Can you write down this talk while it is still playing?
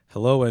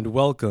Hello and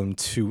welcome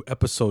to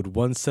episode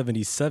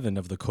 177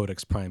 of the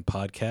Codex Prime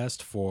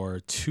podcast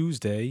for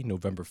Tuesday,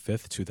 November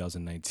 5th,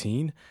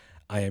 2019.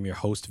 I am your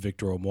host,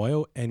 Victor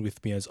Omoyo, and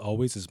with me as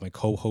always is my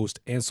co-host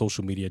and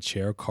social media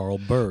chair, Carl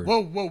Bird.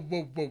 Whoa.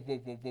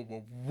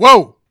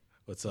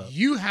 What's up?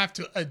 You have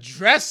to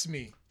address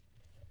me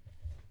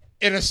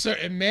in a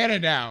certain manner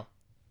now.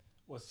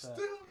 What's that?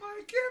 Still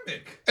my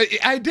gimmick.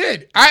 I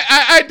did.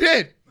 I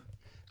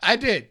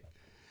did.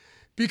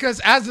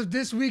 Because as of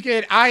this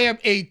weekend, I am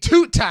a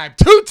two-time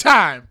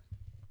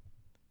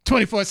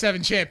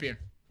 24/7 champion.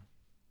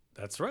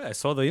 That's right. I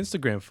saw the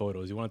Instagram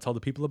photos. You want to tell the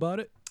people about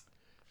it?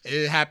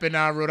 It happened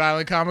on Rhode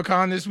Island Comic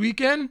Con this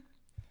weekend.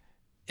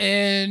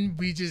 And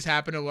we just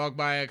happened to walk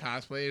by a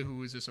cosplayer who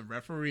was just a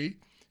referee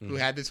who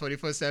had the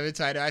 24/7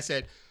 title. I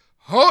said,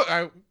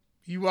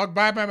 he walked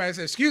by me. I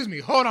said, excuse me,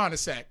 hold on a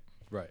sec.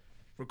 Right.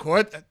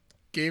 Record.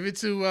 Gave it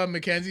to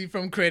Mackenzie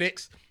from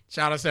Critics.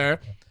 Shout out to her.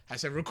 I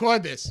said,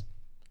 record this.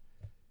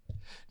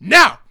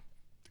 Now,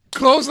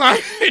 clothesline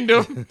pinned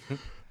him.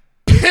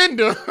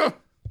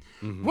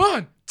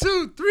 1,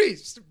 2, 3.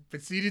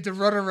 Proceeded to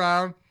run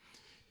around.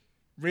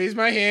 Raise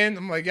my hand.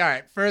 I'm like, all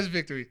right, first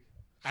victory.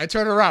 I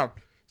turn around.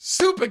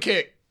 Super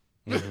kick.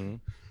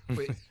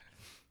 Wait.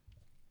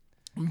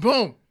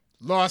 Boom.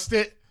 Lost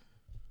it.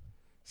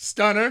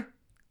 Stunner.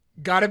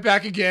 Got it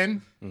back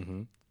again.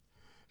 And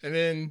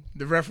then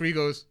the referee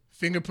goes,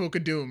 finger poke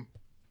of doom.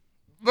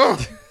 Boom.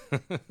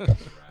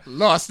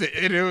 Lost it.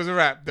 It was a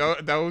wrap.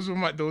 Those were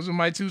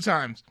my 2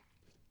 times.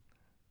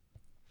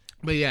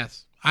 But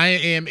yes, I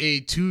am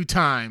a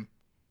 2-time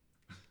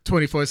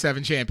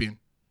 24/7 champion.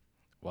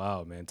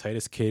 Wow, man.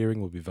 Titus Catering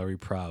will be very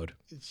proud.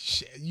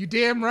 You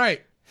damn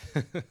right.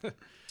 I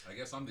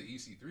guess I'm the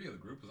EC3 of the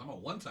group because I'm a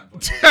one-time.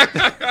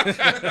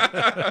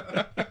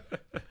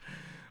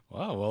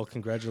 Wow, well,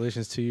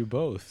 congratulations to you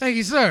both. Thank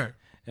you, sir.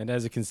 And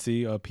as you can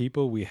see,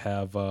 people, we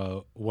have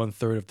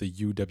 1/3 of the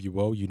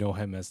UWO. You know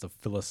him as the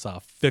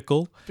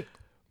philosophical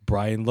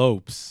Brian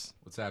Lopes.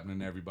 What's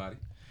happening, everybody?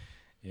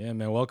 Yeah,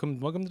 man.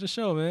 Welcome to the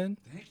show, man.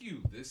 Thank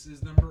you. This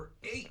is number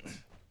 8.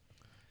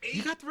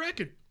 You got the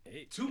record.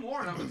 2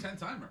 more, and I'm a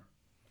 10-timer.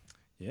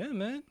 Yeah,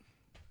 man.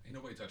 Ain't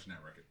nobody touching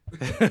that record.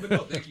 But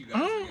no, thank you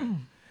guys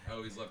again. I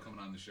always love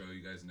coming on the show.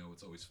 You guys know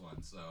it's always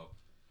fun. So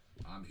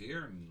I'm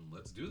here, and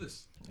let's do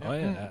this. Oh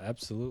yeah,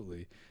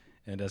 absolutely.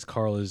 And as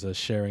Carl is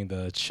sharing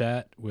the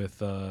chat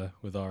with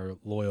our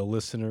loyal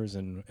listeners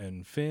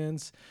and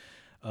fans,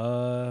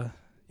 we're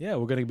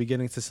going to be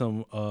getting to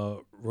some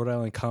Rhode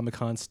Island Comic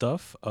Con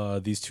stuff.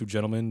 These 2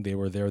 gentlemen, they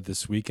were there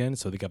this weekend,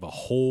 so they have a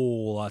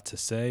whole lot to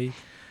say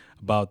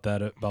about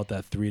that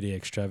 3-day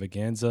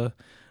extravaganza.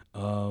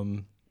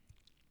 Let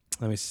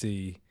me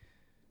see.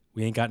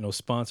 We ain't got no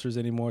sponsors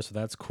anymore, so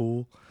that's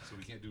cool. So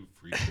we can't do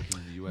free shipping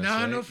in the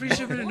USA? No free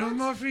shipping. No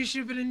more free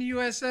shipping in the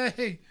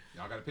USA.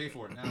 Y'all got to pay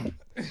for it now.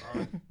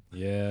 Sorry.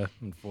 Yeah,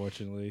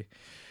 unfortunately.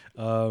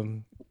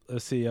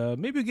 Let's see.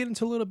 Maybe we'll get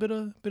into a little bit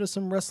of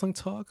some wrestling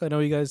talk. I know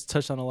you guys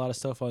touched on a lot of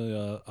stuff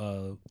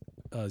on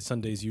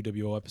Sunday's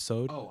UWO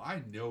episode. Oh,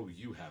 I know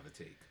you have a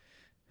take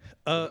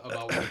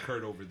about what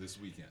occurred over this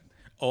weekend.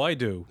 Oh, I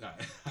do.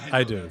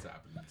 I do. That's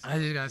happening. I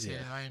just gotta say,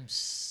 I am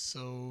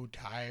so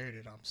tired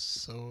and I'm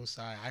so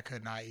sorry. I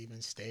could not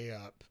even stay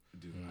up.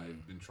 Dude,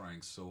 I've been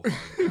trying so hard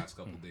the past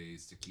couple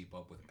days to keep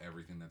up with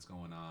everything that's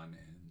going on,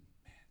 and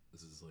man,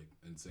 this is like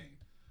insane.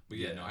 But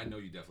no, I know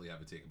you definitely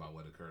have a take about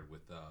what occurred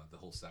with the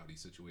whole Saudi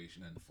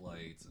situation and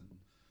flights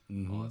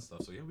and all that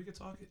stuff. So yeah, we could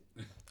talk it.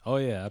 Oh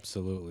yeah,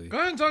 absolutely. Go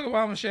ahead and talk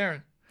about I'm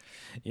sharing.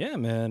 Yeah,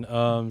 man.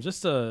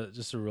 Just a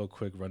real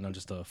quick rundown,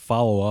 just a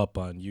follow up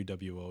on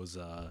UWO's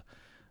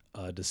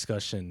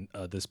discussion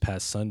this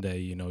past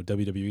Sunday. You know,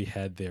 WWE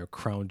had their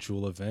Crown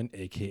Jewel event,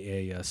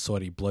 aka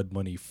Saudi Blood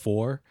Money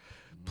 4.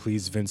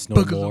 Please, Vince,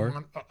 no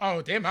more.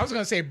 Oh, damn. I was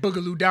going to say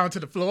Boogaloo down to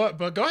the floor,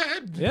 but go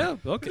ahead. Yeah,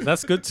 okay.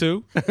 That's good,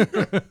 too.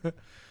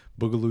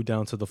 Boogaloo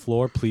down to the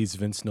floor. Please,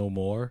 Vince, no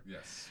more.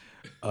 Yes.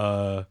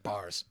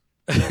 Bars.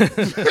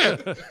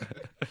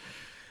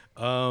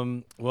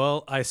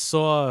 Well, I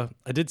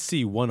did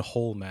see one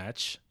whole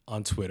match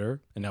on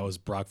Twitter, and that was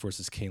Brock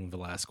versus Cain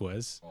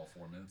Velasquez. All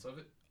 4 minutes of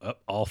it?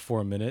 All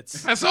 4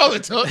 minutes. That's all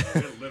it took.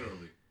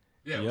 Literally.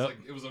 Yeah,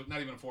 it was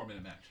not even a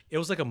 4-minute match. It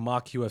was like a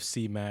mock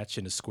UFC match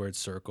in a squared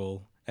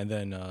circle, and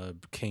then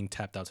King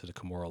tapped out to the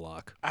Kimura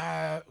lock.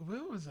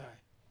 Where was I?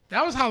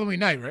 That was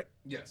Halloween night, right?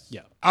 Yes.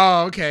 Yeah.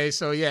 Oh, okay.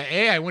 So, yeah,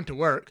 A, I went to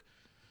work,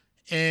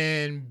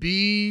 and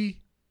B,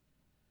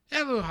 I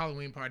had a little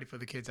Halloween party for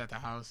the kids at the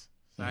house.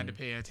 So I had to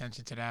pay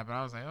attention to that, but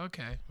I was like,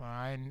 okay. Well,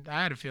 I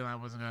had a feeling I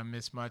wasn't going to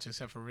miss much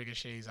except for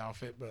Ricochet's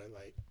outfit, but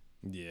like.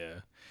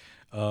 Yeah.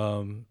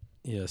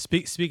 Yeah.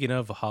 Speaking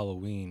of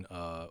Halloween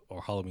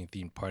or Halloween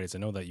themed parties, I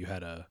know that you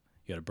had a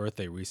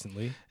birthday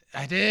recently.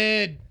 I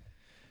did.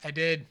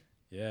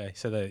 Yeah, he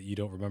said that you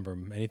don't remember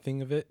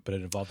anything of it, but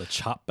it involved a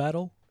chop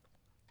battle.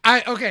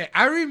 I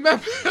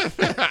remember.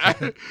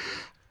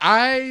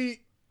 I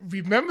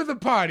remember the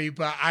party,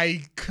 but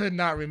I could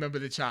not remember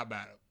the chop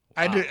battle.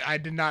 I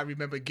did not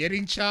remember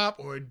getting chopped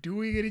or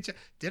doing any chop.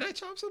 Did I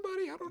chop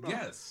somebody? I don't know.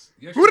 Yes.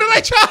 Who did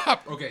I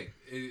chop? Okay.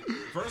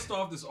 First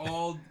off, this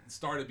all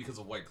started because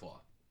of White Claw.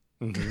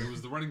 Mm-hmm. It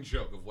was the running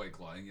joke of White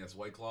Claw, and yes,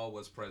 White Claw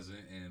was present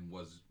and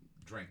was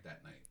drank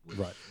that night. Which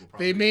Right.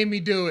 They made me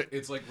do it.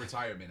 It's like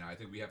retirement now. I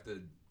think we have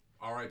to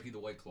R.I.P. the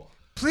White Claw.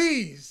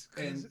 Please.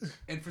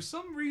 And for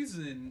some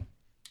reason,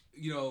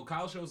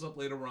 Kyle shows up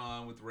later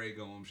on with Ray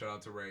Gomes. Shout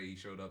out to Ray. He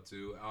showed up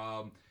too.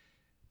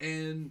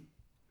 And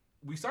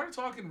we started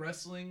talking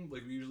wrestling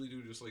like we usually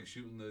do, just like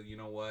shooting the you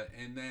know what.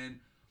 And then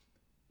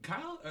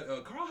Carl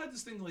had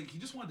this thing like he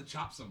just wanted to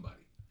chop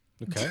somebody.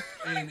 Okay.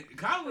 And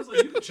Kyle was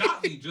like, "You can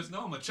chop me, just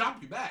know I'm gonna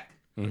chop you back."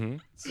 Mm-hmm.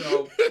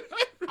 So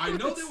I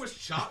know there was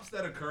chops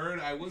that occurred.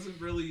 I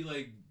wasn't really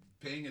like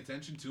paying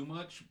attention too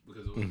much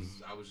because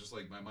I was just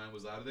like my mind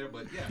was out of there.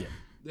 But yeah.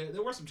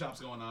 There were some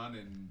chops going on,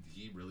 and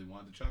he really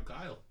wanted to chop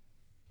Kyle.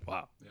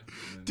 Wow. Yeah,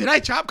 did I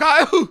chop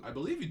Kyle? I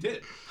believe he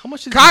did. How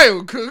much did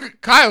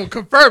Kyle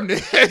confirmed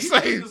it. He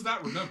does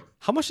not remember.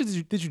 How much did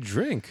you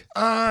drink?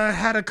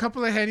 Had a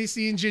couple of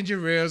Hennessy and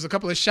ginger ales, a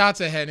couple of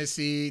shots of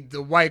Hennessy,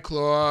 the White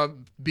Claw,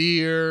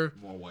 beer.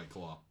 More White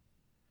Claw.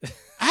 I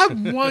have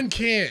one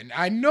can.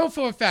 I know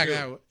for a fact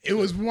it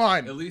was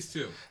one. At least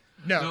two.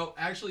 No,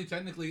 actually,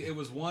 technically, it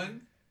was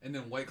one, and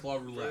then White Claw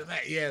roulette.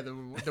 Yeah, the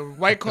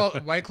White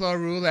Claw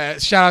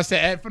roulette. Shout outs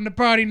to Ed from the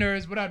Party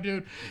Nerds. What up,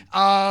 dude?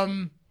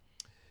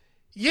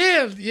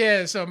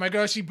 Yeah. So my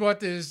girl, she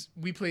bought this.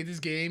 We played this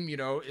game. It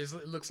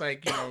looks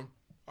like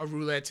a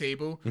roulette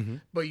table,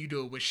 but you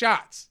do it with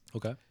shots.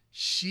 Okay.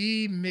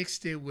 She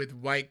mixed it with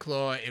White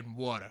Claw and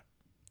water.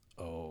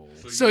 Oh.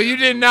 So you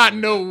did not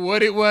know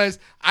what it was.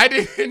 I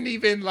didn't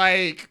even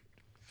I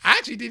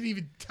actually didn't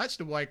even touch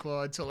the White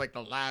Claw until like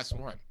the last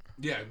one.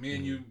 Yeah, me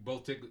and you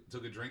both took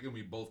a drink, and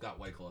we both got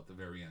White Claw at the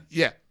very end.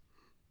 Yeah.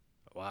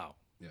 Wow.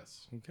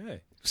 Yes.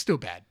 Okay. Still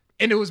bad.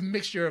 And it was a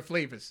mixture of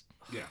flavors.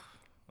 Yeah.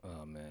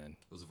 Oh man.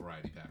 It was a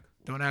variety pack.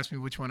 Don't ask me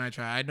which one I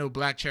tried. I know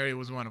Black Cherry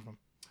was one of them.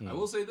 I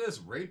will say this: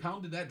 Ray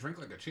pounded that drink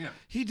like a champ.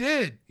 He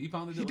did. He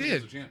pounded it He like did. he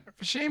was a champ.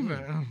 For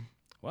shame.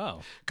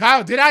 Wow.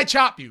 Kyle, did I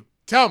chop you?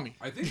 Tell me.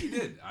 I think he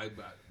did.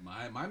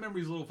 My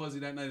memory's a little fuzzy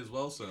that night as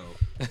well, so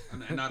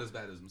and not as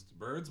bad as Mr.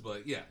 Bird's,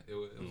 but yeah, it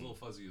was a little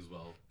fuzzy as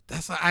well.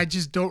 I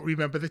just don't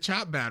remember the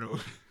chop battle.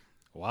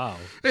 Wow.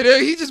 And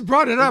he just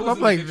brought it up. I'm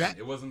like,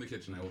 it was in the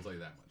kitchen. I will tell you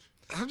that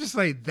much. I'm just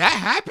like, that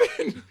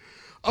happened?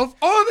 Of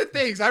all the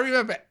things, I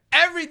remember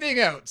everything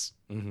else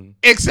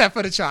except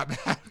for the chop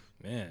battle.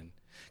 Man.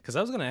 Because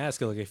I was gonna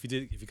ask, like, if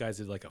you guys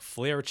did like a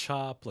flare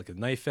chop, like a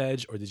knife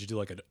edge, or did you do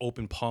like an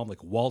open palm,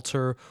 like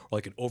Walter, or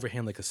like an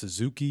overhand, like a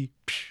Suzuki?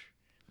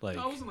 Like,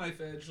 No, it was a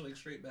knife edge, like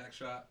straight back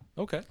shot.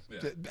 Okay.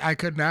 Yeah. I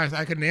couldn't answer.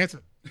 I couldn't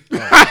answer.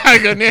 I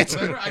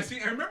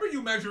remember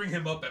you measuring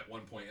him up at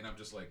one point, and I'm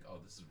just like, oh,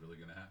 this is really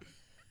gonna happen.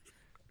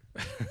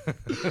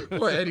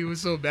 Well, Eddie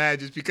was so bad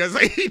just because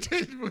he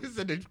did.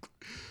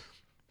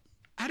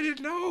 I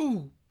didn't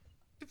know.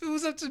 If it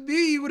was up to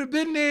me, he would have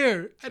been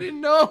there. I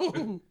didn't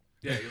know.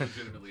 Yeah, you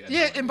legitimately. Had Yeah,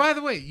 no and idea. by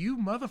the way, you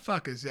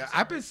motherfuckers,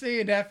 I've been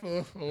saying that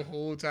for a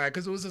whole time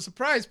because it was a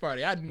surprise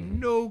party. I had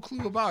no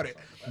clue about it.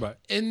 Right.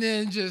 And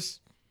then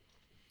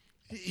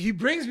he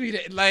brings me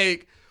to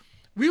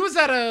we was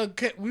at a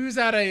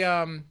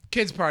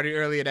kids party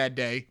earlier that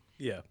day.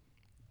 Yeah.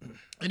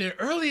 And then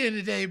earlier in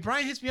the day,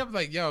 Brian hits me up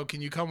like, "Yo,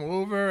 can you come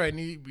over?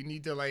 We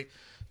need to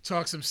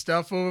talk some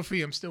stuff over for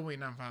you." I'm still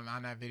waiting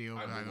on that video.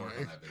 I've by been the working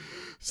way. on that video.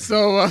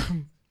 So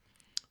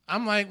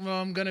I'm like,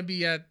 well, I'm gonna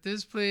be at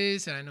this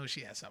place, and I know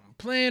she has something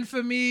planned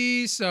for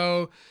me.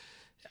 So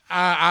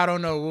I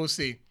don't know. We'll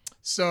see.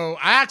 So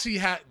I actually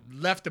had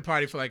left the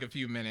party for like a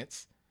few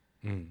minutes,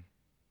 and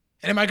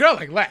then my girl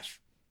left.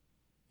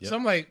 Yep. So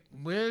I'm like,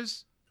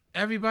 where's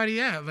everybody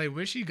at? Like,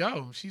 where'd she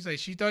go? She's like,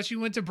 she thought she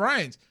went to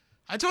Brian's.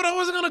 I told her I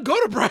wasn't gonna go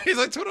to Brian's.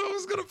 I told her I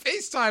was gonna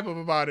FaceTime him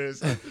about it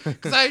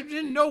because I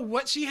didn't know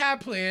what she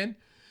had planned,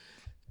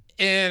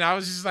 and I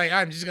was just like,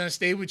 I'm just gonna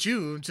stay with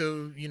you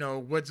until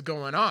what's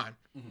going on.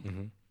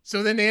 Mm-hmm.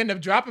 So then they end up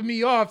dropping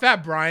me off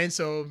at Brian.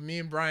 So me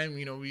and Brian,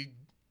 we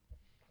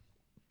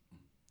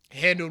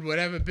handled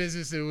whatever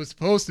business it was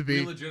supposed to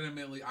be. We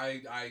legitimately,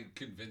 I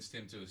convinced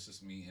him to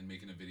assist me in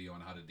making a video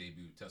on how to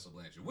debut Tessa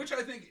Blanchard, which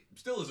I think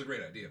still is a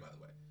great idea, by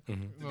the way.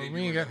 Mm-hmm. The Well,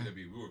 debut on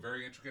WWE. We were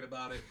very intricate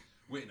about it.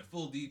 Went into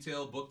full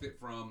detail, booked it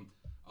from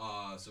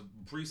some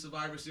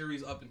pre-Survivor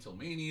Series up until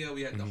Mania.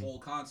 We had the whole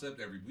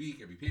concept every week,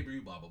 every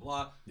pay-per-view, blah, blah,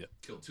 blah. Yep.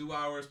 Killed 2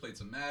 hours, played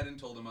some Madden,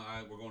 told him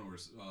we're going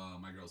to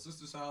my girl's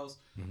sister's house.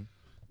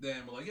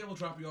 Then we're like, yeah, we'll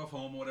drop you off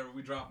home or whatever.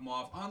 We drop him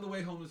off. On the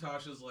way home,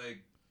 Natasha's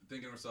like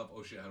thinking to herself,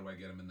 oh shit, how do I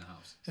get him in the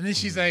house? And then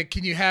she's like,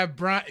 "Can you have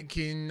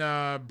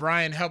Brian?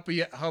 Brian help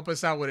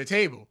us out with a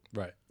table?"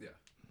 Right. Yeah.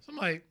 So I'm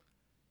like,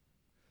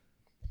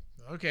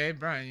 "Okay,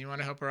 Brian, you want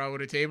to help her out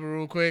with a table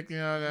real quick?"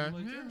 I'm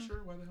like, yeah,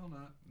 sure, why the hell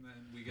not? And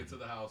then we get to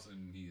the house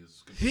and he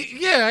is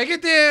I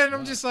get there and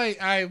I'm just like,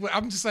 all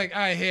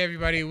right, hey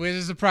everybody, where's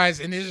the surprise?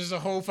 And there's just a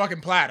whole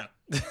fucking platter.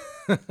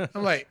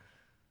 I'm like,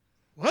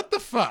 what the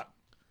fuck?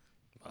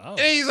 Wow. And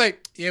he's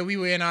like, yeah, we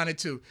were in on it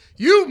too.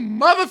 You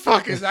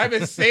motherfuckers! I've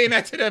been saying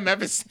that to them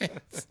ever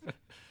since.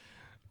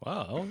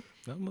 Wow,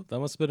 that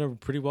must have been a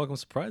pretty welcome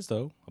surprise,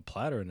 though. A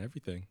platter and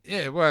everything. Yeah,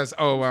 it was.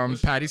 Oh,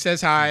 Patty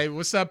says hi.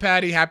 What's up,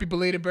 Patty? Happy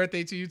belated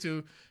birthday to you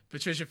too.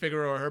 Patricia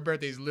Figueroa. Her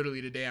birthday is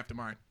literally the day after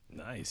mine.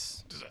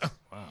 Nice.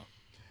 Wow.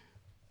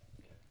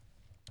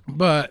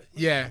 But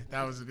yeah,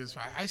 that was a good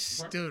spot. I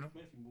still.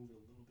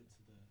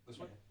 This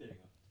way? There you go.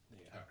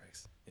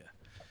 Yeah.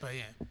 But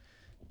yeah,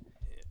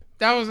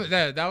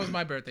 that was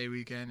my birthday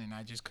weekend, and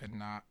I just could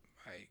not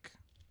like.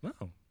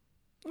 Wow.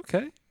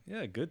 Okay.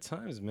 Yeah, good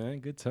times, man.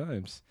 Good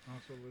times.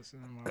 Also,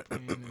 listening while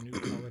playing the new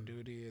Call of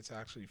Duty. It's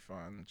actually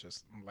fun,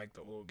 just like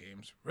the old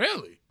games.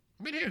 Really,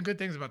 I've been hearing good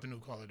things about the new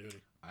Call of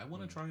Duty. I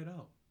want to try it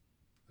out.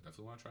 I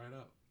definitely want to try it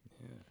out.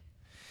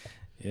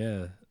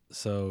 Yeah.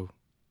 So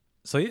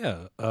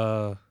yeah,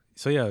 a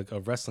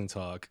wrestling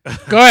talk.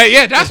 Go ahead.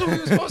 Yeah, that's what we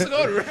were supposed to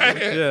go to, right?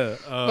 Yeah.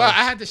 But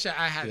I had to shout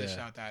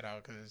that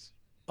out because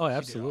Oh, she did all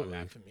absolutely.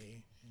 that for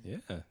me. Yeah.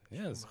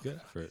 Yeah, it's good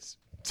effort.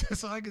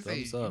 That's all I can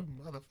say. Thumbs up. You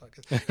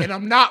motherfuckers. And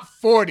I'm not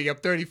 40. I'm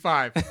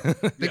 35.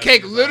 The Yes,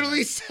 cake exactly.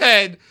 literally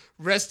said,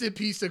 "Rest in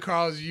peace to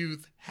Carl's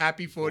youth.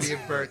 Happy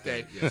 40th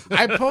birthday." Yes.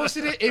 I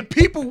posted it, and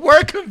people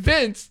were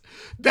convinced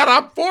that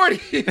I'm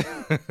 40.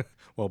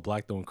 Well,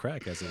 black don't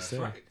crack, as they say.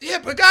 That's right. Yeah,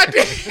 but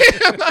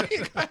goddamn.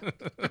 Like,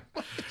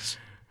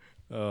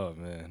 Oh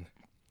man.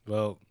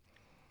 Well,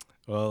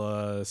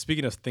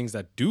 speaking of things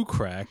that do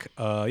crack,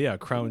 yeah,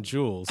 Crown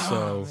Jewel.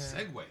 So,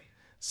 Segway.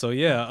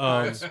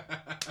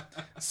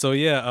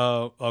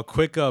 a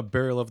quick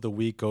burial of the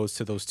week goes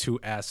to those two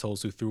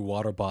assholes who threw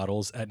water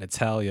bottles at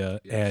Natalia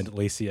and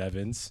Lacey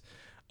Evans.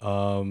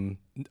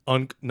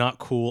 Not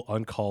cool,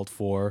 uncalled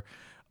for.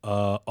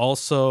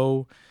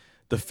 Also,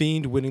 the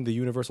Fiend winning the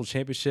Universal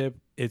Championship.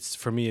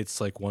 It's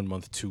like 1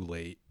 month too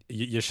late.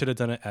 You should have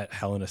done it at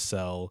Hell in a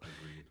Cell.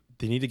 Agreed.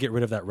 They need to get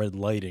rid of that red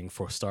lighting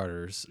for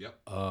starters. Yep.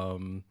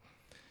 I'm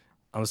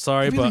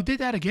sorry, you really but did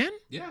that again?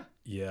 Yeah.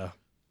 yeah,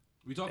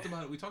 We talked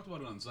about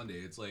it on Sunday.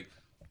 It's like,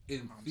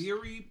 in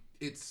theory,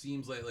 it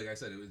seems like I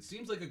said, it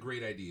seems like a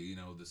great idea. You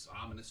know, this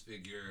ominous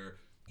figure,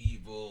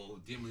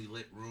 evil, dimly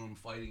lit room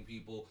fighting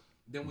people.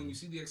 Then when you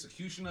see the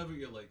execution of it,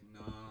 you're like,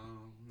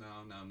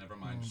 no, never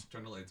mind. Just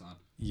turn the lights on.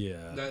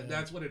 yeah.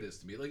 That's what it is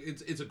to me. Like,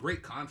 it's a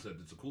great concept.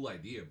 It's a cool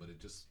idea, but it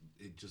just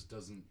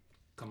doesn't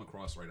come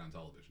across right on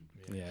television.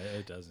 Yeah,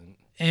 it doesn't.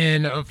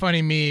 And a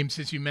funny meme,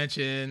 since you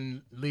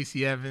mentioned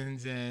Lacey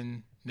Evans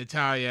and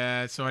Natalia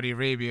at Saudi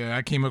Arabia,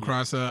 I came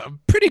across a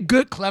pretty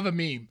good, clever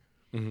meme.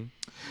 Mm-hmm.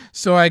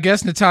 So I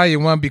guess Natalia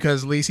won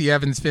because Lacey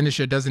Evans'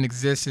 finisher doesn't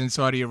exist in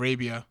Saudi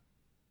Arabia.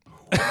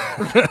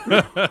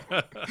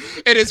 And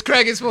it's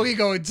Craig and Smokey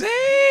going, damn!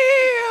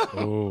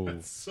 Oh,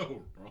 It's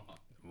so wrong.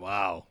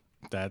 wow.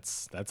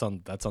 That's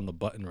on the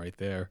button right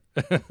there.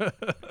 Not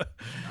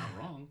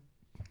wrong.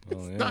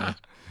 Oh, yeah.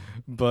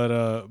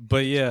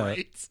 But yeah.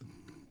 Right?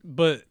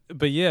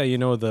 But yeah, you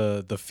know,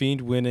 the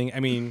Fiend winning.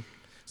 I mean,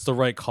 it's the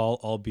right call,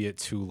 albeit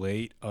too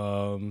late.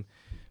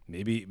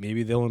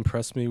 Maybe they'll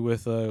impress me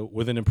with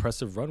an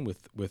impressive run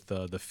with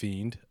the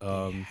Fiend.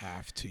 They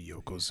have to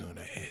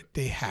Yokozuna it.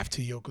 They have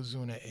to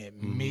Yokozuna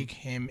it. Make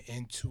him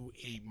into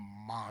a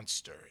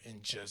monster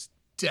and just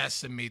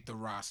decimate the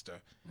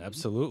roster.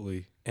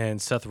 Absolutely.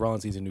 And Seth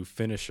Rollins needs a new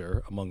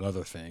finisher, among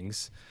other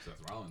things.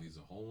 Seth Rollins needs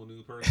a whole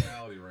new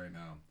personality right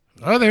now.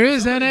 Oh, there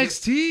is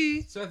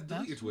NXT. Seth,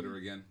 delete your Twitter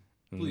again.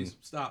 Please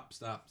stop.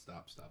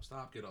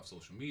 Get off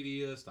social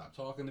media. Stop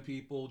talking to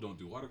people. Don't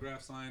do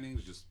autograph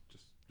signings. Just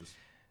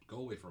go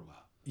away for a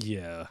while.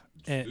 Yeah.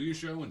 Just do your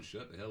show and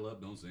shut the hell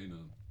up. Don't say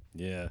nothing.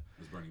 Yeah.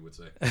 As Bernie would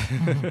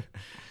say.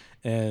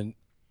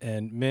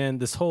 And man,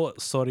 this whole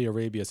Saudi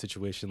Arabia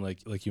situation,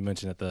 like you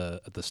mentioned at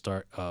the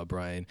start,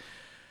 Brian,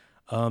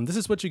 this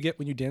is what you get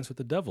when you dance with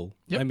the devil.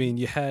 Yep. I mean,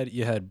 you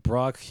had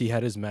Brock. He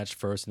had his match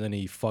first, and then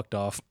he fucked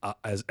off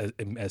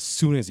as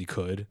soon as he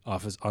could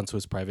onto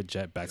his private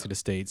jet back to the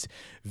States.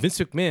 Vince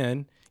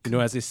McMahon, you know,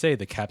 as they say,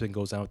 the captain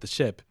goes down with the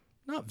ship.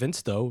 Not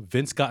Vince though.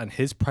 Vince got in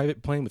his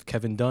private plane with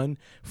Kevin Dunn,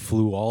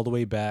 flew all the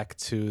way back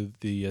to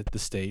the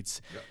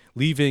States,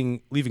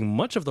 leaving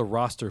much of the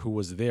roster who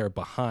was there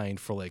behind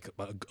for like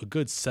a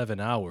good 7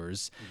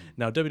 hours.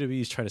 Now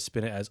WWE is trying to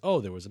spin it as,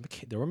 oh, there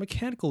were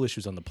mechanical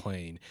issues on the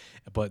plane,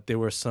 but there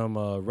were some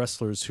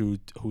wrestlers who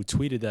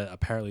tweeted that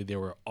apparently there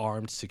were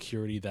armed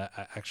security that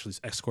actually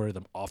escorted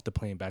them off the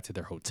plane back to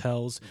their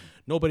hotels.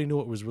 Nobody knew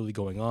what was really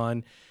going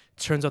on.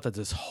 Turns out that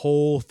this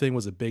whole thing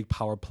was a big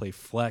power play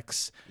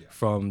flex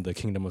from the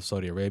Kingdom of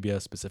Saudi Arabia,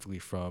 specifically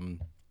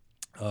from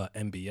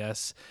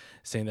MBS,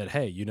 saying that,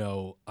 hey, you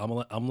know,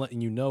 I'm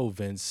letting you know,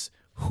 Vince,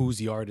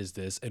 whose yard is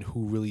this and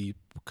who really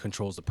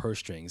controls the purse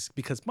strings.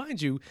 Because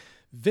mind you,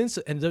 Vince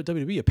and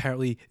WWE,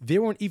 apparently, they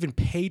weren't even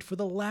paid for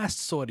the last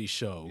Saudi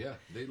show. Yeah,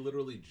 they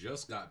literally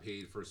just got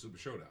paid for Super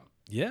Showdown.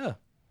 Yeah.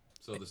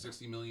 So the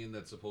 $60 million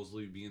that's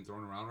supposedly being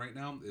thrown around right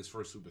now is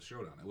for Super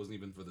Showdown. It wasn't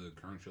even for the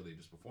current show they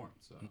just performed.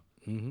 So,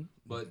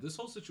 but this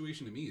whole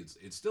situation to me,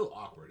 it's still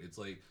awkward. It's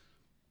like,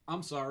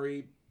 I'm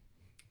sorry,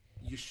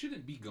 you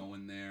shouldn't be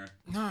going there.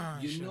 Nah,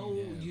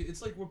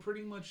 It's like we're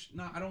pretty much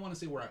not. I don't want to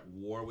say we're at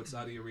war with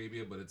Saudi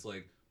Arabia, but it's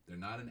like they're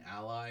not an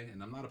ally,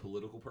 and I'm not a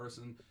political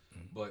person,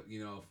 but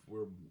you know, if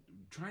we're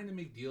trying to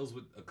make deals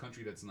with a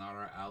country that's not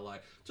our ally,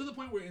 to the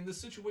point where in this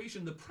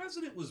situation, the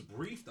president was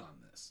briefed on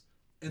this.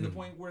 And the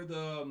point where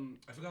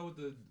I forgot what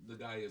the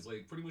guy is,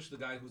 like, pretty much the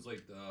guy who's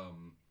like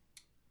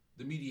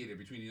the mediator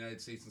between the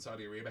United States and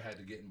Saudi Arabia had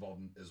to get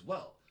involved as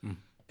well.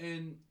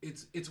 And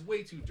it's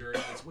way too dirty.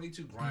 It's way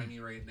too grimy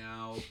right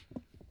now.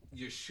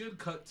 You should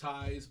cut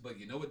ties, but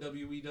you know what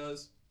WE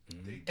does?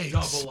 They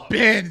double up.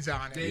 Expands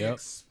on it. They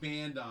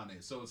expand on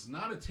it. So it's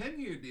not a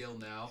 10-year deal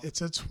now.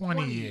 It's a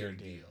 20-year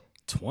deal.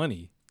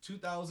 20.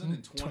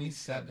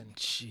 2027.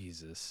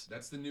 Jesus.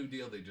 That's the new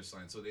deal they just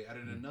signed. So they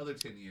added another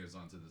 10 years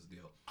onto this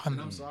deal. And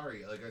I'm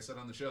sorry, like I said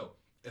on the show,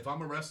 if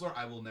I'm a wrestler,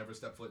 I will never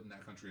step foot in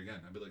that country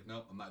again. I'd be like,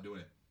 no, I'm not doing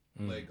it.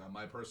 Like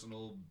my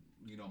personal,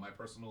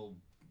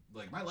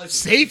 like my life.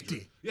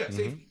 Safety. Yeah,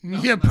 safety.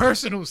 No, Yeah,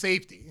 personal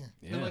safety.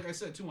 Yeah. And like I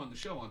said too on the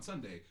show on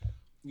Sunday,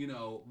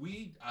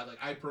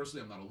 I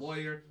personally, I'm not a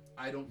lawyer.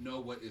 I don't know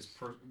what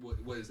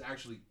is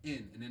actually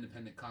in an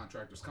independent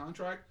contractor's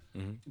contract.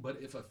 But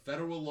if a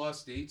federal law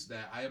states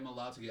that I am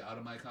allowed to get out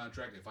of my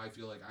contract if I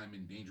feel like I'm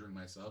endangering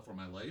myself or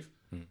my life,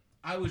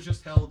 I was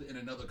just held in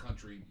another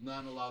country,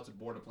 not allowed to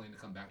board a plane to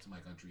come back to my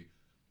country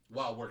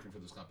while working for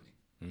this company.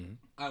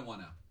 I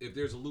want out. If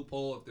there's a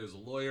loophole, if there's a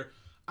lawyer,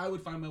 I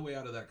would find my way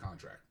out of that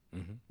contract.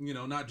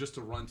 Not just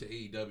to run to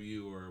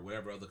AEW or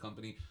whatever other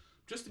company,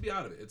 just to be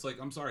out of it. It's like,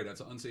 I'm sorry, that's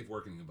an unsafe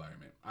working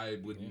environment. I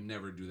would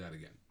never do that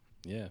again.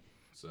 Yeah.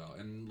 So,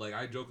 and like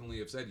I jokingly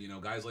have said,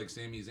 guys like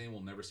Sami Zayn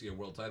will never see a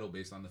world title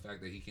based on the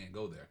fact that he can't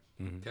go there.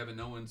 Kevin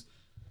Owens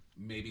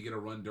maybe get a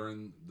run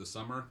during the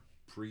summer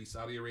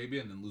pre-Saudi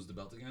Arabia and then lose the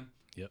belt again.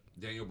 Yep.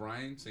 Daniel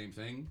Bryan, same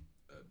thing.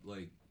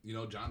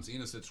 John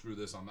Cena said, screw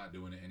this, I'm not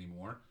doing it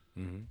anymore.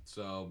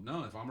 So,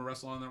 no, if I'm a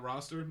wrestler on that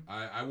roster,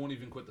 I won't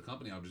even quit the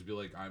company. I'll just be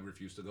like, I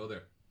refuse to go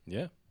there.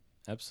 Yeah,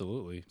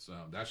 absolutely. So,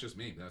 that's just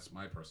me. That's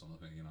my personal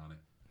opinion on it.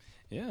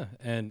 Yeah,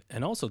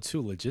 and also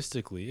too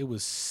logistically, it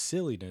was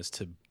silliness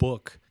to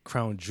book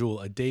Crown Jewel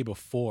a day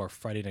before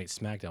Friday Night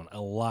SmackDown, a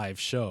live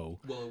show.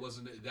 Well,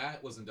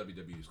 that wasn't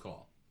WWE's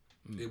call.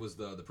 It was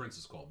the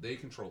Prince's call. They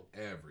control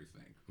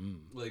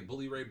everything. Like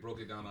Bully Ray broke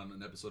it down on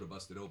an episode of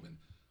Busted Open.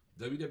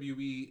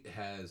 WWE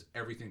has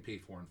everything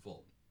paid for in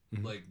full.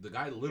 Like the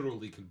guy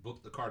literally can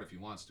book the card if he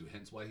wants to.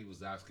 Hence why he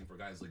was asking for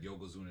guys like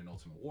Yokozuna and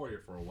Ultimate Warrior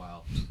for a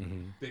while,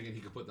 thinking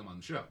he could put them on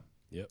the show.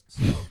 Yep.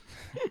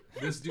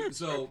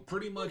 So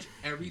pretty much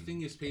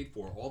everything is paid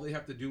for. All they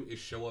have to do is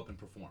show up and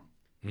perform.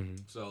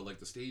 So like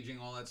the staging,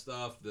 all that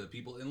stuff, the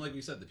people, and like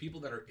we said, the people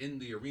that are in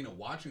the arena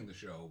watching the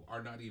show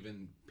are not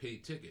even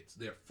paid tickets.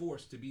 They're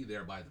forced to be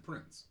there by the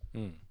Prince.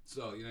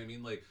 So you know what I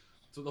mean? Like,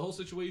 so the whole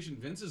situation,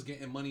 Vince is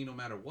getting money no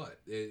matter what.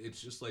 It's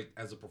just like,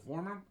 as a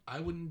performer, I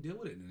wouldn't deal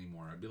with it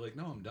anymore. I'd be like,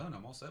 no, I'm done.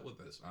 I'm all set with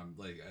this. I'm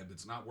like,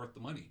 it's not worth the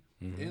money.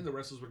 And the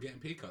wrestlers were getting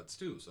pay cuts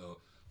too. So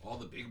all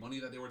the big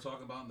money that they were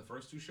talking about in the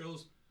first two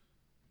shows,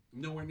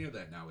 nowhere near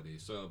that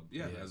nowadays. So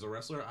yeah, as a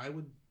wrestler, I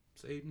would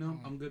say no.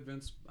 I'm good,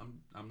 Vince.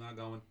 I'm not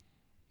going.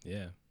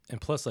 Yeah, and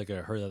plus, like I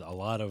heard that a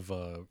lot of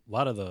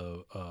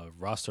the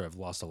roster have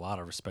lost a lot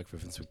of respect for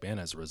Vince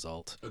McMahon as a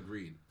result.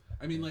 Agreed.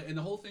 I mean, like, and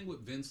the whole thing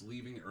with Vince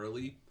leaving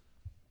early,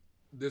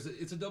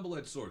 it's a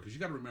double-edged sword because you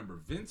got to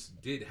remember Vince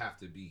did have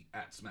to be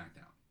at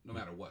SmackDown no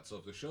matter what. So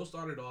if the show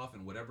started off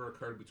and whatever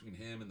occurred between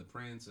him and the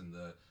Prince and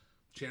the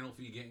channel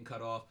fee getting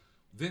cut off,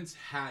 Vince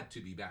had to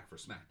be back for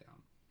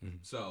SmackDown.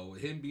 So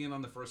him being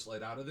on the first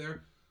flight out of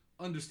there,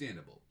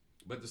 understandable.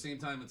 But at the same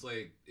time, it's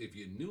like, if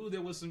you knew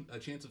there was a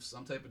chance of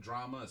some type of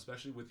drama,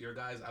 especially with your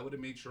guys, I would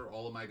have made sure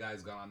all of my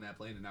guys got on that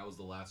plane and I was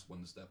the last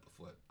one to step a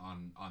foot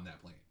on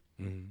that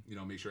plane.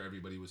 Make sure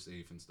everybody was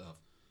safe and stuff.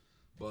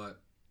 But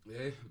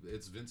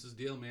it's Vince's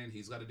deal, man.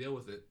 He's got to deal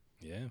with it.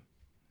 Yeah,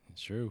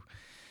 it's true.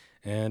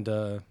 And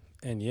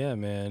yeah,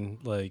 man,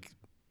 like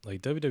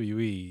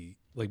WWE,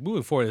 like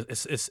moving forward,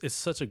 it's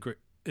such a great.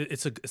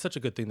 It's such a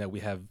good thing that we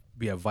have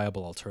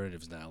viable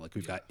alternatives now. Like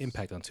we've got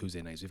Impact on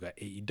Tuesday nights, we've got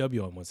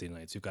AEW on Wednesday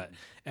nights, we've got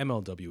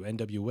MLW,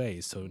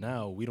 NWA. So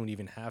now we don't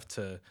even have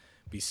to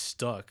be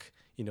stuck,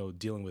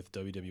 dealing with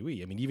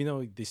WWE. I mean, even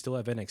though they still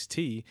have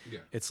NXT,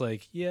 it's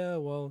like,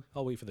 well,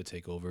 I'll wait for the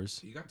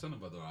takeovers. You got a ton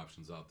of other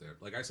options out there.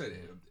 Like I said,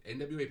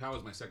 NWA Power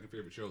is my second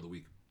favorite show of the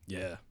week.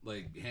 Yeah,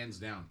 like hands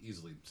down,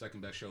 easily second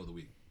best show of the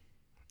week.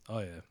 Oh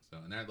yeah. So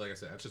and that, like I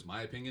said, that's just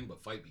my opinion,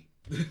 but fight me.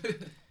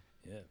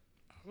 Yeah.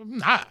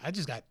 Nah, I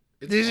just got.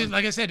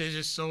 Like I said, there's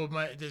just so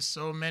much. There's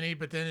so many,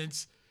 but then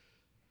it's,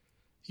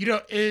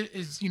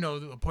 it's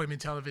the appointment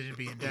television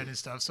being done and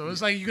stuff. So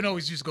it's like you can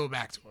always just go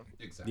back to them.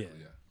 Exactly.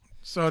 Yeah.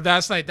 So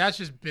that's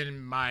just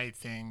been my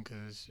thing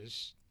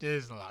because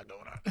there's a lot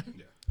going on.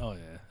 Yeah. Oh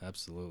yeah,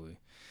 absolutely.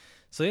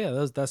 So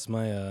yeah, that's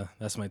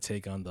my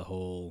take on the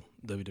whole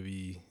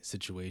WWE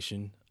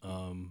situation.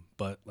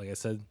 But like I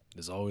said,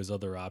 there's always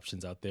other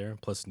options out there.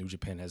 Plus, New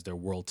Japan has their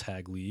World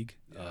Tag League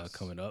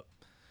coming up.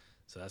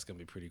 So that's gonna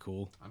be pretty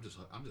cool. I'm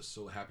just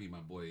so happy my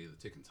boy the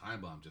Ticking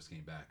Time Bomb just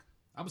came back.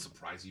 I was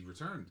surprised he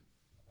returned.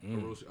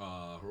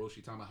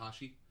 Hiroshi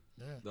Tanahashi.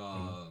 The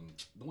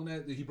one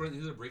that he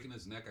ended up breaking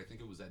his neck. I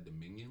think it was at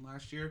Dominion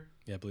last year.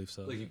 Yeah, I believe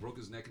so. Like he broke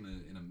his neck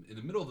in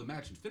the middle of the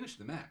match and finished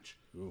the match.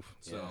 Oof.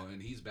 So Yeah.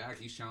 and he's back.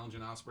 He's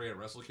challenging Ospreay at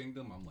Wrestle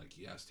Kingdom. I'm like,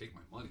 yes, take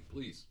my money,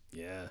 please.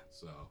 Yeah.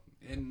 So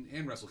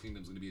and Wrestle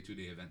Kingdom's going to be a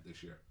 2-day event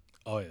this year.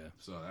 Oh yeah.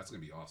 So that's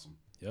going to be awesome.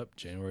 Yep.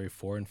 January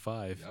 4 and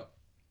 5. Yep.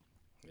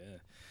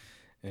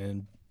 Yeah.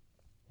 And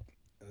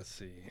let's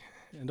see.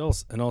 And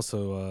also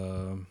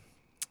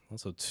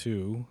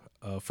too,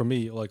 for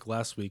me, like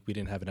last week we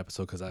didn't have an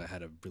episode because I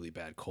had a really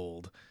bad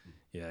cold.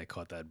 Yeah, I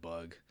caught that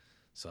bug,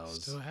 so I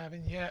was Still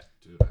haven't yet.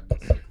 Dude, I've been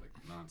sick like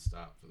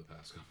nonstop for the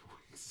past couple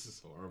weeks. This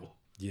is horrible.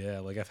 yeah,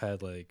 like I've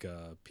had like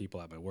people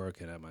at my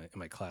work and at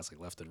my class like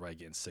left and right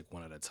getting sick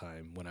one at a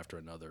time, one after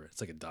another. It's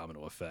like a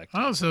domino effect.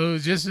 Oh, so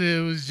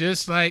it was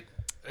just like,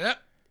 yep,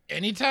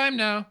 anytime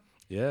now.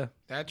 Yeah.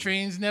 That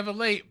train's never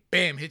late.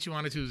 Bam, hit you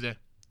on a Tuesday.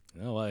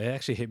 No, well, it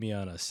actually hit me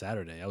on a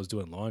Saturday. I was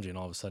doing laundry and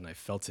all of a sudden I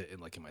felt it in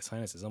my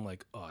sinuses. I'm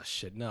like, oh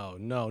shit, no,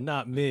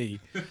 not me.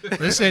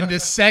 Listen, the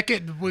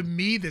second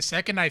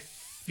I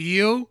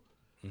feel,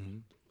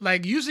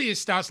 like usually it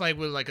starts like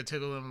with like a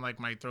tickle in like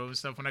my throat and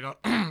stuff. When I go,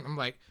 I'm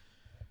like,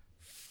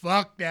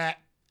 fuck that.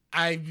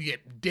 I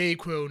get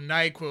Dayquil,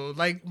 NyQuil.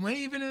 Like when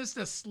even it's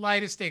the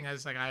slightest thing, I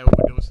was like, I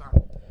overdose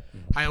on.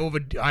 I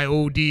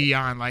OD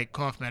on like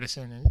cough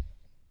medicine. And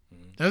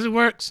does it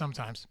work?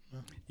 Sometimes.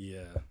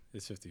 Yeah,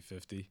 it's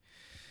 50-50.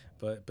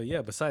 But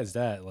yeah, besides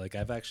that, like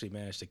I've actually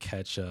managed to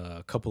catch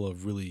a couple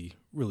of really,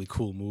 really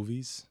cool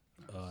movies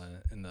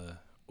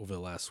over the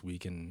last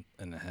week and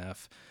a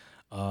half.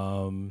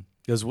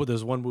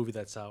 There's one movie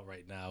that's out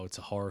right now. It's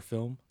a horror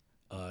film.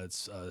 It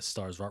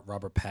stars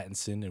Robert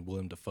Pattinson and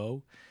Willem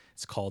Dafoe.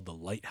 It's called The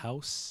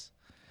Lighthouse.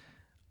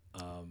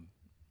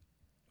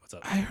 What's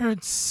up? I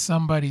heard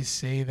somebody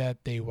say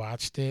that they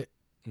watched it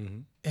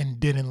and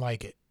didn't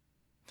like it.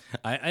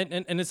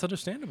 And it's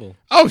understandable.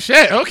 Oh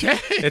shit! Okay,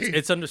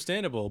 it's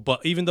understandable.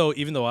 But even though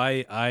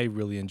I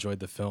really enjoyed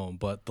the film,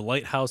 but The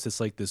Lighthouse is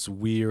like this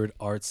weird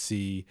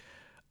artsy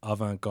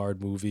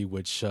avant-garde movie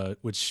which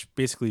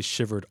basically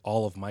shivered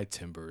all of my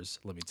timbers.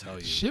 Let me tell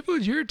you,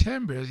 shivered your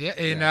timbers. Yeah,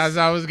 and Yes.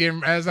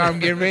 as I'm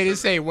getting ready to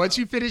say, once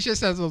you finish your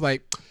sentence, I was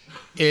like,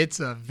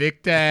 it's a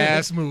Victor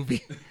ass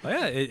movie. oh,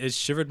 yeah, it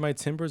shivered my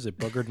timbers. It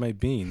buggered my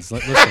beans.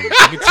 Listen, let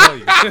me tell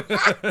you.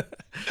 That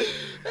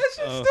shit's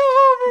still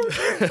over.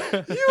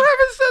 You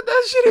haven't said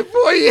that shit in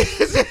 4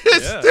 years.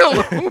 It's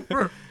still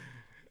over.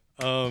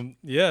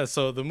 Yeah,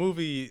 so the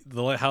movie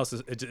The Lighthouse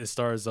it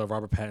stars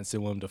Robert Pattinson,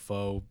 Willem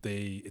Dafoe.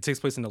 It takes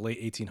place in the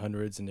late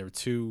 1800s, and there were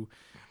two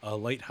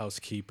lighthouse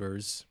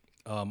keepers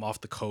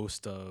off the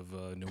coast of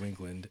New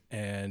England,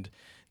 and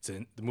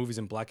the movie's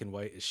in black and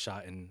white. It's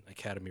shot in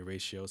Academy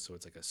ratio, so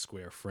it's like a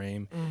square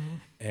frame,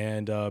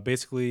 and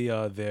basically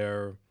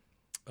they're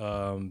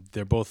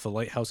both the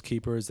lighthouse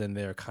keepers, and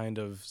they're kind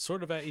of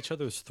sort of at each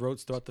other's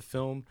throats throughout the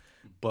film,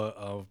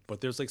 but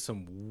there's like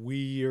some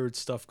weird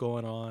stuff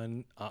going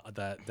on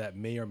that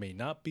may or may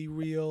not be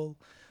real.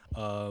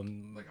 Like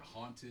a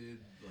haunted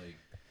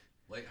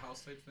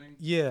lighthouse type thing.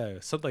 Yeah,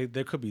 something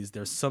like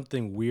there's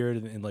something weird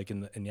in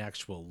the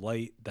actual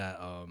light that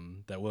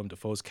Willem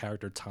Dafoe's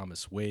character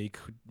Thomas Wake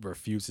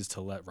refuses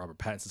to let Robert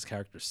Pattinson's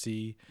character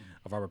see.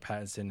 Robert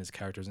Pattinson, his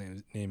character's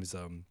name is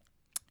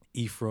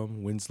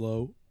Ephraim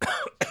Winslow.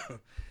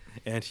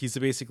 And he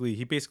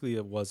basically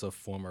was a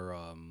former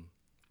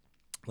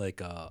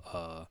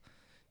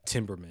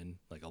timberman,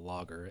 like a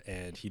logger,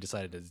 and he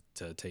decided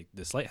to take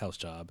this lighthouse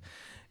job,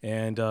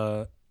 and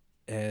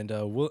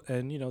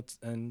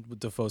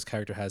Defoe's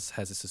character has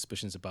his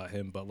suspicions about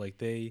him, but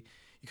like you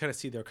kind of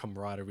see their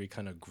camaraderie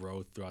kind of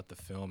grow throughout the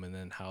film, and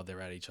then how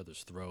they're at each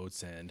other's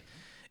throats, and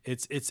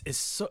it's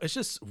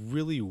just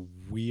really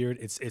weird.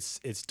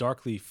 It's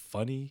darkly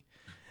funny.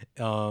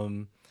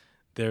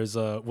 There's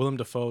Willem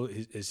Dafoe.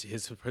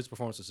 His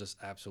performance was just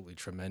absolutely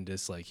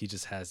tremendous. Like he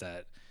just has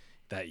that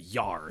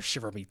yar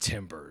shiver me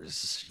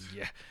timbers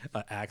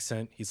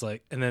accent. He's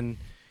like, and then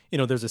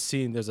there's a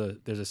scene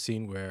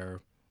where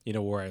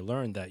where I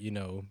learned that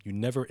you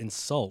never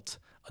insult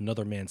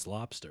another man's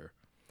lobster.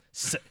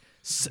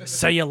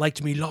 Say you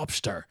liked me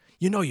lobster.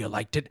 You know you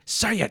liked it.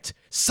 Say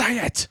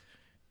it.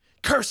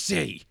 Curse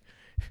ye.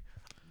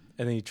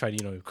 And then he tried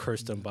to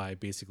curse them by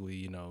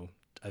basically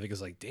I think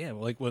it's like, damn,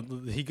 like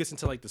when he gets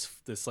into like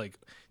this like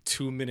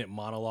 2-minute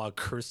monologue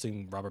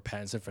cursing Robert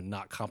Pattinson for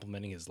not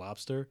complimenting his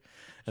lobster,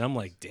 and I'm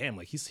like, damn,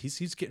 like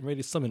he's getting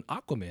ready to summon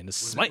Aquaman to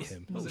smite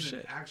him. Was Oh it shit!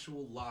 an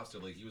actual lobster,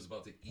 like he was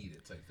about to eat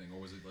it type thing, or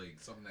was it like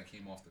something that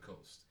came off the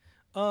coast?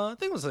 I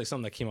think it was like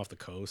something that came off the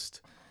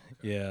coast.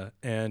 Okay. Yeah,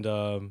 and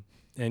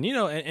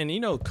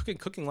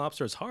cooking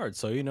lobster is hard.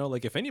 So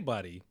like if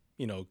anybody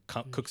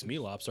cooks me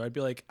lobster, I'd be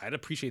like, I'd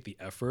appreciate the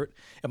effort.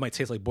 It might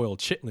taste like boiled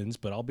chitlins,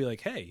 but I'll be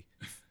like, hey.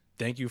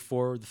 Thank you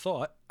for the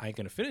thought. I ain't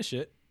gonna finish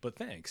it, but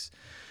thanks.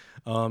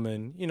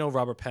 And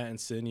Robert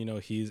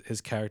Pattinson,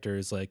 his character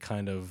is like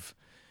kind of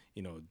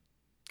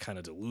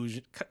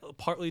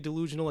partly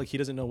delusional. Like he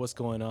doesn't know what's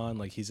going on.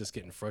 Like he's just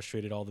getting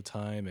frustrated all the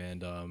time.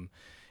 And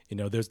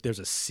there's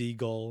a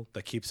seagull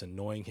that keeps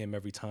annoying him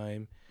every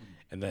time,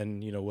 and then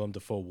Willem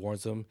Dafoe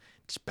warns him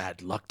it's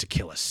bad luck to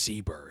kill a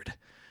seabird.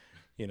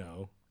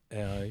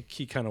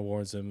 He kind of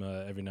warns him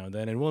every now and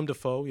then. And Willem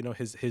Dafoe,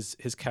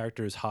 his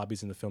character's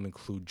hobbies in the film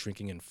include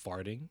drinking and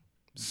farting.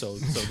 So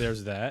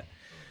there's that.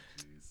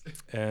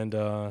 And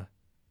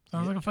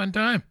sounds like a fun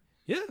time.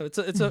 Yeah, it's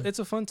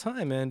a fun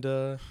time, and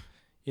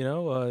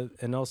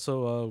and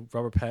also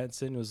Robert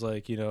Pattinson was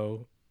like,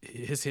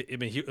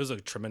 it was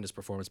a tremendous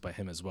performance by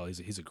him as well.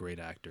 He's a great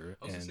actor.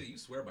 I was gonna say, you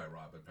swear by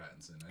Robert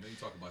Pattinson. I know you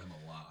talk about him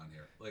a lot on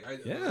here.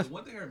 Yeah. The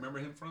one thing I remember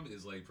him from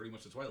is like pretty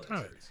much the Twilight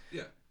series.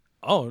 Yeah.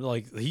 Oh,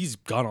 like he's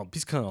come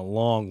a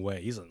long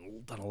way. He's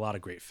done a lot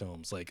of great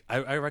films. Like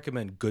I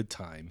recommend Good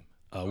Time,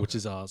 which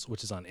is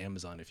on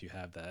Amazon if you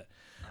have that.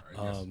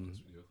 All right.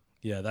 Yes,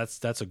 yeah,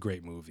 that's a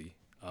great movie.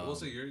 I will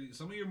say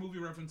some of your movie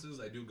references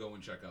I do go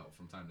and check out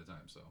from time to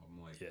time. So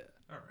I'm like,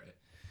 all right.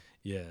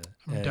 Yeah,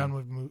 I'm done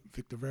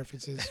with the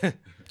references.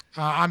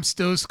 I'm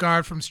still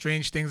scarred from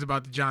Strange Things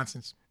About the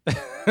Johnsons.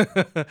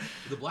 The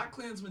Black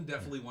Klansman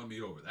definitely won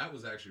me over. That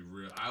was actually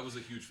real. I was a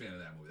huge fan of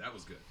that movie. That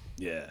was good.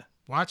 Yeah.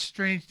 Watch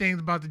Strange Things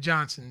About the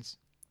Johnsons.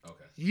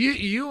 Okay.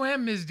 You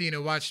and Ms.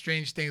 Dina watch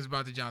Strange Things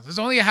About the Johnsons. It's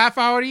only a half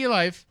hour of your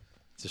life.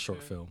 It's a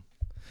short film.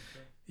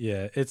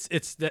 Yeah,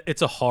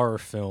 it's a horror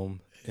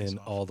film in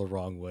all the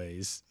wrong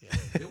ways. Yeah.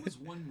 There was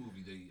one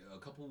movie that a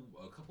couple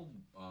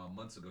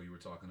months ago you were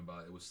talking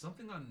about. It was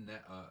something on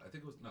I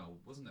think it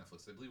wasn't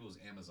Netflix. I believe it was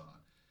Amazon,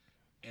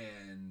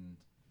 and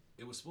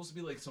it was supposed to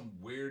be like some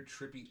weird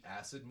trippy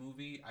acid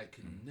movie. I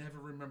can never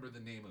remember the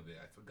name of it.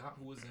 I forgot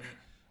who was in it,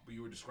 but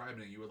you were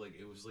describing it. You were like,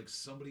 it was like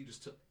somebody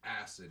just took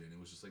acid, and it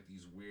was just like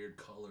these weird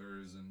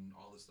colors and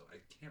all this stuff. I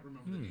can't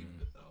remember the name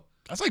of it though.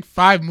 That's like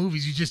 5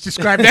 movies you just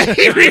described that.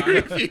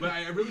 But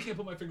I really can't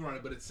put my finger on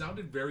it. But it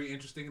sounded very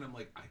interesting, and I'm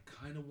like, I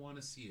kind of want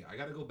to see it. I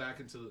got to go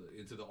back into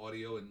the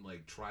audio and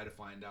like try to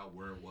find out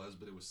where it was.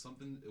 But it was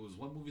something. It was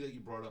one movie that you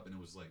brought up, and it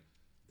was like,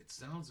 it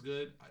sounds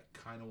good. I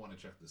kind of want to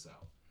check this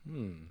out.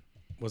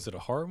 Was it a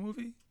horror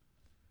movie?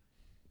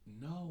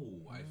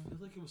 No, I feel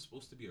like it was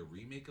supposed to be a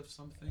remake of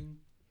something.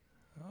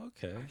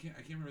 Okay. I can't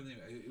remember the name.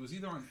 It was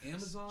either on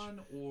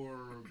Amazon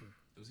or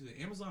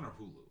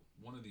Hulu.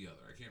 One or the other.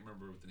 I can't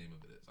remember what the name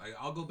of it is.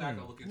 I'll go back.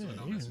 I'll look into it. And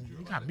I'll message you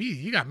about it.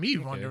 You got me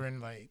wondering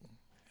like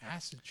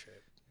acid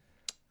trip.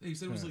 Yeah, you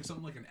said it was like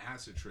something like an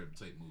acid trip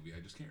type movie.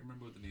 I just can't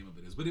remember what the name of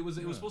it is. But it was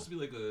supposed to be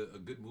like a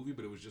good movie,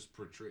 but it was just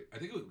portrayed. I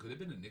think it could have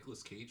been a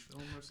Nicolas Cage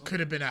film or something.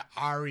 Could have been an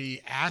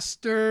Ari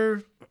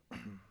Aster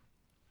film.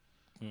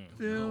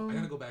 No, I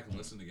gotta go back and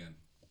listen again.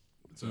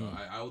 So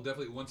I will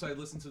definitely, once I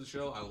listen to the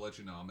show, I will let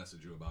you know. I'll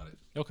message you about it.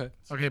 Okay,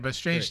 but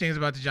Strange Things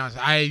About the Johnsons.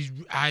 I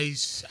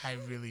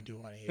really do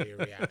want to hear your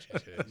reaction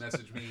to this.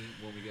 Message me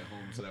when we get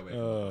home so that way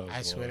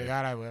I swear to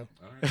God I will.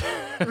 All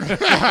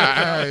right.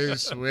 I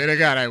swear to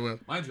God I will.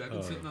 Mind you, I've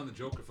been sitting on the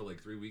Joker for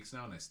like 3 weeks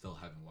now, and I still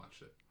haven't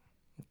watched it.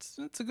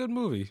 It's a good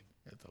movie.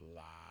 There's a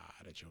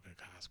lot of Joker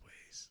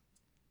cosplays.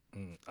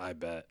 I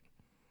bet.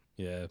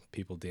 Yeah,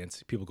 people going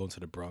to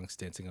the Bronx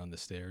dancing on the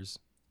stairs.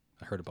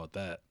 I heard about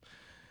that.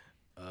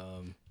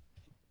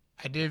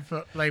 I did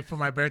for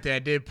my birthday. I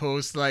did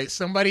post like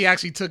somebody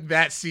actually took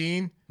that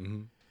scene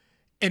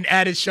and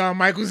added Shawn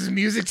Michaels'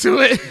 music to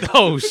it.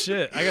 Oh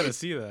shit! I gotta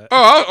see that.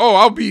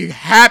 I'll be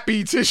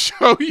happy to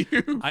show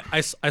you.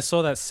 I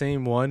saw that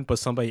same one, but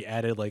somebody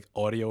added like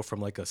audio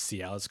from like a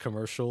Cialis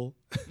commercial.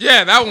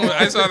 Yeah, that one.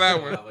 I saw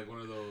that one. Like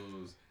one of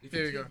those. If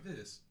There you you take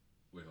this.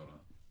 Wait, hold on.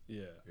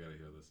 Yeah. I gotta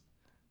hear this.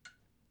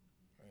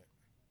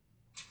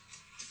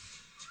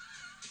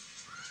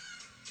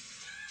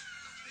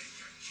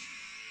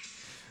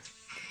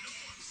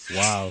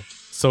 Wow.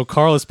 So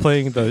Carl is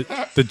playing the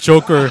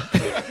Joker.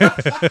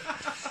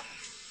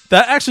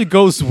 That actually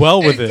goes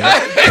well with it.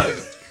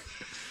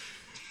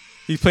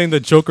 He's playing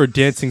the Joker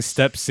dancing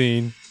step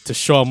scene to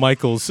Shawn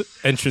Michaels'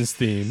 entrance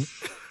theme.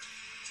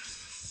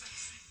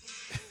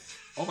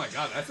 Oh my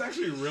god, that's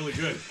actually really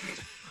good.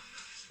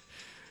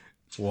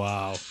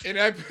 Wow. And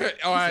I put,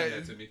 Send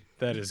that to me.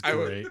 That is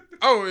great.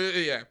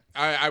 Yeah,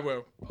 I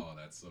will. Oh,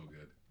 that's so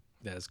good.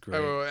 That's great.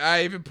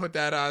 I even put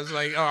that on. I was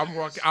like,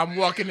 I'm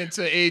walking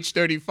into age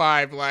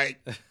 35. Like,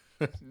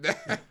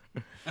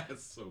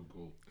 That's so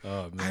cool.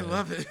 Oh man, I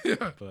love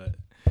it.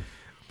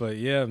 But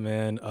yeah,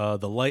 man.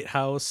 The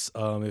Lighthouse.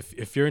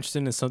 If you're interested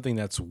in something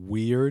that's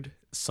weird,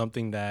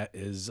 something that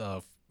is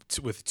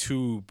with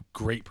 2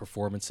 great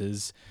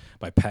performances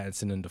by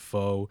Pattinson and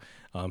Dafoe,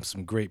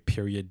 some great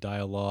period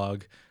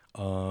dialogue,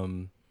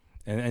 and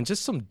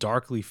just some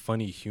darkly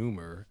funny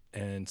humor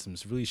and some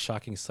really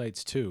shocking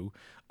sights too.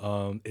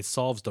 It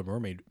solves the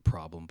mermaid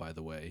problem, by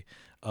the way.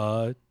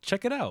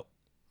 Check it out.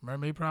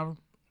 Mermaid problem?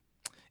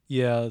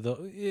 Yeah,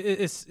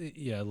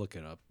 look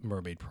it up.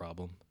 Mermaid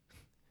problem.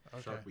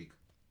 Okay. Shark Week.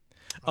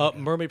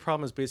 Mermaid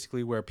problem is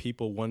basically where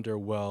people wonder,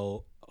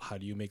 well, how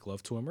do you make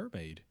love to a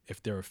mermaid?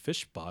 If they're a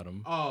fish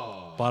bottom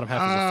half is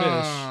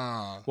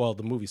a fish. Well,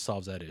 the movie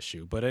solves that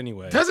issue. But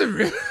anyway. Does it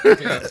really?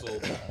 Okay, I'm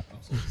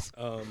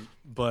sold.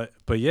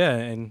 But yeah,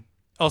 and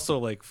also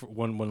like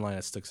one line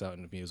that sticks out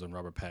to me is when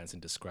Robert Pattinson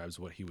describes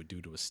what he would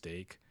do to a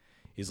steak.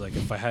 He's like,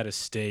 if I had a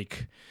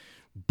steak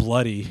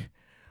bloody,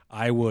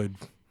 I would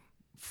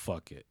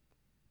fuck it.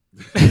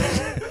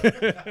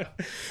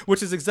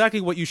 Which is exactly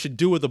what you should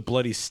do with a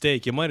bloody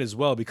steak. You might as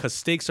well, because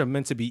steaks are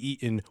meant to be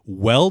eaten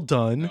well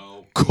done,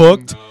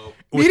 cooked,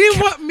 with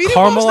Medium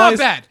well's not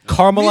bad.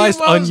 caramelized Medium well is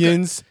good.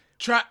 onions,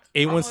 Try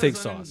A1 steak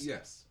sauce.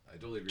 Yes, I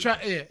totally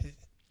agree.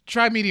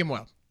 try medium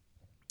well.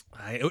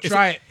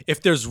 Try it.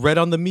 If there's red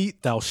on the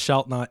meat, thou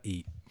shalt not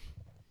eat.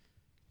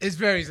 It's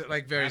very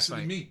Faster than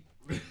slight. me.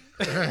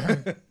 Sorry,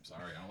 I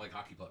don't like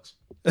hockey pucks.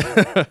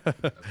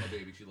 That's my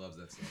baby. She loves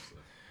that stuff. So.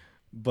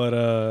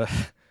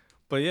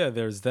 But yeah,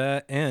 there's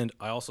that, and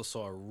I also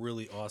saw a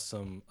really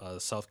awesome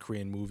South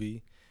Korean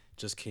movie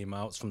just came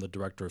out. It's from the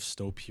director of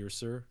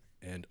Snowpiercer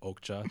and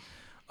Okja.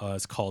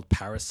 It's called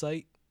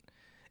Parasite,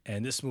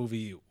 and this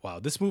movie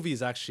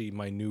is actually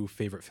my new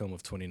favorite film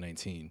of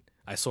 2019.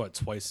 I saw it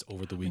twice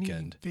over the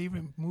weekend. How many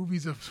favorite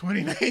movies of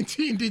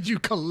 2019 did you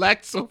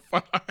collect so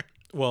far?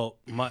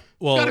 It's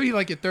Gotta be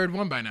like your third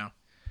one by now.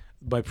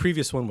 my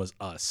previous one was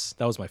Us.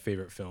 That was my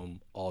favorite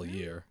film all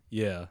year.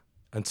 Yeah,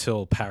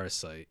 until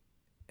Parasite,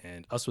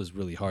 and Us was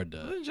really hard to.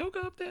 Wasn't Joker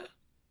up there?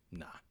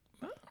 Nah.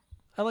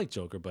 I like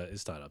Joker, but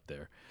it's not up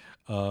there.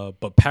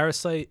 But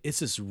Parasite, it's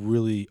this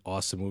really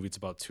awesome movie. It's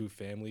about two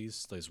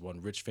families. There's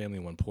one rich family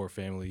and one poor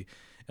family.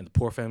 And the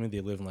poor family,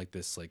 they live in like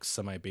this like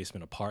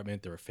semi-basement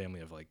apartment. They're a family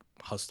of like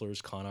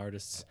hustlers, con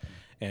artists.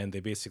 And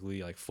they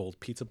basically like fold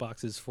pizza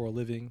boxes for a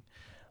living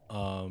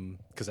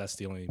because that's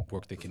the only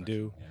work they can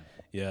do.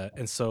 Yeah.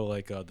 And so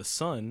like the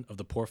son of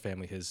the poor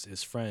family,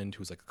 his friend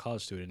who's like a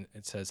college student,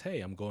 it says,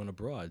 hey, I'm going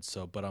abroad.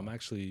 But I'm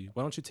actually,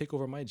 why don't you take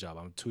over my job?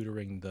 I'm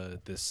tutoring the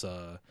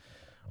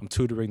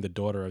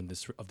daughter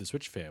of this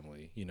rich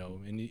family, you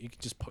know, and you can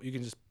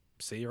just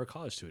say you're a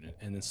college student.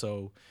 And then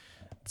so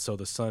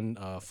the son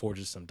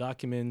forges some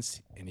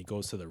documents, and he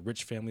goes to the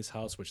rich family's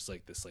house, which is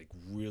like this like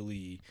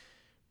really,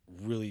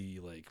 really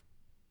like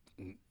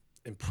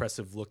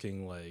impressive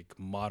looking like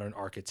modern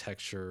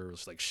architecture.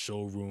 It's like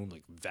showroom,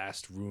 like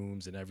vast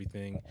rooms and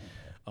everything.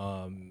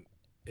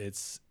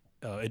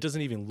 It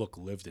doesn't even look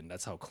lived in.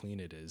 That's how clean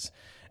it is.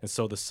 And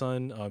so the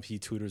son, he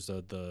tutors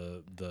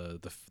the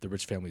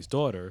rich family's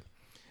daughter.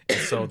 And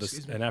so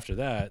and after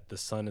that, the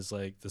son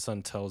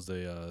tells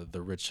the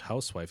rich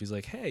housewife, he's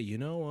like, hey, you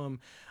know,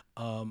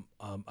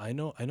 I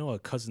know a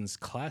cousin's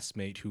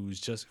classmate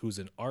who's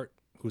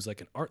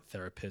like an art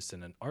therapist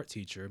and an art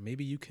teacher.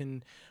 Maybe you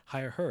can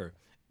hire her.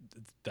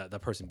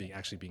 That person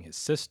being his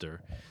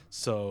sister.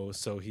 So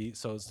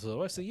the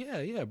wife said,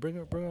 yeah, bring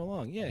her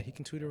along. Yeah, he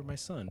can tutor my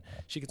son.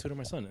 She can tutor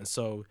my son. And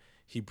so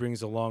he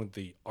brings along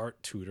the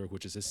art tutor,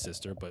 which is his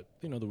sister, but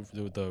you know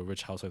the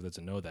rich housewife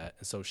doesn't know that,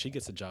 and so she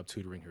gets a job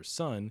tutoring her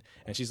son,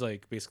 and she's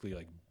like basically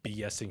like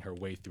BSing her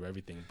way through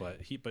everything,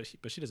 but she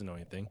doesn't know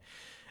anything,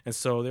 and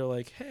so they're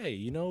like, hey,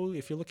 you know,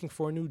 if you're looking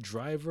for a new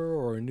driver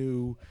or a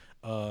new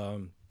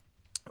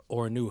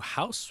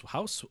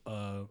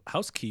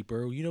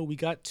housekeeper, you know, we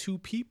got two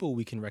people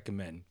we can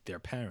recommend, their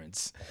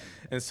parents.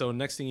 And so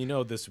next thing you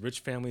know, this rich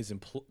family has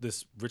employed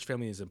this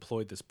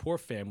poor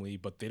family,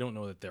 but they don't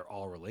know that they're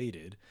all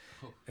related.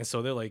 And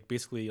so they're like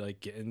basically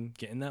like getting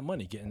that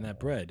money, getting that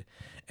bread.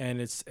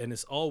 And it's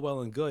all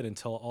well and good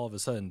until all of a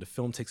sudden the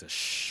film takes a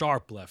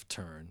sharp left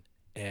turn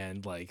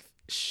and like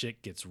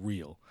shit gets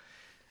real.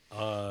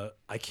 I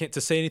can't to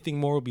say anything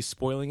more will be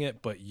spoiling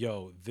it, but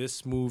yo,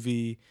 this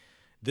movie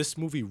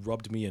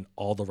rubbed me in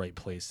all the right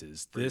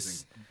places.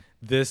 This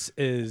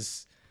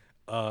is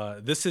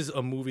a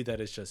movie that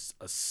is just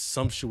a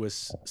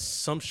sumptuous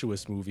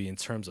movie in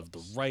terms of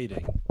the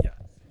writing. Yeah,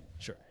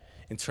 sure.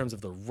 In terms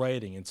of the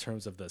writing, in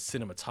terms of the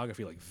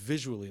cinematography, like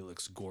visually it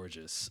looks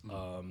gorgeous.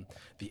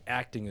 The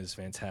acting is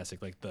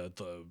fantastic. Like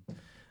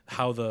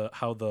how the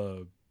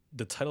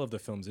title of the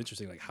film is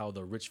interesting. Like how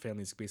the rich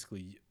family is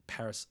basically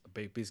a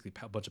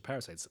bunch of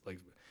parasites, like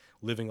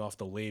living off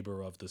the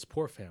labor of this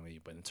poor family,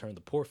 but in turn the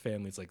poor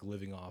family is like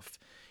living off,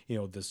 you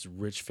know, this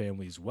rich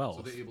family's wealth.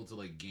 So they're able to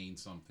like gain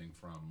something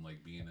from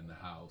like being in the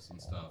house and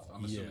stuff.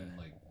 I'm assuming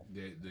like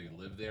they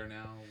live there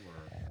now,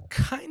 or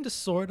kind of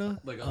sorta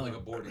like a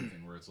boarding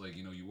thing where it's like,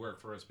 you know, you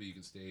work for us but you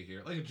can stay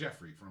here, like a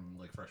Jeffrey from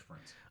like Fresh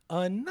Prince.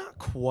 Not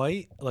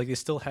quite. Like they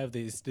still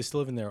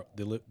live in their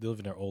live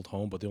in their old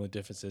home, but the only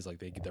difference is like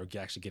they're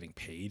actually getting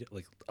paid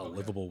like a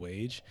livable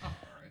wage. Oh, all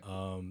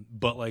right.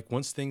 But like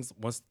once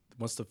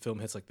the film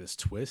hits like this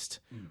twist,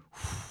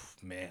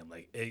 man,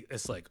 like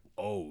it's like,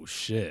 oh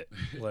shit.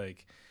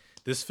 Like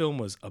this film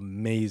was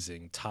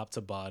amazing top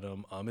to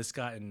bottom. It's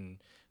gotten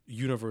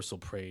universal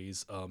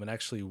praise, and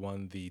actually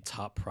won the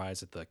top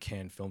prize at the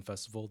Cannes Film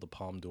Festival, the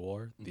Palme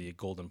d'Or, the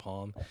Golden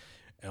Palm,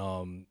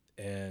 and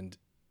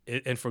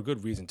for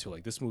good reason too.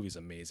 Like this movie is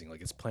amazing.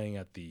 Like it's playing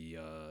at the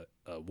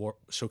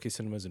Showcase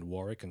Cinemas in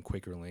Warwick and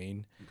Quaker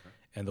Lane,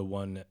 and the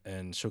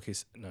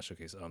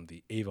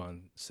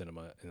Avon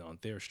Cinema on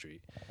Thayer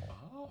Street.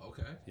 Oh,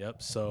 okay.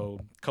 Yep. So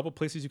a couple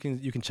places you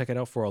can check it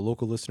out for our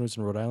local listeners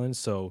in Rhode Island.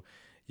 So,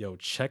 yo,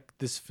 check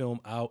this film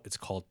out. It's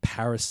called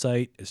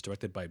Parasite. It's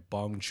directed by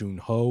Bong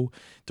Joon-ho,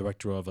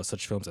 director of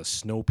such films as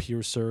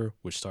Snowpiercer,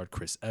 which starred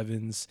Chris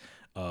Evans,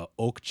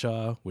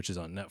 Okja, which is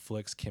on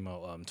Netflix, came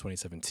out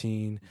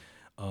 2017.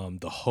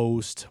 The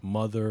Host,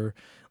 Mother,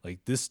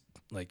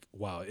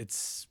 wow,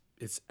 it's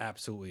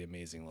absolutely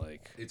amazing.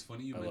 Like, It's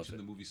funny you mentioned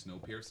the movie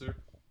Snowpiercer.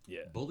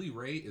 Yeah. Bully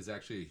Ray is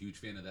actually a huge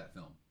fan of that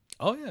film.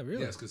 Oh yeah,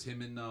 really? Yes, because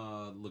him and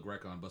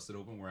LeGrec on Busted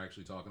Open were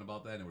actually talking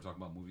about that, and we're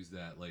talking about movies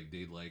that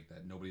they like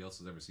that nobody else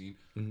has ever seen.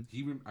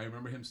 I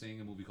remember him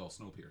saying a movie called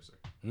Snowpiercer,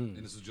 and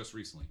this was just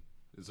recently.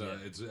 That's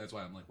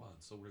why I'm like, wow,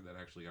 it's so weird that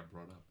actually got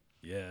brought up.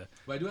 Yeah.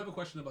 But I do have a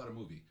question about a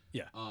movie.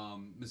 Yeah.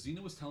 Ms.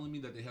 Dina was telling me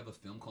that they have a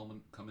film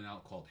coming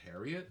out called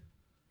Harriet,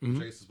 which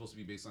I guess is supposed to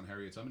be based on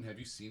Harriet Tubman. Have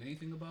you seen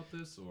anything about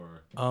this,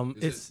 or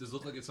does it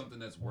look like it's something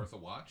that's worth a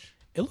watch?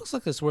 It looks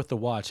like it's worth a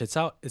watch. It's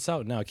out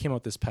now. It came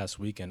out this past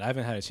weekend. I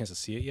haven't had a chance to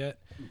see it yet.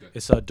 Okay.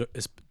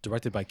 It's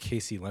directed by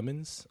Casey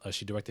Lemons.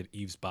 She directed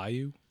Eve's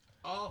Bayou.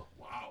 Oh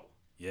wow.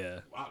 Yeah.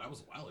 Wow, that was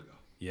a while ago.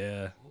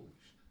 Yeah. Holy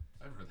shit.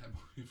 I haven't heard that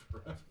movie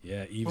forever.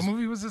 Yeah. What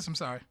movie was this? I'm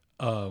sorry.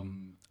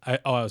 I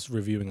was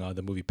reviewing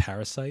the movie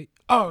Parasite.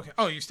 Oh, okay.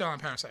 Oh, you're still on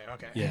Parasite.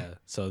 Okay. Yeah.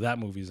 So that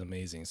movie is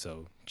amazing.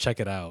 So check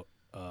it out.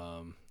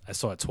 I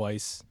saw it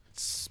twice.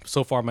 It's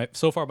so far my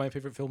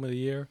favorite film of the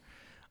year.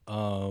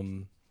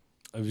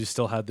 There's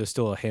still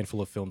a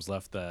handful of films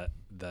left that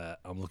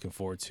I'm looking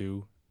forward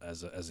to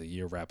as the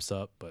year wraps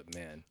up. But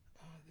man,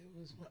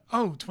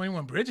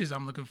 21 Bridges.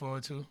 I'm looking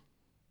forward to.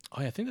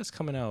 Oh yeah, I think that's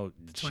coming out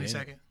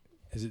 22nd.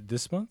 Is it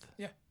this month?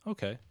 Yeah.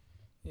 Okay.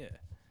 Yeah.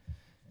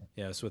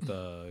 Yeah, it's with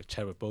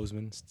Chadwick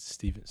Boseman,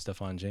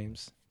 Stefan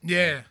James.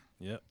 Yeah.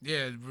 Yep.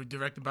 Yeah,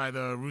 directed by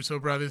the Russo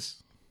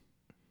brothers.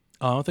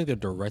 I don't think they're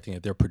directing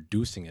it; they're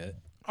producing it.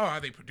 Oh, are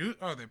they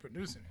they're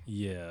producing it.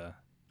 Yeah.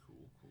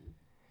 Cool.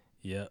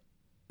 Yeah.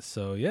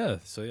 So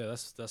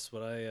that's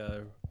what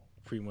I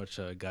pretty much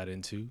got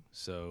into.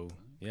 So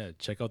yeah,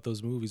 check out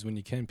those movies when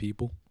you can,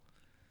 people.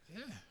 Yeah.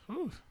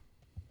 Ooh.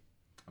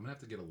 I'm gonna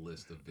have to get a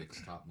list of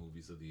Vic's top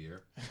movies of the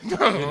year in the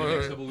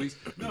next couple of weeks.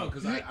 No,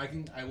 because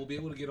I will be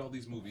able to get all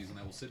these movies and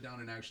I will sit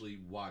down and actually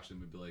watch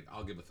them and be like,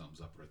 I'll give a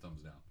thumbs up or a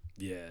thumbs down.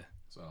 Yeah.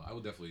 So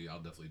I'll definitely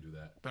do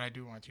that. But I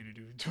do want you to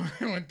do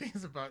 21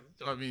 things about.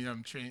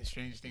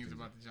 Strange things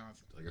about the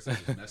Johnson. Like I said,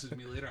 just message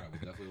me later. I will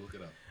definitely look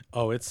it up.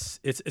 Oh, it's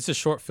a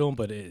short film,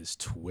 but it is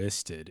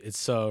twisted.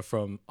 It's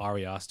from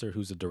Ari Aster,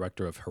 who's the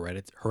director of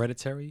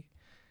Hereditary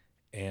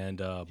and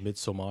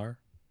Midsommar.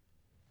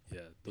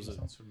 Yeah,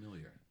 sounds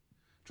familiar.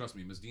 Trust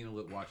me, Ms. Dina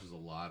watches a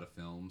lot of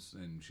films,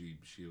 and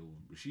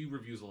she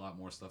reviews a lot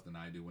more stuff than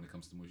I do when it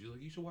comes to movies. She's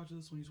like, you should watch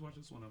this one. You should watch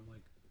this one. I'm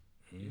like,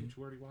 yeah, you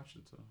already watched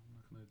it, so I'm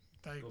not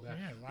gonna go back.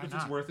 Yeah, why if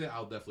not? it's worth it,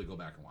 I'll definitely go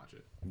back and watch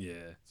it.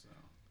 Yeah. So.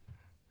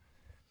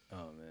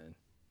 Oh man,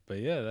 but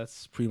yeah,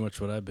 that's pretty much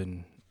what I've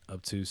been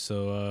up to.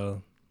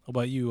 So, how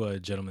about you,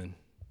 gentlemen?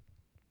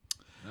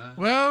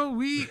 Well,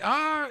 we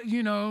are,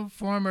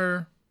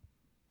 former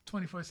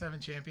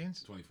 24/7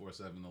 champions.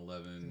 24/7,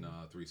 11,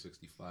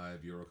 365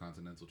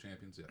 Eurocontinental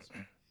champions. Yes.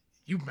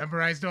 You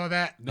memorized all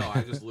that? No,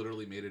 I just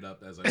literally made it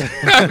up as I.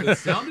 It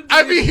sounded.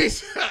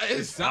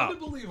 It sounded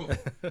believable.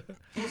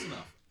 Close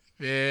enough.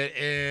 Yeah,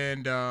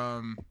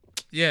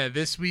 and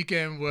this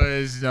weekend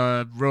was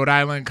Rhode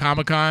Island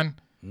Comic-Con,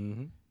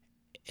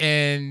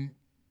 and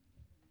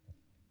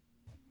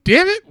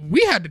damn it,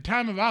 we had the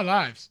time of our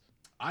lives.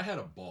 I had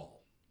a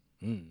ball.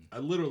 I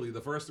literally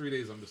the first 3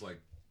 days I'm just like,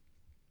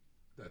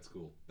 that's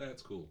cool.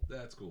 That's cool.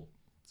 That's cool.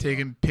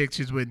 Taking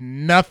pictures with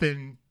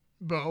nothing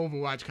but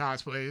Overwatch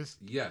cosplayers.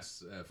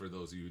 Yes, for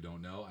those of you who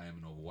don't know, I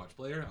am an Overwatch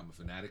player. I'm a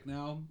fanatic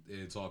now.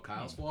 It's all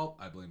Kyle's fault.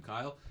 I blame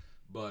Kyle.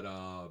 But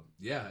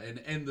yeah,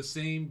 and the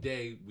same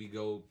day we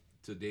go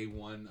to day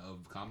one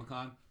of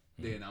Comic-Con,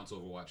 they announce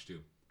Overwatch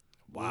 2.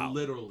 Wow.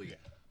 Literally.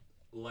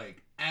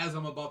 Like, as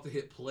I'm about to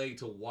hit play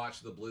to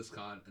watch the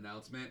BlizzCon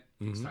announcement,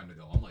 it's time to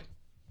go. I'm like,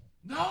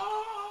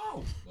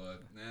 no!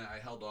 But I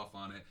held off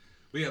on it.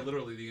 But yeah,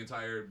 literally the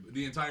entire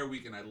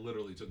weekend, I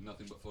literally took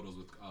nothing but photos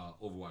with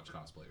Overwatch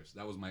cosplayers.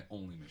 That was my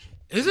only mission.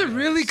 Is it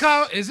really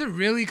Kyle? Is it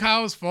really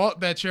Kyle's fault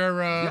that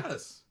you're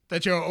yes,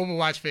 that you're an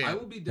Overwatch fan? I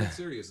will be dead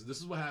serious. This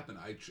is what happened.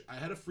 I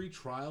had a free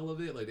trial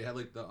of it. Like they had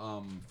like the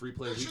free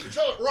play week.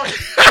 Tell it right.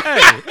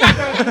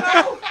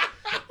 Hey,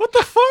 what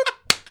the fuck?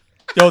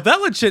 Yo,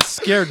 that legit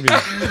scared me.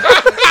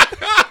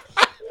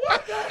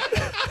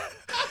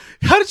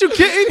 How did you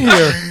get in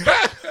here?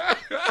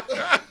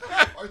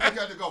 I think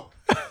I had to go.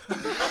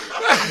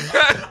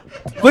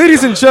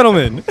 Ladies and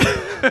gentlemen,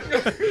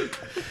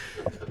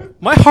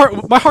 my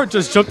heart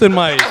just jumped in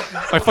my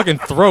fucking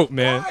throat,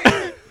 man.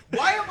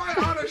 Why am I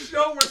on a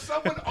show where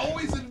someone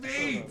always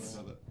invades?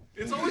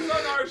 It's always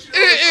on our show.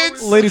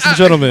 Ladies and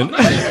gentlemen,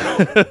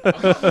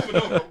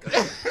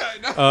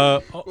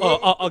 I'm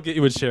I'll get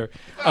you a chair.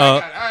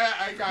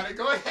 I got it.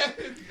 Go ahead.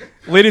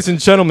 Ladies and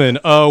gentlemen,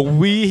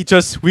 we've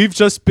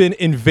just been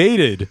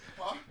invaded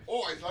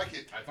Oh, I like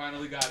it. I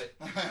finally got it.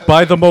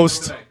 by the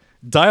most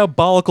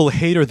diabolical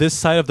hater this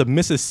side of the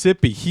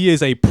Mississippi. He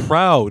is a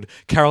proud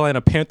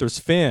Carolina Panthers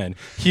fan.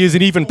 He is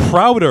an even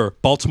prouder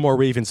Baltimore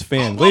Ravens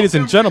fan. Ladies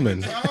and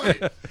gentlemen.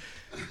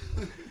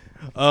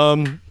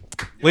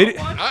 Lady,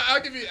 I'll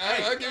give you.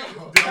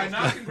 Did I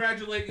not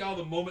congratulate y'all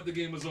the moment the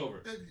game was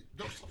over?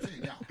 Don't stop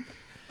saying now.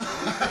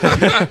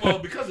 Well,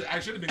 because I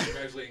should have been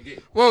congratulating Gabe.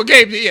 Well,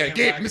 Gabe,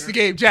 Wagner. Mr.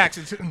 Gabe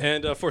Jackson.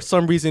 And for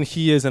some reason,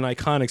 he is an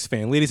Iconics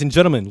fan. Ladies and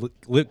gentlemen,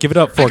 give it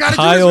up for gotta do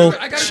Kyle this.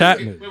 I gotta do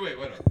Chapman. Wait.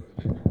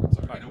 I'm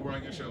sorry. I know we're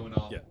on your show and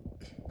all. Yeah.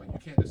 But you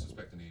can't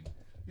disrespect the name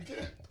You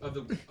can't.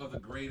 of the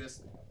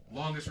greatest,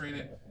 longest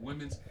reigning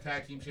women's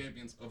tag team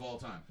champions of all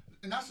time.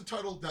 And that's the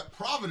title that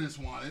Providence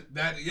wanted.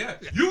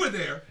 You were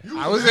there.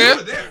 I was You there.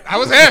 were there. I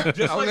was there.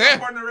 Just I was like there. our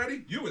partner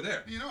Eddie, you were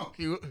there. You know.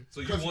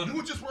 So you Because won. you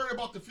were just worried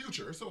about the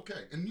future. It's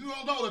okay. And you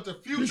all know that the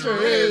Future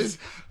future is. is.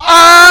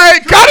 I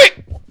got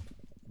it.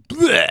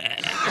 We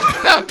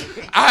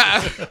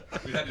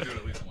had to do it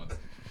at least once.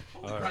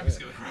 Holy crap, he's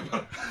gonna crap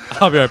out.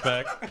 I'll be right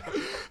back.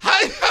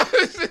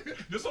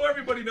 Just so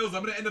everybody knows,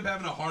 I'm gonna end up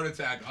having a heart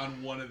attack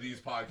on one of these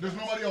podcasts. There's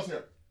nobody else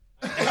here.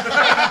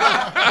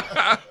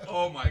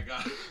 Oh my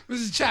god.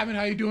 Mrs. Chapman,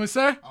 how you doing,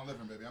 sir? I'm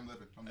living, baby. I'm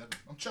living.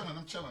 I'm chilling.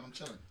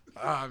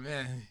 Oh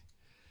man,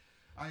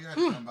 I ain't got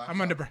to come back.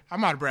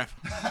 I'm out of breath.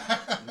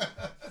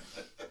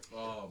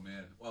 Oh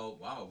man. Well,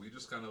 wow. We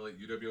just kind of like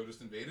UWO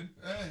just invaded.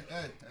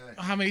 Hey.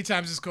 How many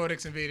times has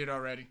Codex invaded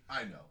already?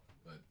 I know,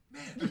 but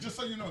man. And just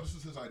so you know, this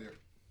is his idea.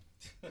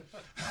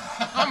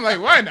 I'm like,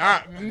 why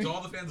not? To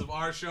all the fans of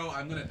our show,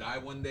 I'm gonna die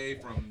one day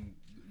from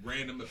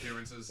random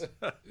appearances.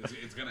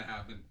 It's gonna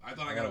happen. I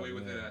thought I got away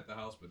with it at the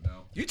house, but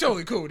no. You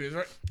totally cool with this,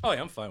 right? Oh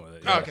yeah, I'm fine with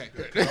it. Yeah. Okay,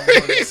 good.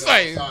 He's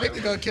like,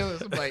 Victor gonna kill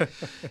us. I'm like,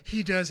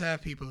 he does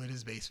have people in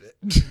his basement.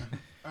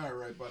 All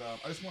right, but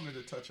I just wanted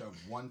to touch on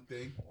one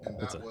thing, and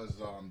that was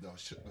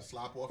the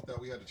slap off that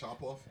we had to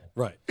chop off.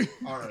 Right.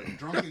 All right,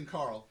 Drunken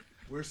Carl.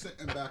 We're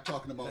sitting back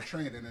talking about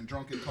training, and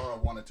Drunken Carl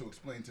wanted to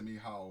explain to me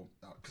how,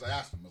 because I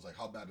asked him, I was like,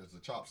 how bad does the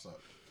chop suck?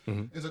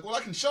 He's like, well, I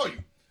can show you.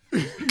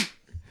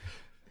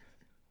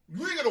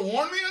 You ain't gonna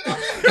warn me or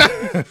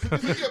nothing?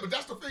 He's like, yeah, but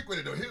that's the fake way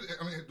to do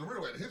it. The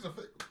real way. Here's a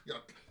fake. Yeah.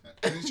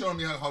 And he's showing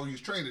me how he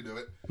was trained to do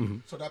it.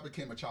 So that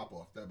became a chop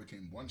off. That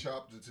became one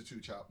chop to two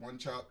chop, one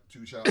chop,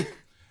 two chop,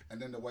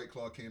 and then the White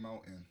Claw came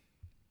out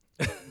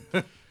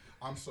and.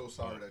 I'm so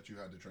sorry that you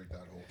had to drink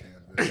that whole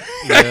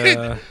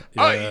can.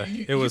 Yeah.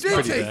 you It was did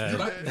pretty take-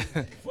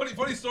 bad.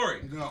 Funny story.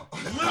 No.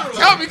 Literally.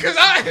 Tell me, because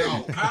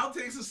No. Kyle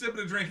takes a sip of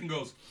the drink and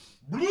goes,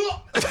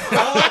 "Blah,"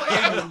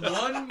 all in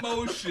one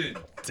motion.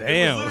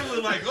 Damn. It was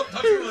literally like, oh,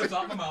 touch your lips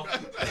off my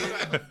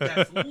mouth.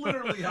 That's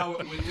literally how it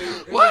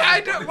went.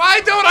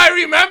 why don't I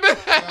remember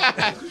that?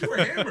 Because you were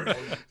hammered.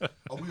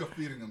 Oh, we were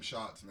feeding him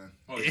shots, man.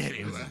 Oh, It's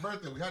his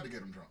birthday. We had to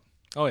get him drunk.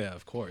 Oh yeah,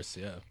 of course.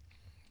 Yeah.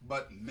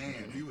 But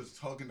man, he was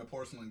hugging the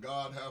porcelain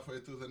god halfway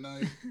through the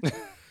night.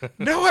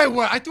 No,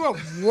 I threw up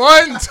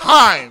one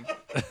time.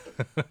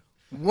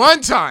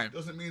 One time.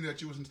 Doesn't mean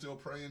that you wasn't still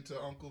praying to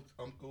Uncle.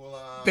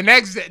 The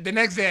next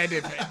day I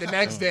did. The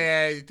next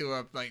day I threw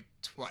up like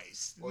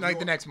twice. Well, like you the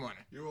were- next morning.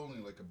 You're only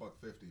like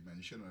 $1.50, man.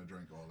 You shouldn't have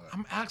drank all that.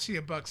 I'm actually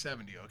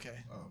 $170. Okay.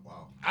 Oh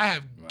wow. I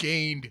have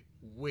gained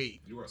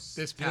weight You are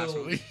this past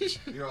still week.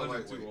 You're under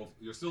lightweight. 205.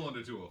 You're still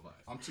under 205.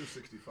 I'm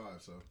 265,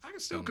 so. I can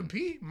still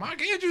compete.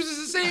 Mark Andrews is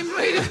the same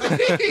weight as me.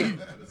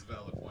 That is a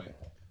valid point.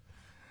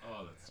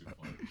 Oh, that's too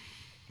funny.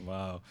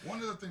 Wow.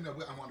 One other thing that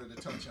I wanted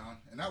to touch on,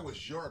 and that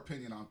was your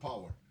opinion on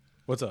Power.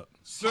 What's up?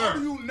 How do Sir,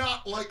 you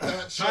not like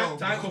that show?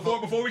 time before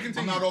we I'm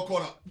continue. not all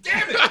caught up.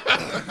 Damn it!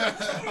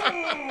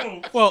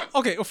 Well,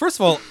 okay. Well, first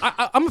of all,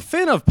 I'm a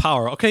fan of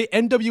Power. Okay,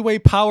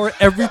 NWA Power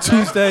every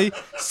Tuesday,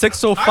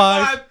 6:05. High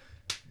five.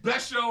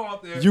 Best show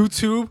out there.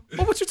 YouTube.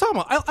 Oh, what you talking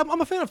about?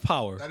 I'm a fan of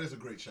Power. That is a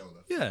great show,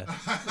 though. Yeah.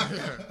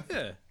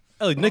 Yeah.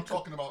 Ellie, I'm Nick.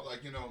 talking about,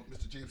 like,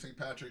 Mr. James St.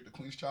 Patrick, the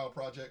Queen's Child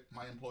Project,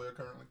 my employer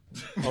currently.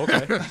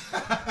 Okay.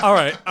 All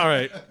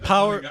right.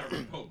 Power. The funding got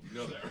revoked. You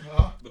know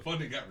that. The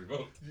funding got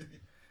revoked.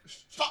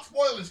 Stop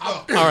spoiling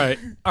stuff. All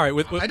right.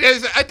 With I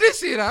did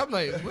see it. I'm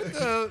like, what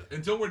the?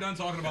 Until we're done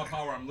talking about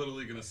Power, I'm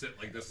literally gonna sit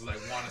like this as I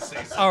want to say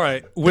something. all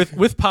right.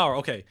 With Power.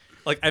 Okay.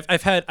 Like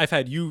I've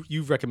had you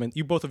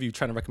both of you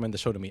trying to recommend the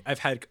show to me. I've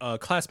had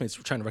classmates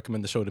trying to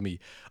recommend the show to me.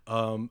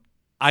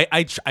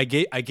 I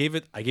gave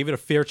it a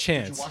fair Did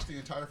chance. you watch the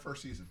entire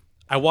first season?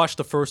 I watched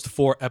the first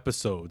 4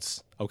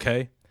 episodes.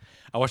 Okay.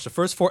 I watched the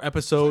first 4 It's like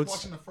episodes.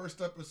 watching the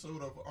first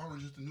episode of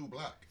Orange is the New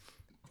Black.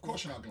 Of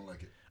course you're not going to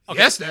like it.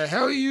 Yes, the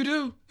hell you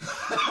do.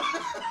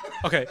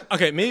 Okay.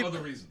 Maybe.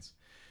 Other reasons.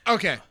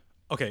 Okay.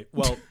 Okay,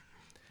 well,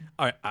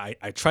 all right.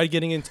 I tried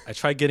getting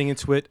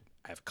into it.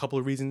 I have a couple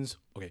of reasons.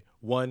 Okay,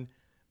 one.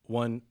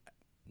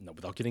 No,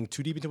 without getting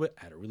too deep into it,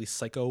 I had a really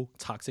psycho,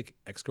 toxic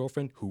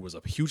ex-girlfriend who was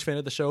a huge fan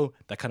of the show.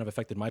 That kind of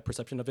affected my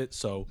perception of it.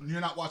 So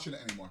You're not watching it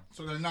anymore.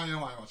 So then now you're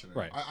not watching it.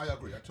 Right. I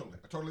agree. I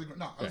totally agree.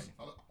 No, listen,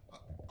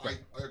 I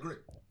agree.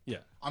 yeah.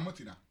 I'm with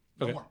you now.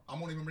 No Okay. more. I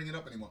won't even bring it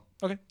up anymore.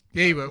 Okay.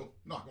 Yeah, he will.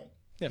 No, I won't.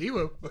 Yeah. He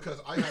will. Because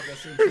I had that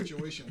same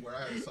situation where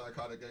I had a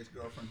psychotic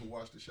ex-girlfriend who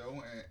watched the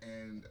show,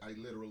 and I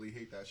literally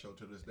hate that show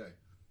to this day.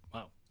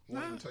 Wow.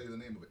 Won't even tell you the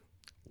name of it.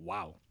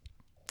 Wow.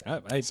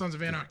 I Sons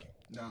of Anarchy.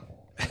 No.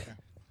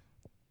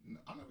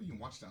 I never even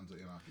watched Sons of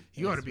Anarchy.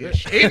 You ought to be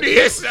ashamed of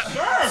yourself,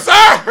 sir.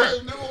 I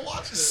never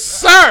watched it.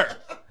 Sir.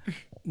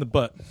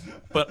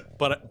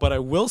 but I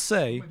will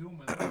say,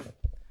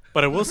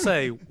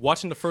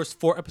 watching the first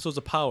 4 episodes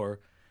of Power,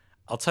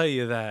 I'll tell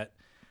you that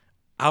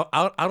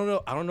I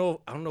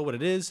don't know what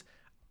it is.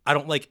 I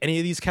don't like any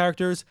of these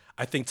characters.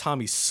 I think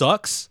Tommy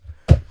sucks.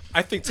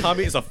 I think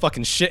Tommy is a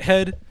fucking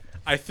shithead.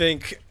 I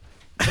think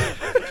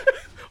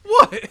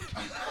what? It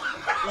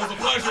was a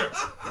pleasure.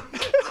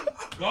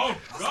 Go.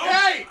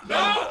 Hey,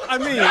 no. I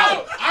mean,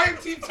 No, I am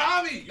Team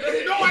Tommy. You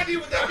have no idea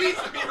what that means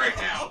to me right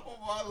now.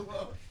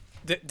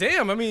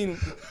 damn. I mean,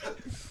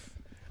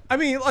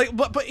 like,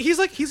 but he's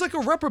like a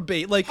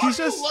reprobate. Like How he's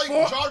do you just.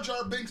 like Jar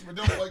Jar Binks but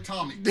don't like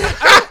Tommy?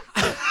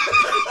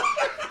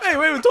 Hey,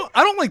 wait,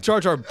 I don't like Jar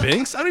Jar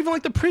Binks. I don't even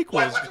like the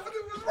prequels.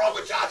 What's wrong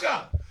with Jar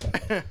Jar?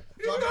 Jar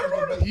Jar's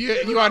the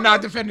best. You are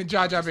not defending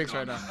Jar Jar Binks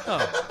right now.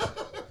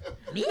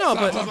 No,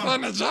 but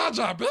Defending Jar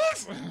Jar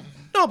Binks?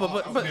 no,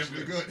 but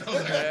Pretty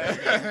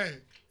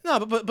good.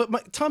 no,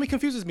 but Tommy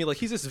confuses me. Like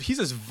he's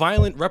this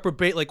violent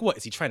reprobate. Like what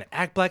is he trying to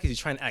act black? Is he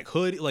trying to act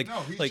hood? Like No,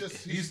 he's like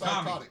just he's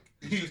psychotic.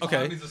 He's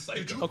Okay. Tommy's a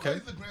Did psycho. you Okay. play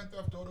the Grand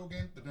Theft Auto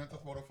game, the Grand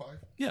Theft Auto 5?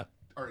 yeah.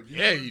 Or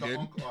Yeah, know you the did.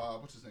 Uncle,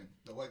 what's his name?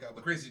 The white guy with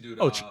The crazy dude.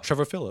 Oh,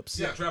 Trevor Phillips.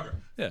 Yeah, Trevor.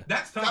 Yeah.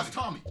 That's Tommy. That's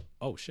Tommy.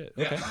 Oh shit.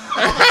 Okay.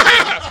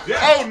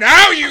 Oh,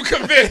 now you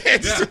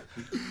convinced. Yeah.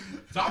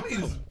 Tommy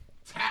is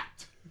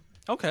tapped.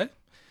 Okay.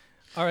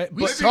 All right.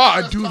 We But saw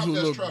a that's dude Tom- who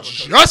that's looked Trevor.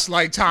 just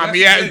like Tommy.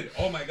 Yes, Yeah. he did.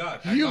 Oh my God.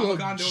 You At look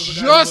Comic-Con, there was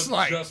a guy just who looked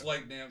like- just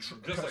like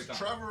Tommy. Because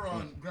Trevor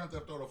on Grand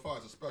Theft Auto 5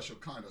 is a special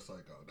kind of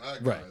psycho.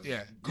 That Right. guy is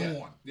Yeah.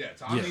 gone. Yeah,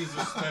 Tommy's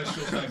a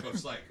special type of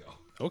psycho.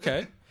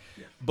 okay.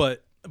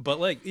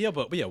 But like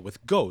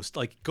with Ghost,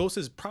 like Ghost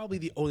is probably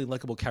the only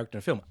likable character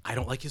in the film. I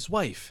don't like his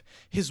wife.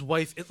 His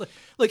wife is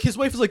like his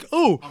wife is like,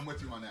 oh, I'm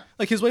with you on that.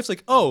 like his wife's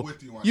like, oh,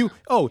 with you on you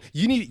that.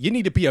 you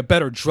need to be a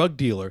better drug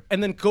dealer.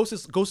 And then Ghost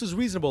is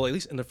reasonable, at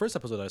least in the first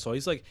episode that I saw.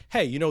 He's like,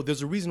 hey,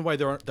 there's a reason why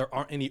there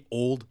aren't any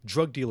old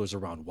drug dealers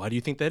around. Why do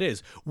you think that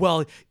is?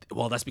 Well,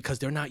 that's because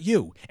they're not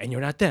you and you're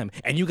not them.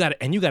 And you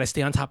gotta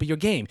stay on top of your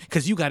game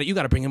because you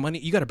gotta bring in money.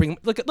 You gotta bring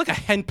like a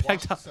henpecked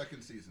Watch the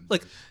second season.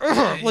 like You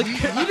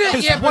didn't,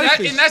 his yeah, but wife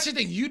and that's the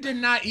thing. You did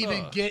not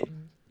even get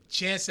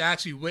chance to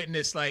actually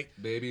witness like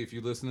Baby, if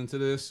you're listening to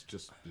this,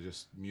 just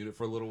mute it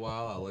for a little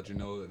while. I'll let you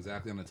know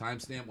exactly on the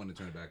timestamp when to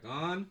turn it back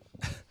on.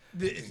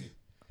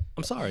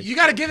 I'm sorry. you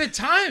got to give it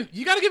time.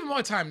 You got to give it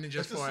more time than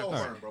just it's a for slow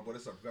it. burn, bro, but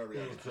it's a very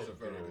good issue.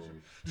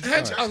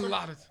 That's a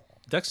lot of.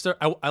 Dexter,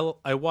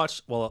 I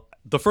watched. Well,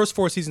 the first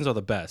 4 seasons are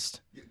the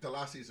best. The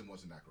last season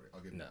wasn't that great. I'll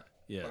give you that.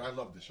 yeah. But I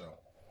love the show.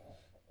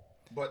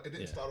 But it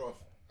didn't start off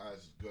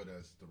as good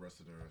as the rest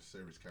of the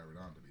series carried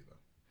on to be, though.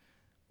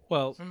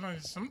 Well,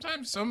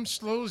 Sometimes some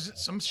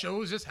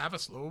shows just have a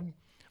slow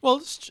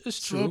it's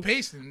slow true.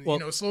 pace and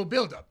Well- slow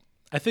build up.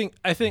 I think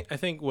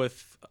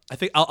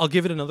I'll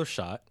give it another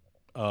shot.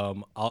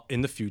 I'll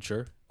in the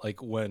future, like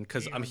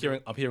because I'm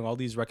hearing all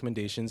these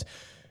recommendations,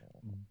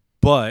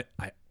 but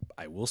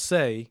I will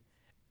say,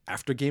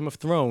 after Game of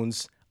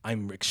Thrones,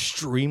 I'm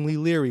extremely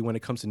leery when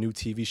it comes to new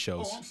TV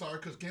shows. Oh, I'm sorry,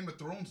 because Game of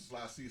Thrones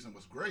last season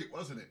was great,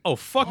 wasn't it? Oh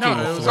fuck No, Game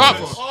it of was Thrones!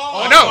 awful.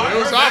 Oh no,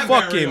 it was awful.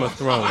 Fuck Game of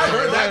Thrones! I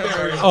heard that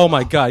very Oh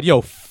my god,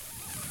 yo,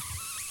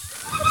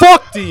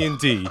 fuck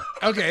D&D.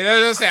 Okay,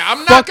 let's say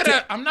I'm not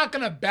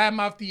gonna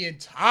badmouth the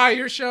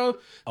entire show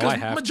I because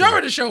have majority to.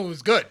 of the show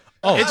was good.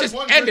 Oh. It I just had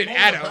one great ended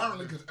moment, at a.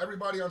 apparently, because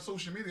everybody on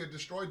social media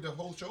destroyed the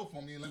whole show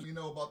for me and let me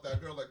know about that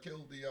girl that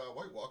killed the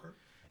White Walker.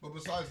 But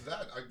besides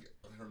that, I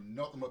heard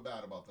nothing but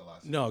bad about the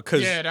last. No,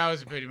 because Yeah, that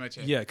was pretty much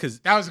it. yeah,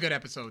 because That was a good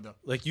episode though.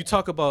 like you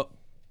talk about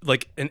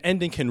like an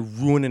ending can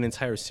ruin an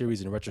entire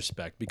series in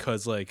retrospect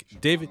because like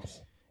David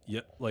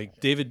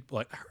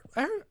like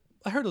I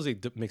heard those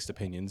like, mixed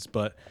opinions,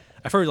 but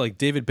I've heard like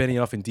David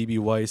Benioff and DB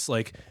Weiss,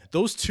 like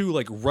those two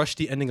like rush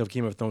the ending of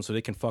Game of Thrones so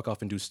they can fuck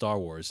off and do Star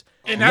Wars.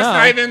 And that's Now-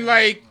 not even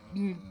like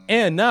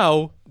And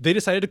now they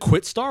decided to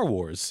quit Star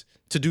Wars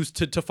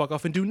to fuck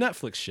off and do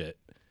Netflix shit.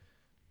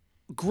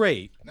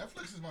 Great.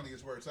 Netflix's money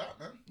is where it's at,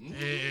 man.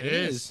 it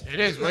is. It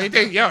is. What do you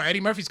think? Yo, Eddie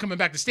Murphy's coming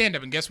back to stand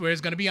up, and guess where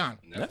it's gonna be on?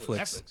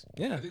 Netflix.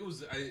 I Yeah. think it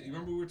was. You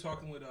remember we were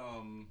talking with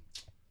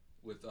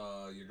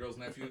your girl's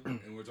nephew,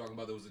 and we were talking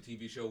about there was a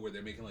TV show where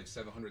they're making like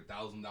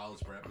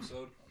 $700,000 per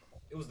episode.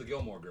 It was the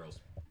Gilmore Girls.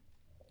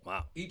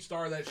 Wow. Each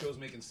star of that show is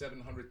making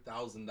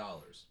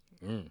 $700,000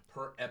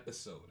 per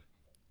episode.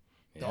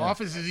 The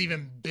Office is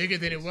even bigger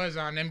than it was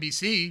on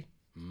NBC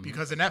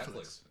because of Netflix.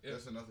 Netflix. Yeah.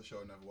 That's another show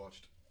I never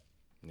watched.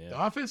 The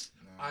Office?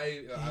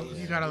 I was.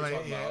 You gotta we were like-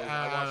 talking about-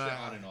 yeah, I watched it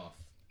on and off.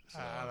 So,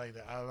 I like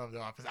that. I love The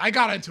Office. I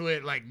got into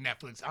it like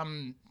Netflix.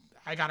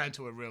 I got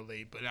into it real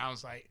late, but I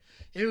was like,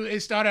 it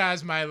started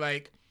as my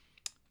like,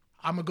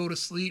 I'm gonna go to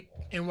sleep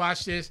and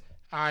watch this.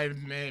 I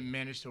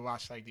managed to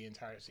watch like the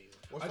entire season.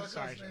 What's I'm that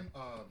sorry, guy's Jim. name?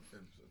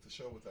 The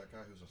show with that guy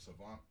who's a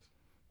savant.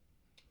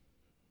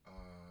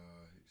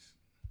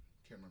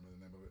 Can't remember the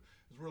name of it.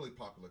 It's a really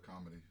popular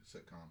comedy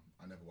sitcom.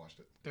 I never watched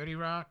it. 30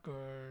 Rock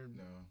or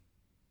No.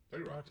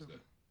 30 Rock is good.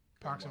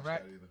 Parks and Haven't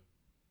Rec? watched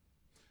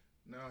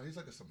that either. No, he's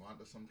like a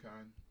savant of some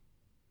kind.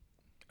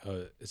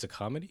 It's a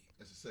comedy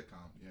It's a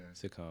sitcom. Yeah.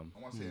 sitcom. I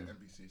want to say an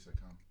NBC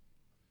sitcom.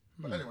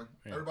 But anyway,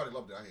 everybody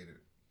loved it. I hated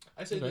it.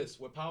 I say Okay. this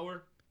with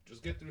Power,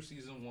 just get through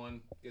season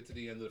 1, get to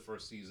the end of the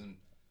first season.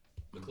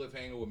 The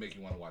cliffhanger will make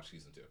you want to watch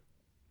season 2.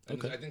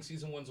 And Okay. I think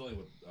season 1's only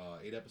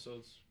 8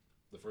 episodes.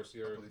 The first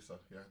year. I believe so.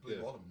 Yeah, I believe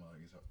Yeah. all of them are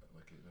like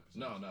 8 episodes.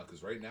 No,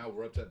 because right now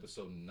we're up to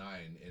episode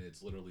 9, and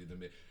it's literally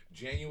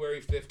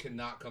January 5th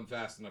cannot come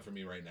fast enough for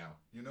me right now.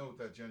 You know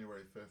that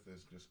January 5th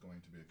is just going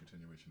to be a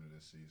continuation of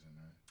this season,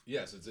 right?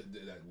 Yes,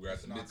 we're at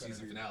It's the not mid-season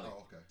gonna be- finale.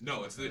 oh, okay.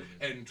 No,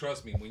 and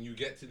trust me, when you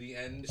get to the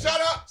end,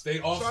 Shut up! Stay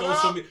off Shut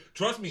social up! media.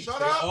 Trust me, Shut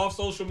stay up! off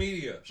social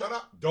media. Shut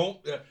up. Don't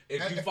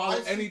if And you follow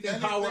I see anything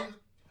power.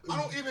 I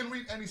don't even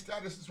read any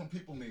statuses from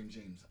people named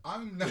James.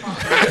 I'm not.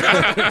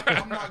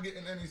 I'm not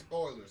getting any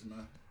spoilers,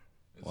 man.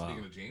 And Wow.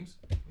 Speaking of James,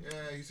 Yeah,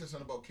 he said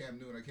something about Cam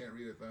Newton. I can't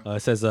read it though. It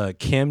says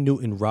Cam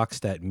Newton rocks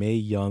that Mae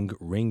Young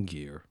ring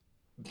gear.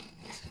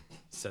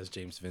 Says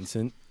James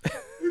Vincent.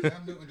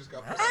 Cam Newton just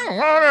got. I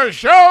want to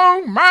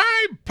show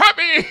my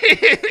puppy.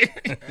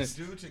 And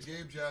due to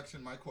Gabe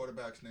Jackson, my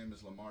quarterback's name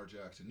is Lamar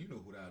Jackson. You know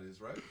who that is,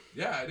 right?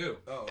 yeah, I do.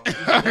 Oh.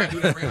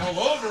 Dude, that ran all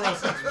over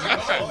us.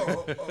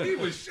 He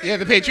was shaking Yeah,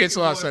 the his Patriots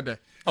naked lost boy. Sunday.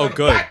 Oh, Like a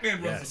good. black man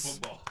runs Yes. the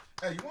football.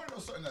 Hey, you want to know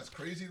something that's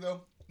crazy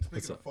though?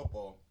 What's Speaking of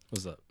football,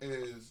 What's up?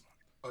 is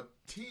a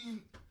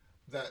team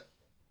that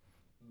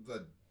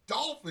the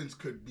Dolphins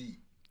could beat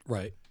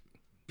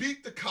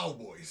the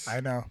Cowboys. I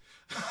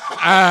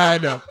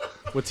know.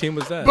 What team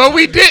was that? But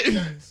we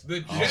didn't. The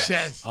Jets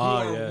Jets. who Oh,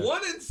 are yeah.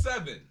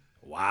 1-7,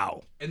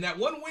 Wow. and that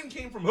one win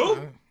came from who?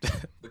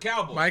 The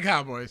Cowboys. My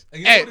Cowboys.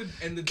 And you Hey, know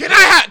what the can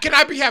Jets- can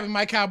I be happy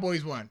my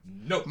Cowboys won?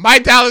 No. My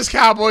Dallas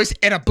Cowboys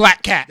and a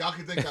black cat. Y'all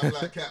can thank that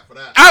black cat for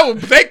that. I will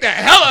thank the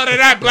hell out of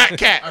that black I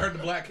cat. heard the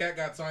Black Cat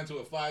got signed to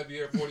a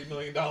 5-year, $40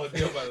 million deal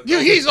by the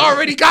Dude, he's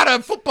already got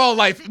a football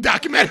life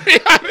documentary.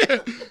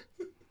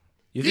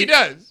 You He think,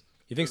 does.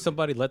 You think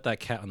somebody let that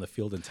cat on the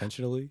field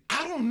intentionally?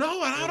 I don't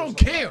know, and I It don't was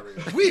care.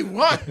 hilarious. We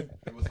won.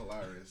 It was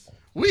hilarious.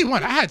 We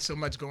won. I had so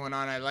much going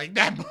on at like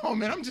that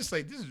moment. I'm just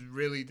like, this is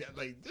really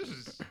like this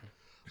is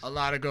a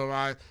lot of going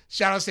on.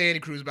 Shout out to Andy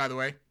Cruz, by the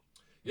way.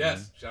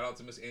 Yes. Shout out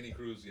to Miss Annie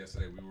Cruz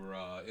yesterday. We were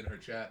in her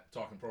chat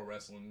talking pro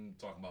wrestling,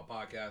 talking about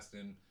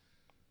podcasting.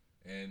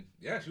 And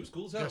yeah, she was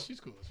cool as hell. Yeah, she's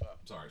cool as fuck.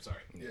 Sorry.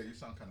 Yeah, you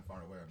sound kind of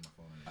far away on my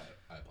phone.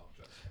 I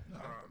apologize.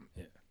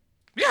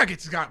 We gotta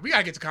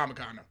get to Comic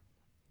Con though.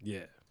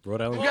 Yeah.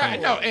 Rhode Island. Yeah,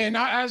 Comic- no, and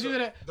as you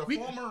that The we.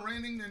 former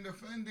reigning and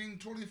defending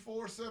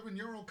 24/7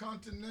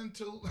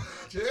 Eurocontinental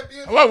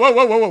champion.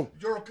 Whoa!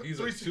 Euro He's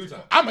a 365.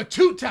 two-time. I'm a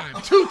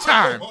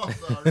two-time. Oh, I'm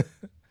sorry.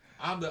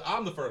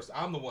 I'm the first.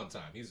 I'm the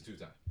one-time. He's a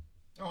two-time.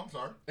 Oh, I'm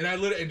sorry. And I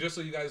literally, and just so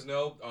you guys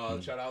know,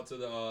 shout out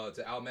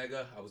to Al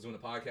Mega. I was doing a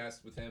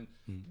podcast with him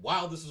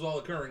while this was all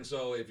occurring.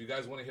 So if you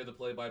guys want to hear the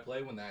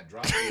play-by-play when that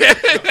drops,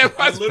 That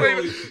I was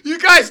literally, pretty- you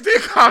guys did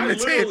I commentate.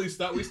 literally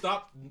stopped. We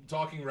stopped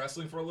talking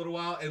wrestling for a little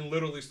while and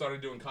literally started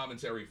doing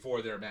commentary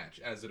for their match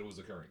as it was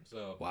occurring.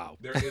 So Wow.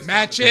 there is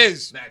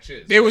Matches.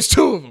 matches. There was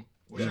two of them.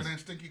 What's your name,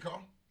 Stinky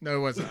Carl? No, it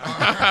wasn't.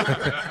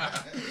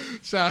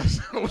 Shout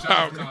Shout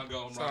out to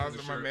Congo. I'm Shout out rocking to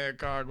the my shirt. man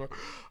Congo.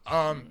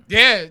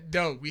 Yeah,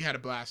 no, we had a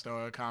blast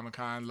though at Comic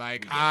Con.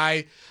 Like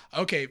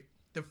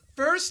the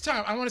first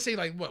time I want to say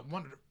like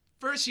one of the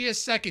first year,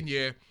 second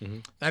year,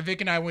 that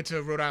Vic and I went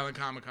to Rhode Island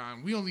Comic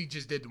Con. We only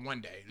just did the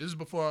one day. This is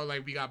before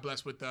like we got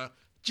blessed with the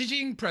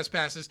ching press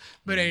passes.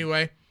 But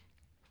anyway,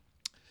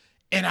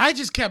 and I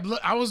just kept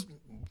I was,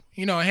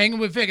 hanging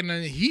with Vic, and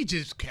then he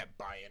just kept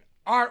buying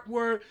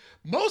artwork.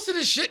 Most of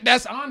the shit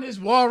that's on his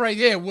wall right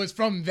there was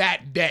from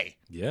that day.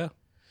 Yeah.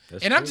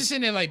 That's And I'm true. just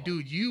sitting there like,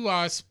 dude, you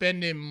are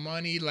spending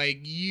money like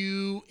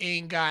you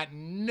ain't got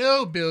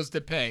no bills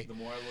to pay. The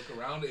more I look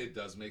around, it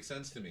does make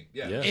sense to me.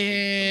 Yeah. Yeah.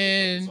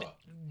 And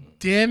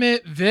damn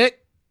it,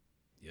 Vic,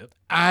 Yep.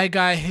 I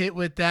got hit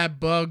with that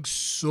bug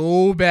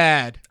so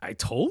bad. I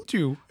told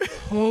you.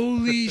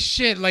 Holy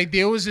shit. Like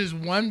there was this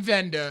one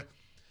vendor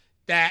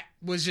that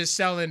was just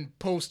selling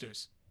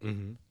posters.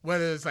 Mm-hmm.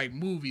 Whether it's like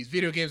movies,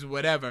 video games, or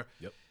whatever.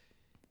 Yep.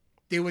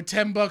 They were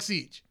 $10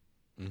 each.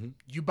 Mm-hmm.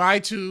 You buy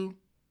two,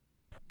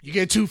 you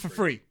get two for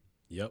free.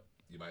 Yep.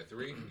 You buy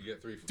 3, you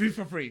get 3 for Three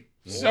free. for free.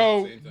 Yeah.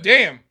 So, Same thing.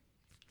 damn.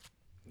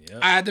 Yep.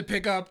 I had to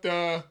pick up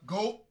the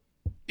Go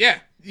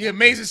the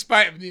Amazing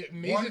Spider, the one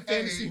Amazing A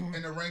Fantasy. in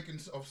the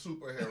rankings of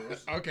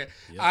superheroes. Okay,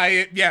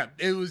 Yep.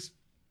 it was.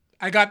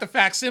 I got the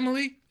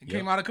facsimile. It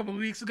came Yep. out a couple of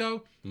weeks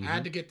ago. I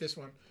had to get this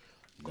one.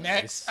 Nice.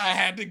 Next, I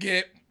had to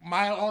get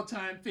my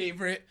all-time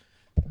favorite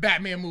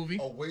Batman movie.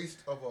 A waste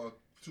of a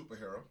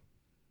superhero.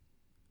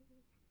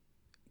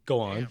 Go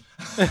on.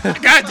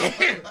 God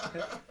damn!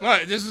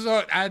 Look, this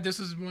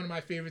is one of my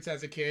favorites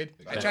as a kid.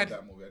 I I tried. like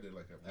that movie. I did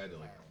like that I movie. did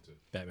like that one too.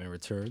 Batman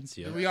Returns.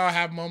 Yeah. Do we all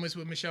have moments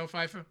with Michelle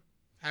Pfeiffer?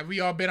 Have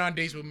we all been on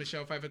dates with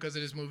Michelle Pfeiffer because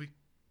of this movie?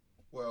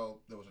 Well,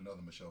 there was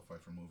another Michelle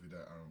Pfeiffer movie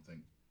that I don't think.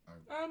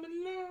 I'm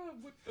in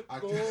love with the I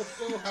gold.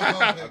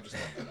 can't- I'm just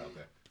throwing that out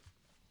there.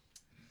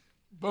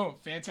 Boom!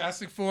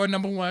 Fantastic Four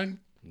 #1.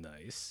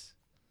 Nice.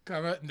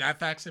 cover. That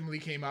facsimile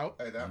came out.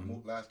 Hey, that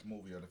last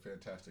movie of the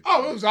Fantastic.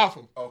 Oh, it was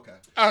awful. Okay.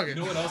 Okay. You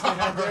know what else they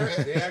had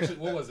there? They actually,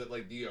 what was it?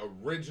 Like the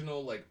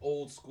original, like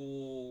old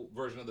school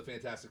version of the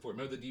Fantastic Four.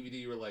 Remember the DVD?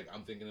 You were like,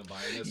 I'm thinking of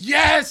buying this.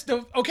 Yes,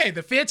 the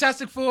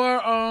Fantastic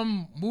Four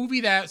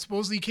movie that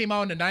supposedly came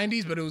out in the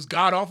 90s, but it was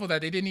god awful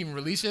that they didn't even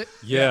release it.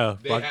 Yeah,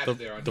 They like had it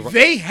there on DVD.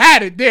 They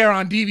had it there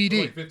on For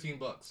DVD. like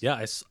 $15. yeah,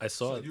 I saw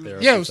So it you-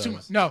 there. Yeah, a it was few too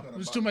times. much. No, it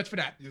was too much for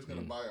that. You was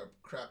gonna buy a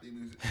crappy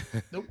music.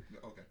 Nope.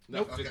 Okay.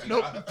 Nope. Okay.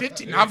 Nope,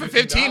 15. Yeah, Not for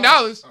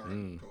 $15. All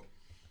right. Cool.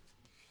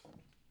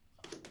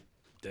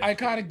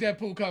 Iconic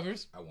Deadpool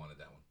covers. I wanted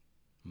that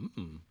one.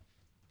 Mm.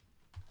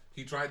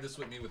 He tried this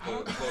with me with the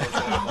photos that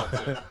I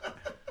bought too.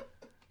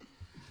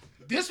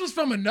 This was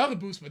from another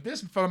boost, but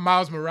this is from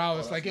Miles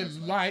Morales. Oh, like that's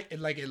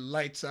it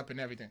lights up and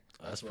everything.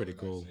 That's pretty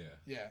cool. Yeah.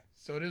 Yeah.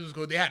 So this was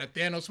cool. They had a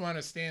Thanos one,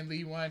 a Stan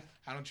Lee one.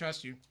 I don't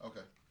trust you.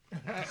 Okay.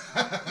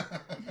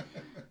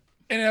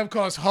 And then of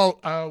course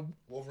Hulk.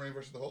 Wolverine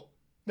versus the Hulk.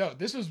 No,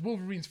 this was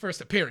Wolverine's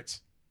first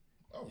appearance.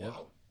 Oh Yep.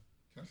 wow.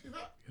 Can I see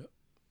that?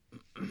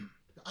 Yep.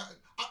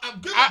 I'm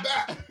good at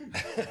that.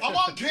 I'm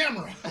on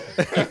camera.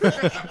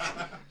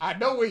 I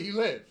know where you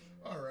live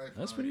All right.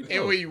 That's fine. pretty and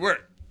cool. where you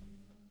work.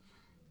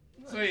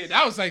 So yeah,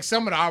 that was like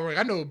some of the artwork.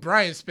 I know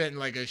Brian spent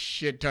like a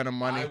shit ton of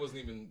money. I wasn't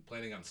even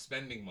planning on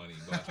spending money,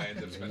 but I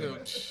ended up spending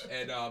money.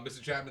 And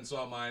Mr. Chapman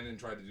saw mine and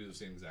tried to do the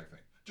same exact thing.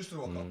 Just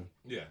throw a couple.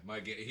 Yeah,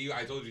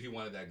 I told you he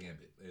wanted that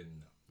Gambit, and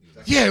no. He was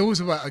like, Yeah, it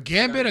was about a I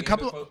Gambit, a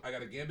couple. I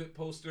got a Gambit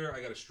poster.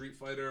 I got a Street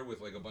Fighter with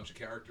like a bunch of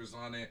characters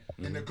on it.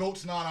 And the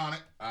goat's not on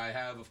it. I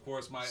have, of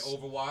course, my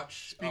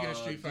Overwatch. Speaking of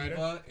Street Fighter.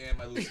 Diva, and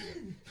my Lucia.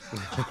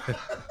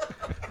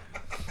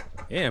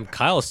 Damn,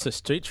 Kyle's just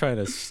straight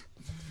trying to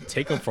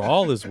take him for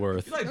all his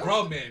worth. He's like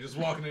bro man, just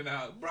walking in the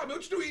house. Bro,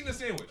 what you doing eating a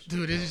sandwich?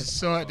 Dude,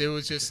 there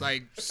was just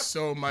like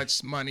so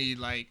much money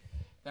like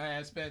that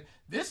I spent.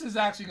 This is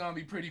actually gonna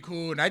be pretty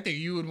cool, and I think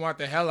you would want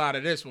the hell out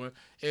of this one.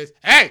 Is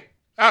hey,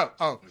 okay,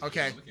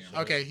 showing the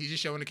camera. okay, he's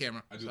just showing the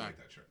camera. I do Sorry. like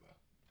that shirt though.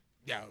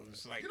 Yeah, it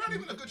was like You're not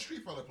even a good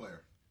Street Fighter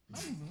player.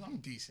 I'm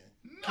decent.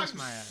 No, Kiss you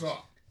my ass.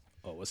 suck.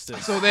 Oh, what's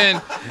this? So then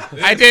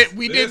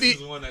we did This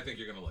the is one I think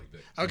you're gonna like,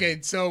 Vic. okay.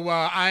 So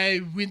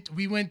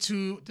we went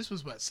to this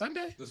was what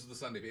Sunday. This is the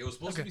Sunday. It was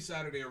supposed to Okay. be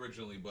Saturday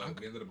originally, but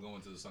we ended up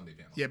going to the Sunday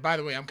panel. Yeah. By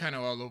the way, I'm kind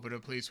of all over the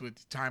place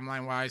with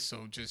timeline wise,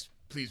 so just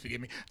please forgive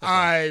me.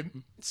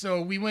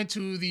 So we went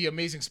to the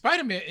Amazing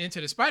Spider-Man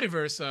Into the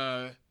Spider-Verse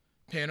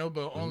panel,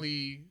 but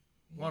only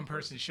one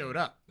person showed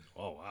up.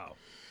 Oh wow.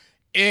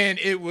 And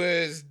it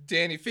was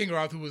Danny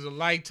Fingeroth, who was a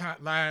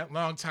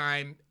long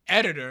time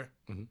editor,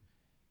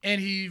 and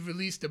he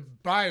released a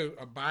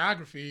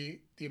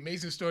biography, The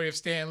Amazing Story of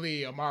Stan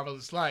Lee, A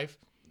Marvelous Life.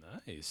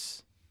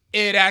 Nice.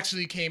 It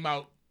actually came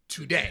out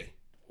today.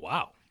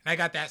 Wow. And I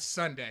got that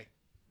Sunday.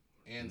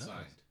 And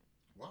signed.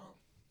 Wow.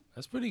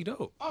 That's pretty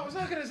dope. Oh, I was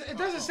not gonna say.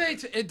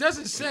 It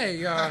doesn't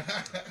say.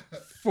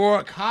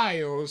 For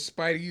Kyle,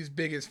 Spidey's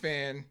biggest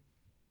fan,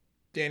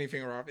 Danny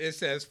Fingeroth. It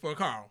says for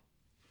Carl.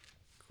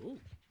 Cool.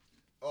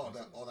 All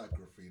that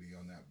graffiti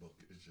on that book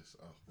is just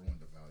ruined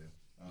the value.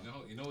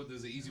 You know,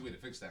 there's an easy way to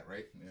fix that,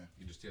 right? Yeah.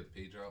 You just tear the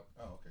page out,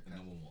 Oh, okay. and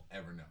no one will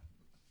ever know.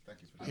 Thank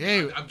you for that.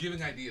 Yeah, I'm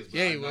giving ideas, but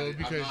Yeah, I'm, well, not,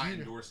 because I'm not you know-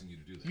 endorsing you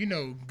to do that. you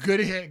know, good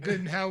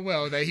and hell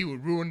well that he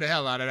would ruin the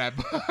hell out of that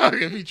book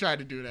if he tried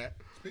to do that.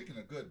 Speaking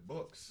of good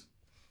books,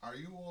 are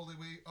you all the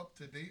way up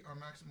to date on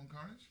Maximum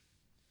Carnage?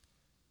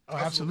 Oh,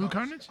 Absolute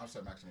Carnage? I'm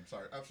sorry, Maximum.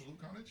 Sorry,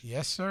 Absolute Carnage.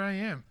 Yes, sir, I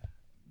am.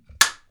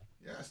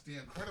 Yes, the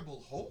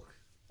Incredible Hulk.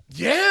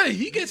 Yeah,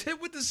 he gets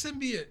hit with the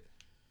symbiote.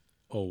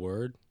 Oh,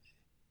 word.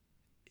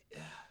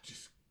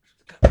 Just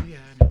Yeah,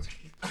 I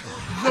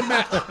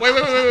know.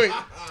 Wait.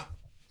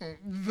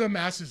 The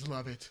masses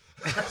love it.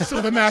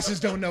 So the masses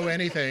don't know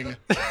anything.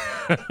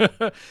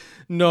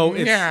 No,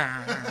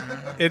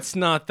 Yeah. it's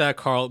not that,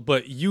 Carl.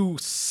 But you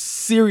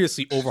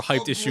seriously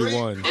overhyped a issue great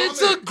 1.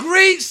 It's a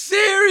great it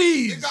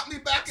series. got me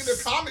back into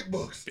comic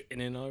books.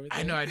 And then everything.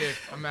 I know I did.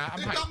 I'm It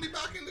hyped. got me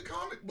back into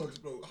comic books,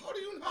 bro. How do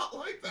you not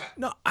like that?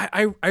 No,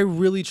 I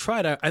really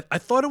tried. I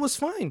thought it was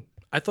fine.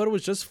 I thought it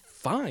was just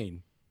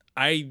fine.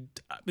 He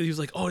was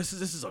like, oh, this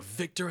is a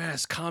Victor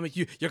ass comic.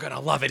 You're gonna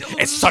love it.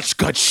 It's such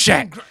good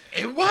shit.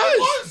 It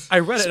was. I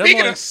read it. I'm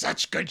Speaking like, of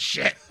such good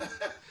shit,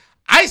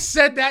 I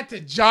said that to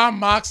John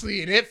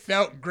Moxley and it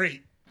felt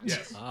great.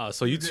 Yes.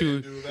 so you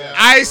two. Do that,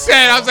 I bro.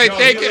 said, I was like, No,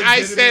 thank he you. I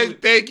legitimately-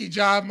 said, thank you,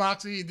 John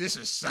Moxley. This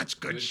is such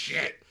good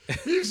shit.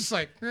 He was just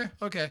like,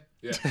 okay.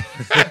 Yeah.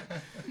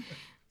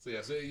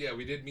 So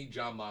we did meet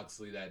John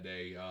Moxley that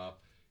day.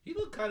 He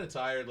looked kind of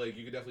tired. Like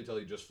you could definitely tell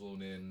he just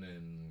flown in,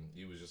 and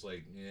he was just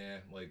like,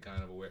 like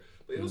kind of aware.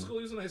 But it was cool.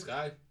 He was a nice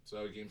guy.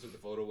 So he came took the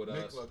photo with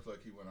Mick us. looks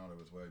like he went out of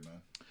his way,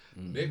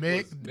 man.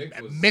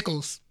 Mick was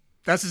Mickles.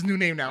 That's his new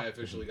name now. I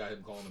officially got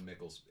him calling him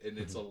Mickles. And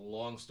it's a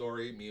long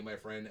story. Me and my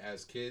friend,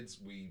 as kids,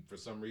 we, for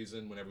some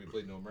reason, whenever we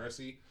played No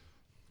Mercy,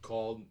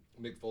 called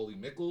Mick Foley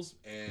Mickles,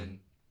 and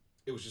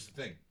it was just a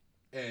thing.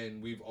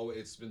 And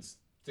it's been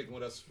sticking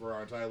with us for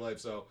our entire life.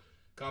 So,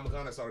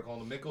 Comic-Con, I started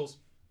calling him Mickles.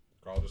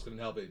 Carl just couldn't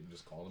help it. And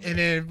just call him And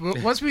Mickles.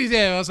 then once we was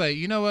there, I was like,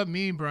 you know what?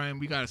 Me and Brian,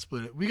 we gotta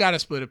split it. We gotta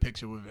split a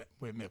picture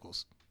with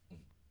Mickles.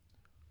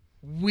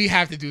 we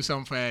have to do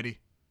something for Eddie.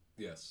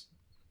 Yes.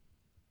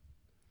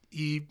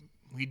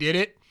 We did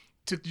it.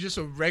 Took just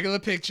a regular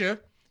picture.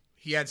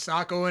 He had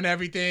Sacco and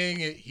everything.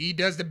 He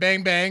does the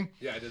bang bang.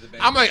 Yeah, I did the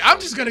bang. I'm like, I'm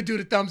just gonna do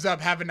the thumbs up.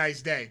 Have a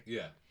nice day.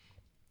 Yeah.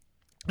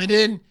 And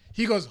then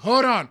he goes,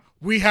 hold on,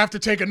 we have to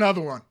take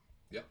another one.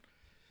 Yep.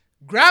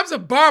 Grabs a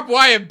barbed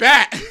wire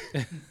bat,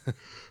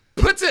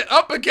 puts it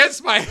up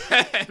against my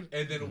head.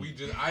 And then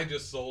I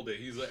just sold it.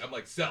 I'm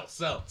like, sell.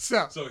 Sell.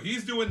 So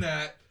he's doing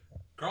that.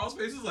 Carl's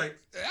face is like,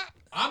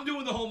 I'm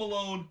doing the Home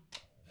Alone.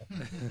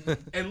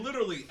 And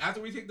literally,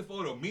 after we take the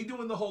photo, me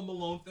doing the Home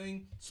Alone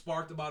thing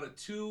sparked about a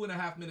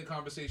 2.5 minute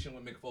conversation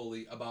with Mick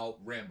Foley about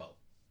Rambo.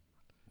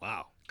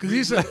 Wow. Because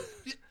he's like,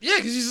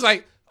 because he's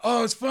like,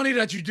 oh, it's funny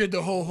that you did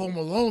the whole Home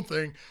Alone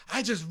thing.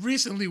 I just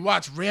recently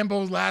watched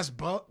Rambo Last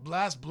Blood,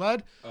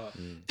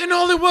 and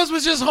all it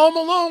was just Home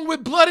Alone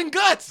with blood and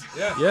guts.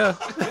 Yeah.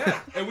 Yeah.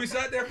 And we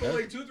sat there for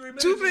like 2-3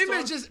 minutes. 2-3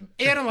 minutes just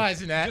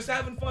analyzing that. Just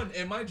having fun.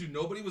 And mind you,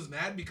 nobody was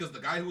mad because the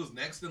guy who was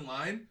next in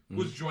line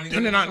was joining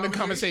And they're not in the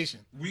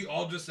conversation. conversation. We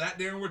all just sat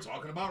there and we're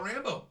talking about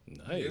Rambo.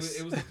 Nice.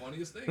 It was the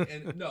funniest thing.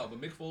 And no,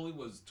 but Mick Foley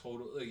was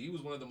he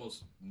was one of the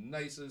most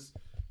nicest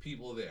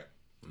people there.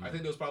 I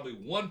think there was probably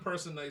one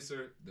person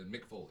nicer than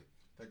Mick Foley.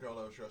 That girl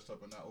that was dressed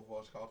up in that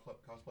Overwatch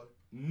cosplay?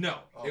 No,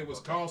 it was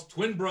okay. Carl's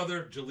twin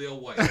brother, Jaleel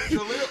White.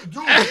 Jaleel,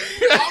 dude,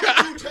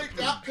 how did you take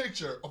that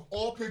picture of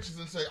all pictures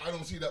and say, I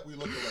don't see that we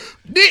look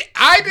alike?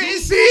 I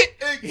didn't see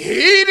it.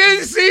 He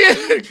didn't see Are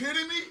you it.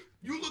 kidding me?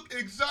 You look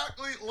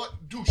exactly like...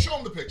 Dude, show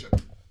him the picture.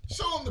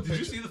 Show him the picture. Did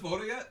you see the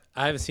photo yet?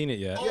 I haven't seen it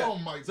yet. Oh,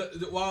 my... So,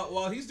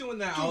 while he's doing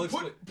that, I'll Dude,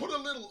 explain. put a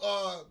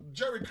little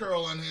Jerry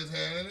curl on his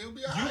hand and it'll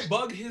be all You right.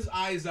 bug his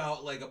eyes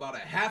out like about a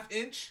half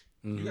inch.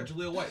 You got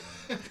Jaleel White.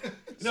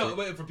 No,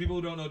 but for people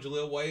who don't know,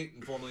 Jaleel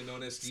White, formerly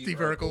known as Steve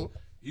Urkel,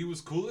 he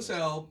was cool as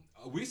hell.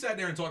 We sat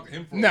there and talked to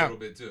him for a little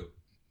bit too.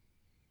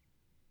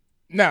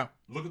 No.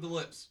 Look at the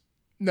lips.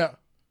 No.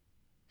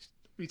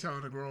 Be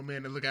telling a grown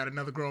man to look at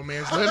another grown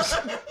man's lips.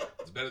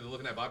 It's better than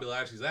looking at Bobby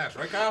Lashley's ass,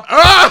 right, Kyle?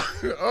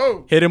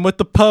 Oh. Hit him with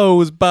the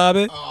pose,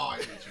 Bobby. Oh, I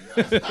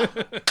hate you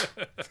guys.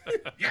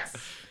 Yes.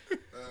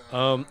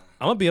 I'm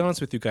gonna be honest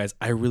with you guys.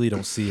 I really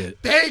don't see it.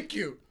 Thank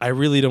you. I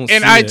really don't.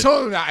 And see I it.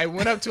 told him that. I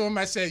went up to him.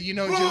 I said, you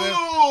know, Jaleel,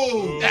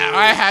 Whoa!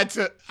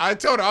 I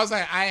told her, I was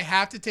like, I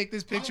have to take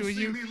this I picture don't with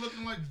see you. me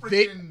looking like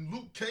freaking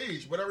Luke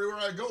Cage. But everywhere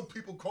I go,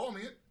 people call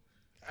me it.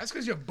 That's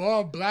because you're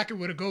bald, black, and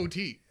with a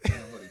goatee.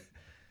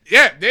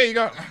 Yeah, there you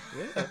go.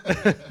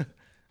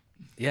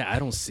 Yeah, I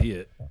don't see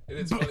it. And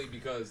it's funny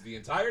because the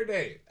entire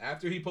day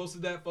after he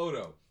posted that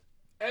photo,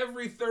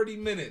 every 30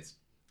 minutes,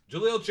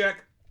 Jaleel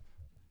check.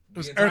 It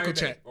was The entire Urkel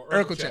day, check. or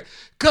Urkel check.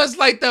 Because,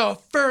 like, the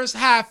first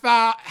half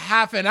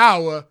an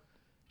hour,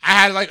 I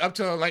had, like, up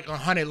to, like,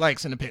 100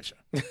 likes in the picture.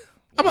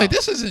 I'm like,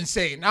 this is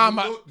insane. Now I'm You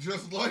like, look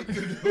just like the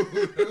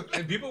dude.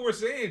 And people were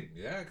saying,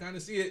 yeah, I kind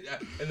of see it.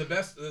 And the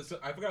best,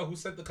 I forgot who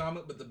sent the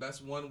comment, but the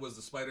best one was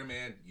the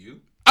Spider-Man,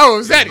 you. oh, it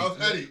was Eddie. That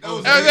was Eddie. That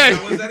was That was Eddie. Eddie.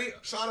 That was Eddie?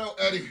 Shout out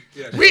Eddie.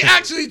 Yeah, We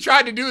actually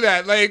tried to do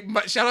that. Like,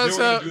 shout They were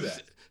gonna out do to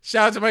that.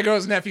 shout out to my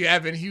girl's nephew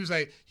Evan. He was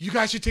like, "You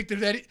guys should take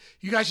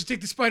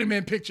the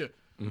Spider-Man picture."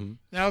 And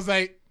I was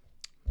like,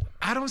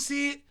 "I don't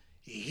see it."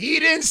 He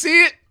didn't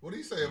see it. What do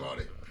you say about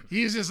it?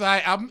 He was just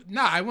like,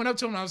 I went up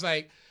to him and I was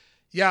like,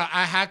 "Yeah,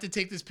 I have to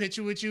take this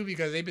picture with you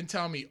because they've been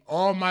telling me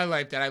all my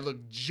life that I look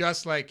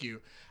just like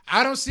you."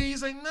 I don't see it.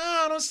 He's like, "No,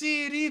 I don't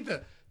see it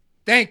either."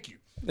 Thank you.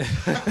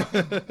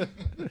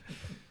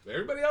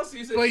 Everybody else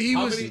sees it. But he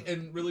How was- many,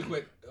 and really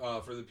quick,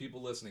 for the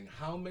people listening,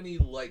 how many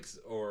likes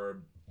or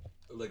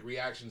like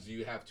reactions do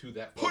you have to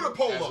that Put photo a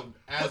poll as up. of-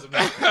 as of Put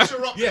now?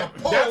 picture up. Yeah, a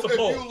poll that's a if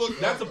poll. you look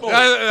That's a like poll.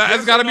 That's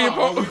Yes gotta or be a no,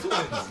 poll. are we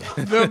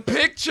twins? The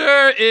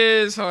picture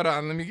is. Hold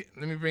on. Let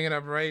me bring it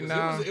up right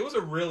now. It was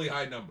a really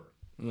high number.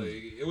 Like,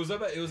 it was at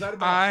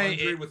about I-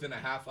 100 within a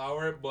half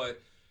hour,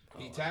 but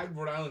he tagged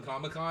Rhode Island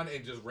Comic Con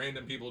and just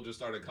random people just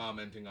started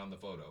commenting on the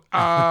photo.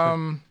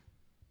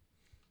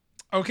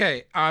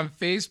 Okay, on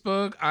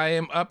Facebook, I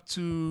am up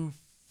to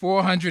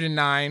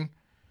 409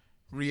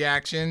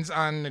 reactions.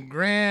 On the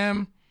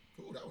gram,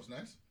 Ooh, that was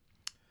nice.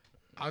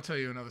 I'll tell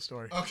you another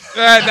story. Okay.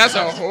 That's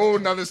a whole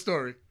nother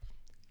story.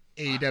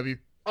 AEW.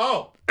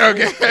 Oh,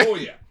 Okay. Oh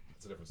yeah,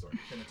 that's a different story.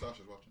 Ken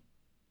Natasha's watching.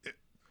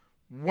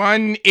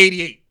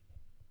 188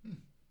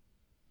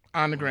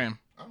 on the gram.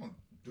 I don't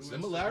do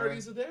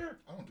Similarities Instagram. are there.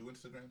 I don't do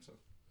Instagram, so.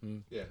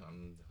 Yeah,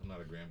 I'm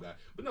not a Graham guy.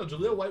 But no,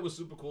 Jaleel White was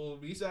super cool.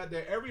 He sat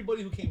there.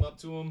 Everybody who came up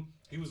to him,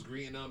 he was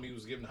greeting them. He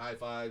was giving high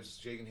fives,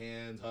 shaking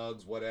hands,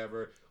 hugs,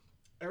 whatever.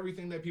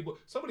 Everything that people...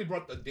 Somebody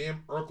brought the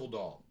damn Urkel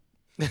doll.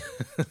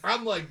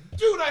 I'm like,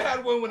 dude, I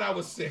had one when I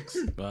was 6.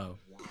 Wow.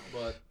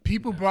 But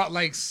People brought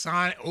like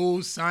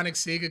old Sonic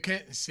Sega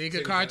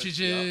Sega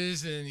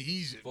cartridges and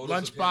he's photos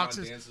lunch of him on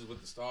boxes. Dances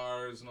with the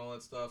Stars and all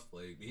that stuff.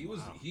 Like, he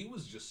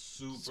was just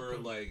super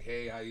like,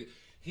 hey, how you...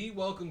 He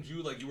welcomed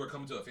you like you were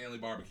coming to a family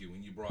barbecue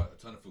and you brought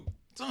a ton of food.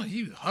 So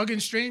he was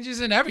hugging strangers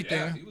and everything.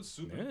 Yeah, he was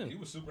super. Yeah. He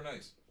was super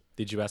nice.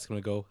 Did you ask him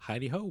to go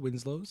Heidi Ho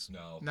Winslow's?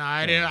 No, Nah,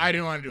 I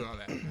didn't want to do all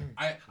that.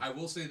 I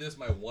will say this: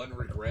 my one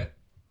regret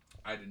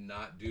I did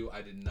not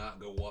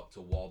go up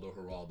to Waldo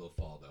Geraldo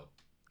Faldo.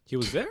 He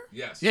was there?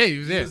 Yes. Yeah, he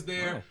was there. He was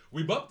there. Wow.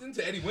 We bumped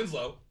into Eddie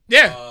Winslow.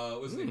 Yeah.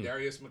 Was it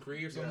Darius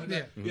McCree or something Yeah.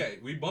 like that? Yeah,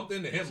 we bumped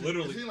into him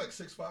literally. Is he like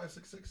 6'5",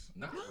 6'6"?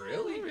 Not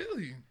really.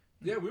 Really?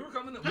 Yeah, we were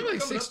coming up like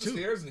the 6'2".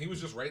 stairs, and he was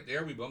just right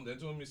there. We bumped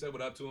into him. We said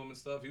what up to him and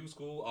stuff. He was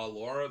cool.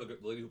 Laura, the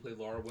lady who played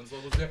Laura Winslow,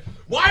 was there.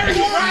 Why are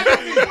you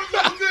grabbing me?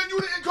 You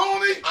didn't call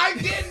me? I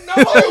didn't know.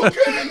 Are you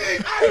kidding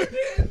me? I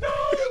didn't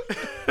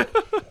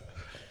know.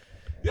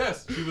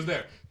 Yes, she was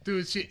there.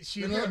 Dude, she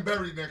You're getting looked.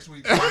 buried next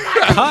week.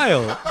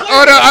 Kyle.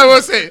 Oh no, I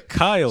will say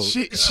Kyle.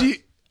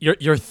 she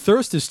Your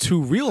thirst is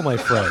too real, my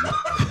friend.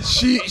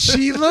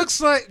 she looks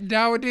like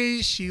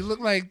nowadays. She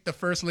looked like the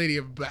first lady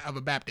of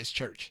a Baptist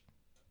church.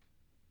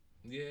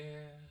 Yeah.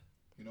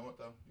 You know what,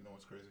 though? You know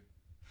what's crazy?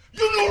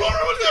 You know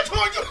Laura was there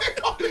telling you ain't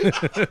call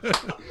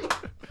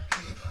me.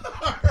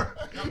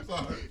 I'm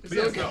sorry. But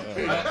yes, no.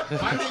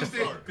 My I'm biggest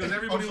thing, sorry. because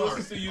everybody I'm sorry.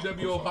 listens to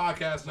UWO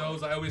podcast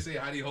knows I always say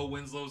Heidi Ho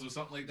Winslow's or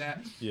something like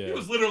that. Yeah. He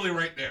was literally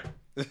right there.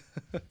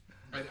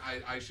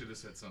 I should have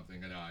said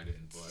something, and I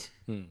didn't.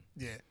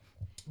 Yeah.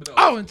 But no,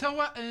 Oh, and tell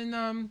what,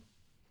 and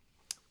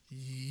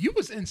you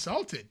was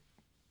insulted.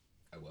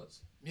 I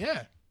was.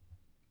 Yeah.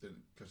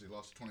 Because he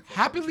lost 25.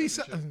 Happily,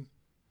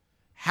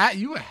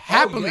 you were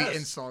happily yes.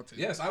 insulted.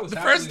 Yes, I was. The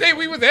happily first day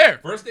we insulted. were there.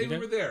 First day we Okay.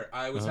 were there,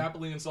 I was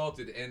happily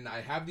insulted, and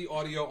I have the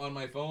audio on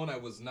my phone. I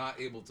was not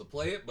able to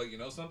play it, but you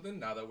know something?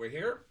 Now that we're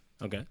here,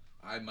 Okay.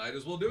 I might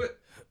as well do it.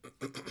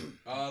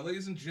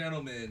 Ladies and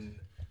gentlemen,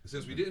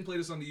 since we didn't play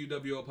this on the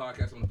UWO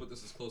podcast, I'm going to put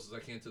this as close as I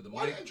can to the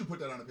Why mic. didn't you put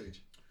that on the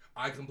page?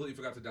 I completely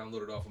forgot to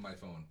download it off of my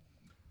phone.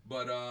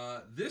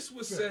 But this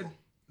was said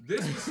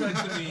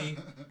to me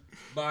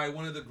by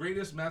one of the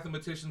greatest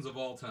mathematicians of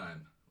all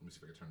time. Let me see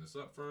if I can turn this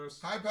up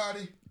first. Hi,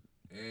 Patty.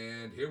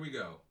 And here we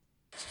go.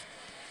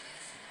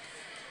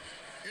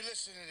 You're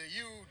listening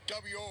to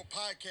UWO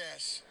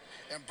podcast,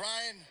 and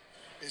Brian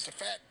is the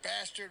fat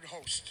bastard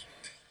host.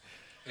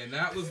 And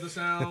that was the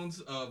sounds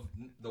of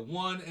the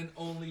one and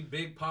only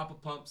Big Papa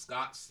Pump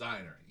Scott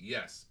Steiner.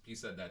 Yes, he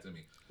said that to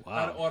me. Wow.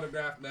 Got an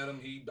autograph, met him.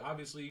 He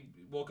obviously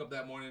woke up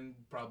that morning,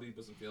 probably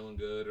wasn't feeling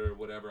good or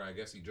whatever. I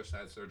guess he just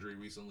had surgery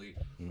recently.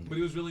 But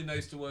he was really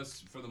nice to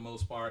us for the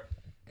most part.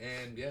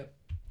 And yeah,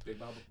 Big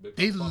Papa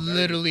They Pump,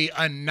 literally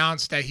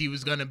announced that he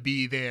was gonna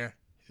be there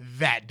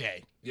that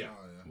day. Yeah.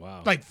 Oh, yeah.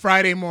 Wow. Like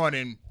Friday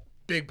morning,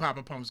 Big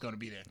Papa Pump's gonna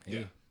be there.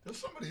 Yeah. There's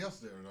somebody else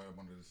there that I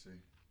wanted to see.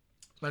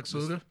 Lex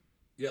Luger.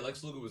 Yeah,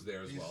 Lex Luger was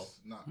there as He's well.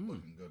 not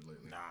looking good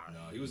lately. No,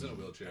 he was in a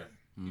wheelchair.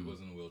 He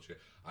was in a wheelchair.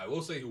 I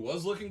will say who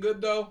was looking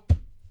good though,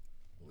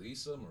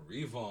 Lisa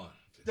Marie Vaughn.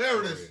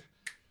 There it is.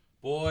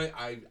 Boy,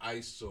 I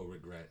so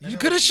regret. You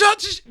could have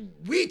shut.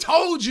 We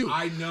told you.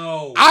 I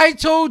know. I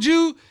told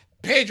you.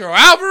 Pedro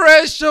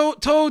Alvarez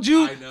told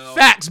you. I know.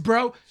 Facts,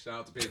 bro. Shout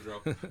out to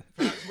Pedro.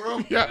 Facts, bro.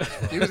 Yeah,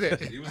 he was there.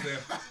 He was there.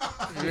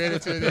 He ran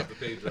into Shout it. out to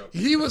Pedro.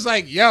 He was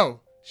like,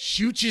 "Yo,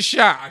 shoot your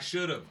shot." I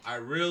should have. I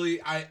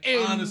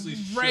And honestly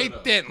should have.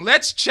 right then,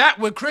 let's chat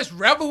with Chris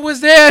Revel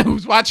was there,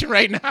 who's watching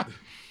right now.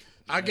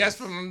 I guess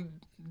from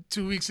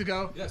 2 weeks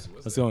ago. Yes, it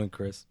was. Let's there. go on,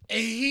 Chris. And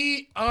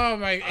he, oh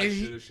my, I and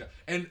should he, have shot.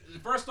 And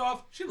first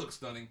off, she looks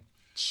stunning.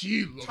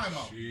 she looked. Time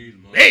out. She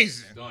looks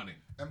Amazing. stunning.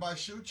 And by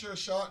shoot your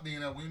shot,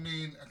 Dina, we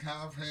mean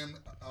have him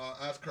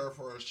ask her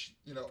for a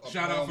a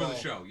Shout out for promo. the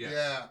show, yes.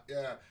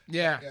 Yeah.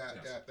 Yeah.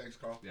 Thanks,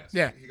 Carl. Yes.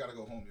 Yeah. He got to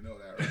go home. You know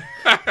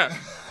that,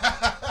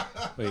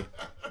 right? Wait,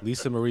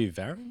 Lisa Marie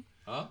Varon?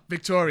 Huh?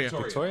 Victoria.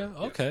 Victoria?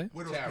 Yes. Okay.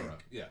 Widow's Tara. Peak.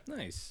 Yeah.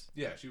 Nice.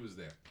 Yeah, she was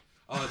there.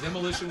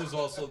 Demolition was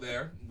also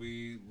there.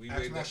 We Axe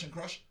waited. Smash and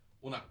Crush.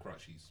 Well, not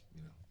Crush. He's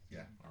Yeah.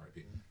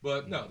 R.I.P.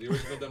 But no, the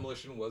original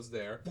Demolition was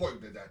there. Boy,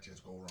 did that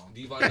just go wrong.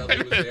 Devon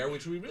Dudley was there,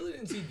 which we really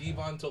didn't see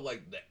Devon until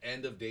like the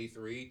end of day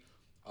 3.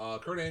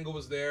 Kurt Angle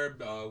was there.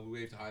 We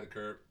waved hi to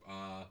Kurt.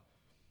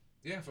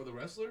 Yeah, for the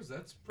wrestlers,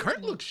 that's pretty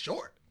Kurt looks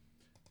short.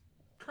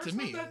 Kurt's to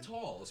not me. that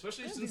tall,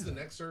 especially since the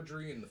neck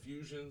surgery and the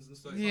fusions and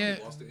stuff. Yeah.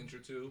 He lost an inch or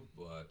two,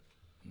 but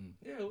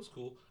yeah, it was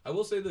cool. I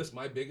will say this: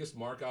 my biggest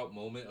mark out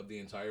moment of the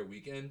entire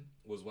weekend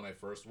was when I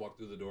first walked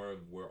through the door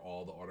of where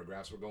all the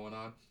autographs were going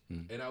on,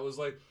 and I was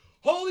like,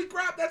 "Holy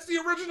crap! That's the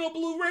original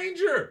Blue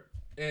Ranger!"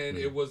 And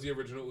it was the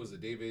original. It was the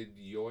David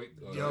Yost.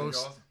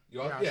 Yost.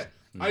 Yeah.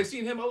 I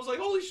seen him. I was like,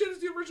 "Holy shit! It's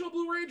the original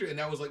Blue Ranger!" And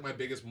that was like my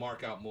biggest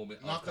mark out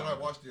moment. Not of that I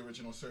comic. watched the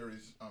original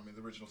series.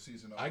 The original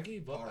season of I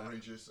gave up Power on it.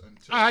 Rangers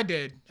until I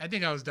did. I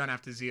think I was done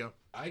after Zio.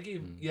 I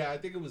gave, yeah, I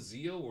think it was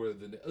Zeo or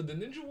the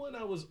Ninja one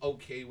I was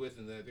okay with,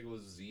 and then I think it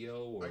was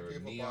Zeo or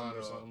Neon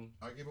or something.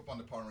 I gave up on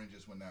the Power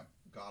Rangers when that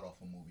god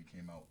awful movie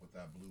came out with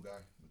that blue guy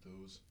with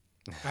the ooze.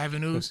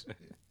 Ivan Ooze.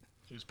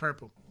 He was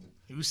purple.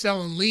 He was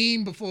selling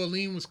lean before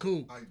lean was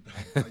cool. I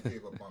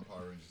gave up on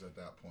Power Rangers at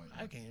that point.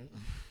 I can't.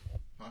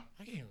 Huh?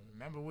 I can't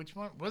remember which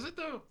one. Was it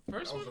the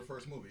first That was one? the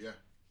first movie, yeah.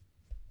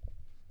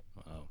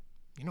 Wow.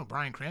 You know,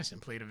 Bryan Cranston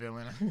played a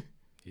villain.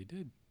 He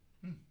did.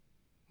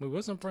 Wait,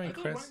 wasn't Brian I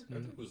thought Cranston? I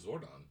think it was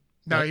Zordon.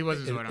 No, he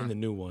wasn't in, Zordon. in the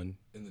new one,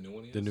 In the new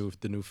one, he the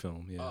is? new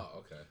film. Yeah. Oh,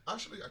 okay.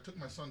 Actually, I took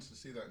my sons to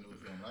see that new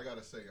film. And I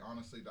gotta say,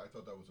 honestly, I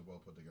thought that was a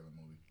well put together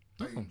movie.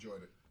 I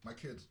enjoyed it. My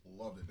kids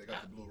loved it. They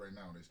got the Blu-ray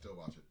now, and they still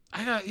watch it. The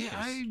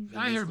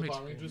I new heard School mixed.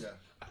 Power Rangers? Yeah.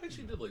 I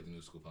actually did like the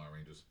new School Power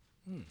Rangers.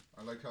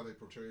 I like how they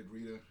portrayed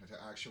Rita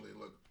to actually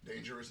look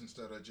dangerous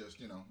instead of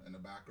just, in the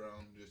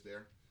background, just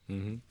there.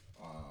 Mm-hmm.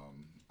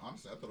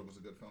 Honestly, I thought it was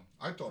a good film.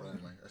 I thought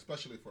anyway,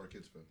 especially for a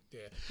kids film.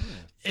 Yeah.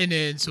 And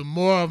then so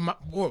more of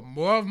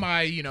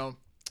my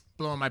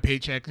blowing my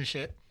paycheck and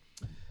shit.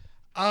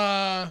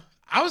 I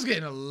was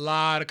getting a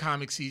lot of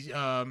comic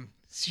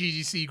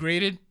CGC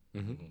graded,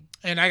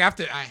 and I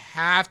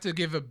have to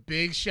give a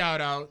big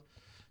shout out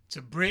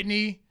to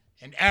Brittany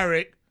and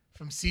Eric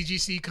from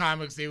CGC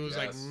Comics. They was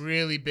like Yes.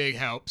 really big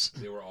helps.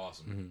 They were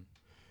awesome.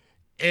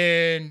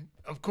 And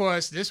of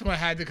course, this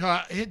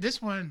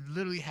one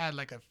literally had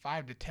like a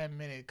 5 to 10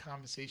 minute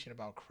conversation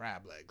about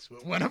crab legs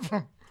with one of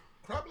them.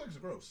 Crab legs are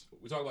gross.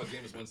 We talk about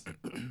James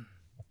Winston.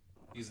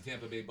 He's a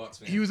Tampa Bay Bucks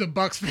fan. He was a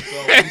Bucks fan.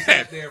 So we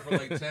sat there for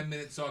like 10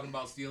 minutes talking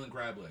about stealing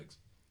crab legs.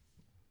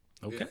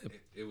 Okay.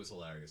 It was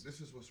hilarious.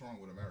 This is what's wrong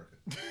with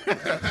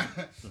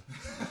America.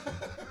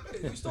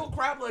 You stole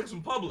crab legs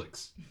from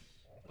Publix.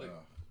 Like,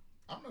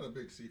 I'm not a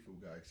big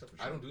seafood guy, except for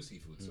shrimp. I don't do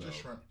seafood, so Just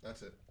shrimp.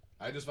 That's it.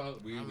 I just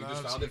found we I just love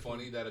found it seafood.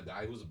 funny that a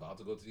guy who's about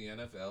to go to the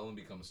NFL and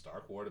become a star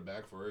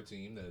quarterback for a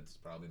team that's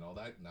probably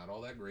not all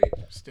that great,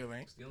 Still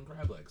ain't. stealing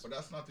crab legs. But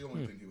that's not the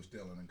only thing he was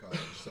stealing in college.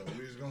 So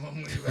we're just gonna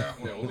leave that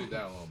one. Yeah, we'll leave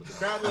that alone. But the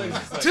crab legs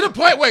is like, To the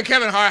point where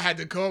Kevin Hart had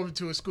to go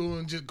to a school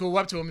and just go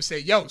up to him and say,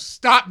 "Yo,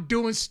 stop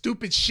doing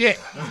stupid shit."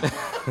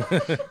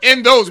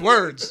 In those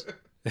words.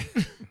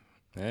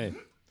 Hey.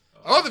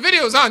 All the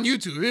videos on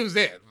YouTube. It was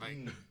there.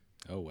 Like,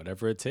 Oh,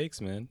 whatever it takes,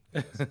 man.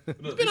 no,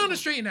 been on the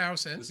street and narrow The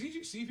since.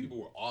 CGC people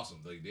were awesome.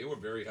 Like they were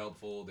very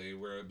helpful. They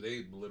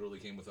literally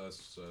came with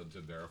us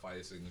to verify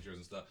his signatures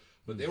and stuff.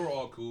 But they were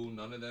all cool.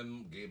 None of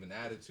them gave an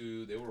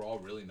attitude. They were all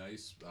really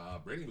nice.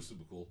 Brittany was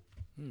super cool.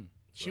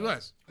 She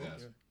was.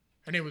 Yes.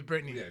 Her name was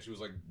Brittany. Yeah, she was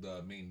like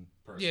the main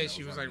person. Yeah, that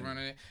she was like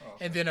running it. Oh,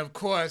 And then, of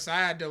course, I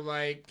had to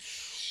like,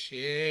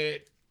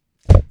 shit.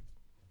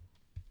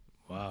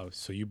 Wow.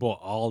 So you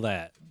bought all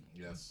that.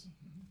 Yes.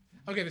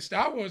 Okay, the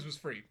Star Wars was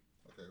free.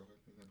 Okay.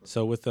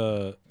 So with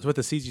the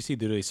CGC,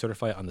 do they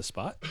certify it on the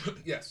spot?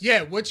 Yes.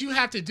 Yeah, what you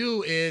have to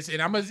do is,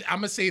 and I'm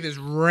gonna say this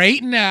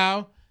right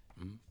now.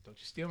 Don't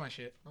you steal my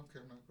shit. Okay,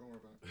 no, don't worry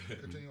about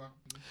it. Continue on.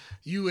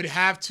 You would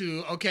have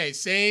to,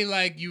 say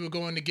like you were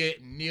going to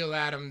get Neil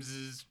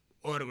Adams'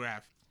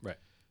 autograph Right.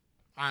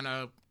 on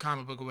a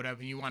comic book or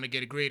whatever, and you want to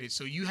get it graded.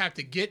 So you have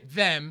to get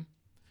them,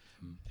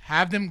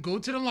 have them go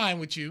to the line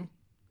with you,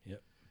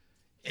 Yep.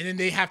 and then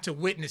they have to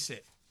witness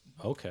it.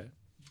 Okay.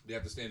 They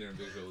have to stand there and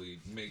visually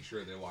make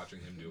sure they're watching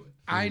him do it.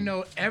 I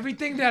know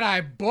everything that I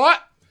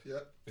bought.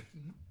 Yep.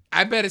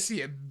 I better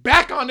see it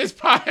back on this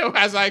pile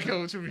as I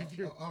go to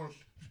review. I'll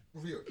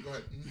review it. Go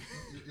ahead.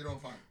 You're doing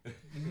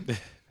fine.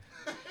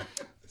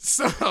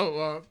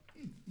 So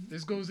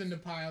this goes in the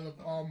pile of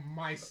all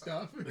my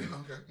stuff. Okay.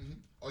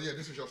 Oh yeah,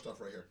 this is your stuff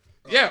right here.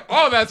 Yeah,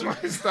 all that's my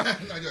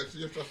stuff. No, yeah, so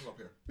your stuff is up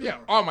here. Yeah,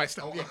 all my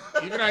stuff. Yeah,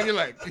 even on your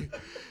leg.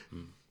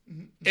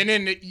 And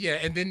then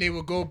and then they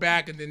will go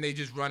back and then they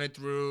just run it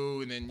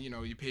through and then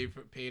you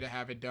pay to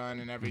have it done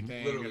and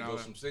everything. Literally and all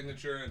goes that. from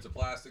signature into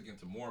plastic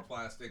into more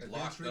plastic,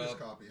 Advanced locked reader's up,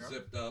 copy, huh?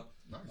 zipped up,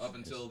 Nice. up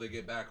until they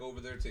get back over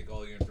there, take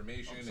all your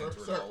information, Sir, enter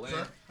sir, it all in,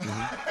 sir. and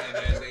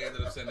then they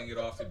ended up sending it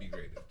off to be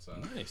graded. So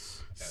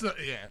Nice. So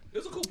yeah. it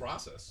was a cool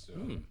process. So.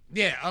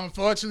 Yeah,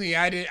 unfortunately,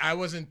 I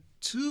wasn't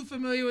too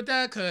familiar with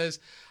that because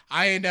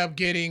I ended up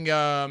getting.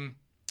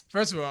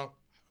 First of all,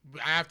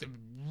 I have to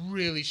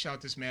really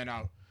shout this man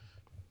out,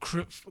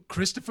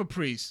 Christopher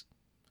Priest.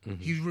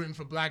 He's written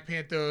for Black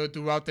Panther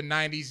throughout the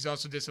 '90s. He's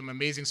also did some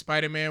amazing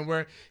Spider-Man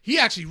work. He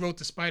actually wrote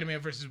the Spider-Man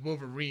versus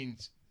Wolverine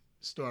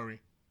story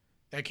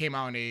that came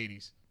out in the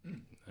 '80s.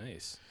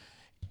 Nice.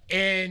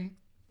 And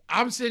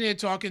I'm sitting here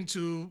talking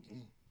to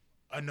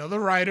another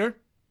writer,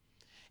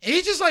 and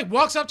he just like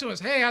walks up to us,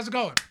 "Hey, how's it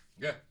going?"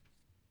 Yeah,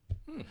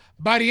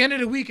 By the end of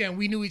the weekend,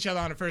 we knew each other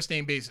on a first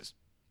name basis.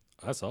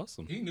 That's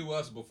awesome. he knew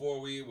us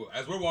before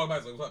as we're walking by.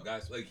 He's like, "What's up,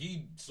 guys?" Like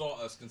he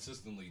saw us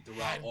consistently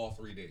throughout all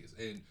 3 days,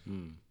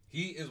 and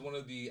he is one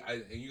of the.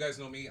 And you guys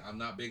know me. I'm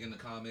not big into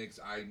comics.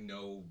 I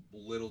know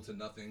little to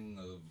nothing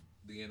of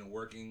the inner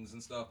workings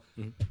and stuff.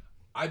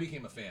 I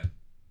became a fan.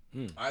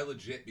 I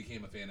legit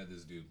became a fan of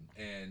this dude,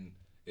 and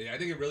I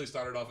think it really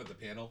started off at the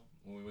panel.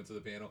 When we went to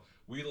the panel,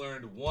 we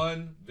learned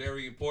one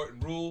very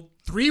important rule.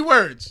 3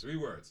 words. 3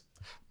 words.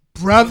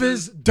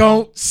 Brothers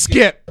don't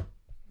skip.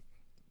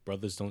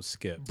 Brothers don't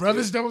skip.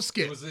 Brothers don't It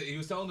skip. was he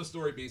was telling the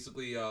story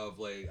basically of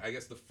like I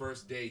guess the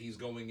first day he's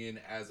going in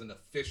as an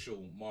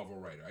official Marvel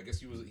writer. I guess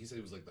he said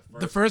he was like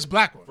The first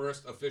black one.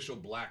 first official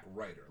black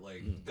writer,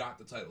 like got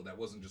the title. That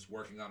wasn't just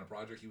working on a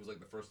project. He was like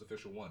the first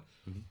official one.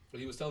 But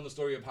he was telling the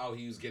story of how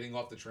he was getting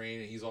off the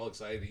train and he's all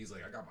excited. He's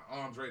like, I got my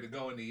arms ready to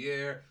go in the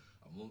air.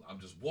 I'm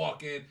just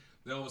walking.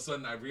 Then all of a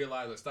sudden I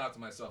realized I stopped to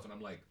myself and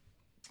I'm like,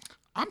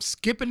 I'm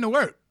skipping to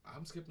work.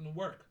 I'm skipping to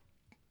work.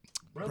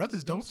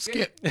 Brothers don't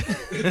skip.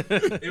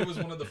 It was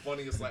one of the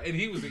funniest. And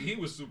he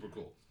was super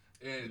cool.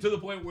 And to the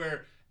point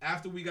where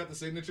after we got the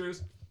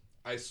signatures,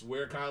 I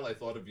swear, Kyle, I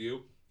thought of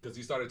you because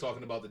he started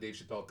talking about the Dave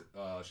Chappelle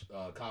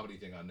comedy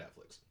thing on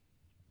Netflix.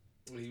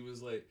 He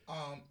was like,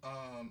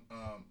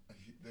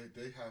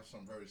 they have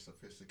some very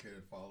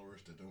sophisticated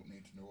followers that don't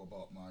need to know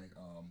about my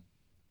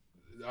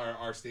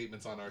our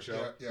statements on our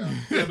show. Yeah.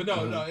 Yeah, but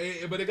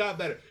but it got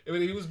better. I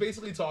mean, he was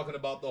basically talking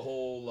about the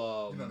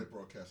whole. They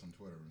broadcast on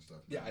Twitter and stuff.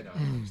 Yeah, I know.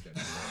 I understand.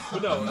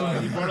 But no,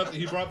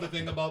 he brought up the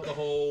thing about the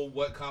whole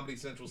what Comedy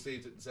Central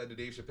said to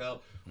Dave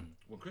Chappelle.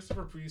 When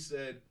Christopher Priest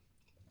said,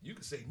 "You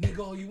can say nigga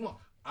all you want,"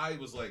 I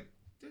was like,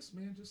 "This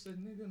man just said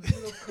nigga in the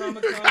middle of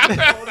Comic-Con with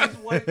all these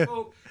white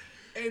folk,"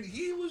 and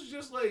he was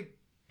just like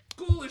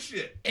cool as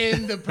shit.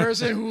 And the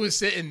person who was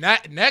sitting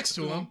next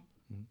to him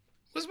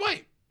was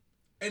white.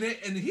 And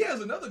he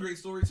has another great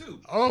story too.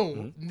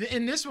 Oh,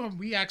 in this one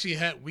we actually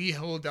we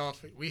held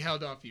off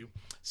you.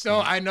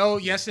 So I know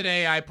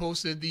yesterday I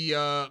posted the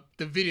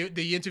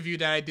interview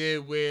that I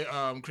did with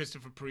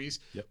Christopher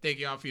Priest. Yep. Thank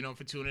y'all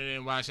for tuning in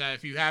and watch that.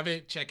 If you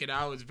haven't, check it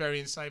out. It's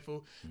very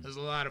insightful. It was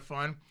a lot of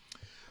fun.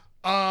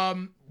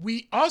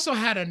 We also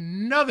had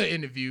another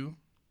interview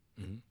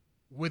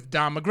with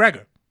Don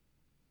McGregor.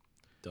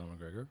 Don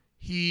McGregor.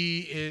 He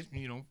is,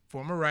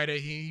 former writer.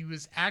 He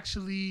was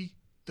actually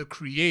the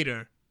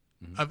creator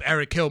of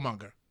Eric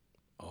Killmonger.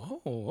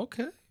 Oh,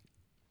 okay.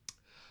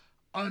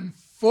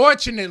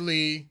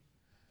 Unfortunately,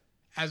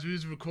 as we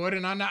was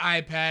recording on the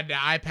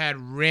iPad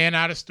ran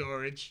out of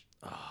storage.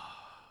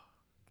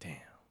 Damn.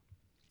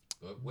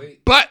 But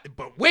wait.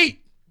 But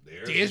wait,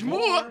 There's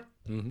more.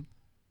 Mm-hmm.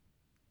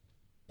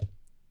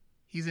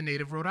 He's a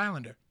native Rhode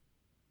Islander.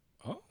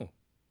 Oh,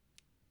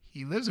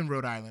 He lives in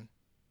Rhode Island.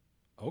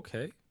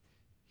 okay.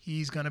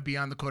 He's going to be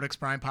on the Codex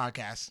Prime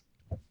podcast.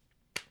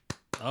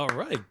 All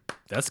right.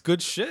 That's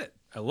good shit.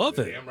 I love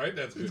it. Damn right,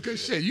 that's good, Good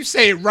shit. You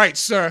say it right,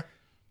 sir.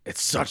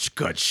 It's such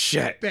good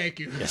shit. Thank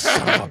you. You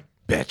son of a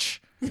bitch.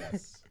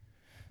 Yes.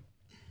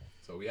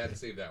 So we had to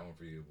save that one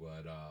for you,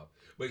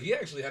 but he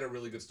actually had a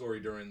really good story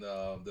during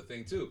the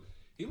thing too.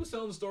 He was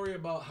telling the story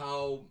about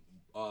how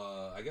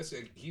I guess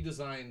he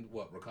designed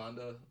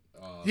Wakanda.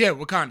 Yeah,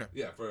 Wakanda.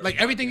 Yeah, for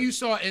Like everything you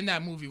saw in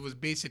that movie was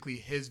basically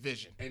his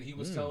vision. And he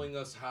was telling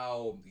us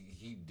how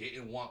he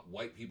didn't want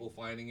white people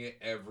finding it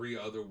every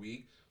other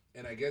week.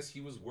 And I guess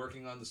he was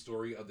working on the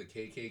story of the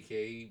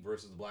KKK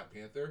versus the Black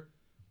Panther.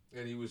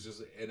 And he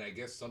was and I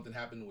guess something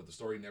happened with the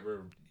story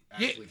never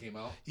actually came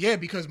out. Yeah,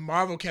 because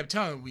Marvel kept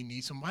telling him, we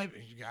need some white.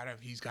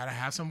 He's gotta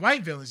have some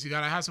white villains. You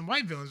gotta have some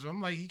white villains. But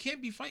I'm like, he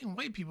can't be fighting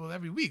white people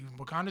every week.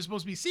 Wakanda's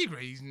supposed to be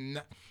secret. He's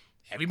not.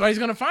 Everybody's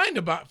gonna find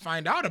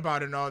out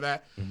about it and all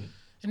that. Mm-hmm.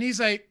 And he's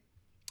like,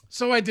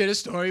 so I did a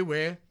story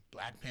where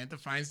Black Panther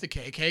finds the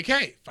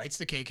KKK, fights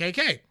the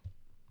KKK.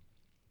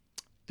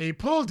 They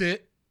pulled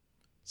it.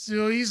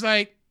 So he's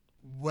like,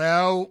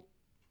 well,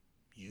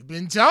 you've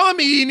been telling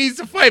me he needs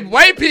to fight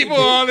white people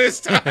all this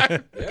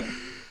time. Yeah.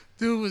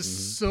 Dude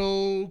was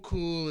so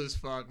cool as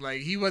fuck.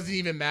 Like, he wasn't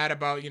even mad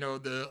about,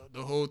 the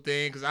whole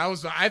thing. Because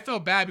I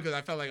felt bad because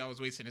I felt like I was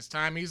wasting his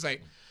time. He's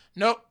like,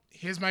 nope,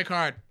 here's my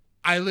card.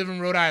 I live in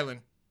Rhode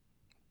Island.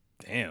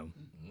 Damn.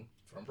 Mm-hmm.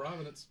 From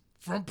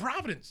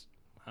Providence.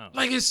 Wow.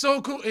 Like, it's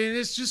so cool. And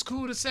it's just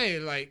cool to say,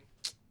 like,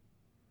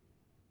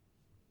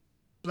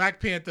 Black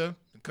Panther,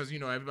 because,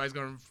 everybody's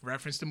going to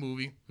reference the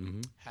movie,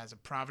 has a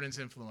Providence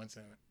influence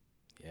in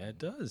it. Yeah, it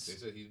does. They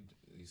said he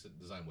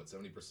designed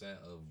 70%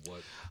 of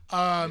what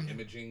the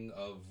imaging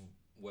of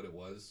what it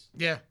was.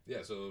 Yeah.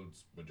 Yeah, so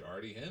it's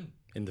majority him.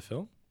 In the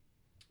film?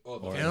 Oh,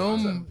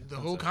 The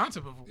whole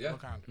concept of Yeah.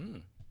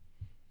 Wakanda.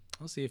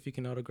 I'll see if you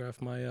can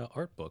autograph my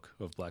art book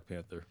of Black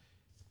Panther.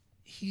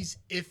 He's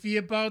iffy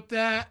about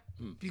that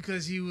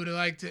because he would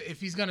like to,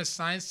 if he's going to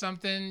sign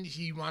something,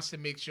 he wants to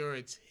make sure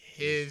it's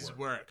his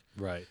work.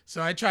 Right.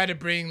 So I try to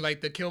bring like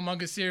the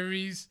Killmonger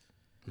series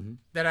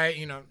that I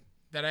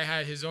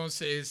had his own,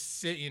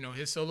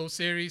 his solo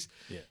series.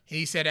 Yeah.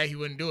 He said that he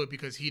wouldn't do it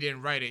because he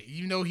didn't write it.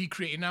 He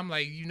created, and I'm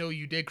like,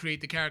 you did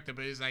create the character,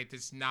 but it's like,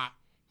 it's not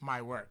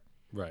my work.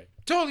 Right.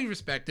 Totally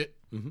respect it.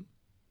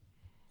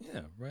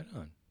 Yeah, right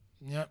on.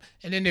 Yep.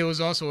 And then there was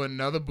also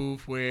another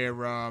booth where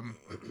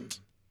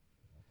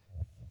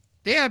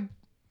they had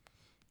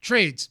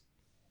trades.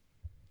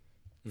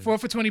 4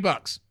 for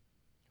 $20.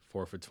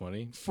 4 for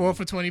 20. 4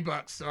 for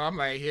 $20. So I'm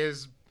like,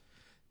 here's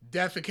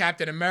Death of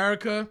Captain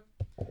America,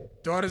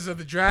 Daughters of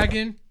the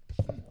Dragon.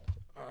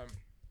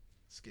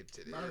 Skip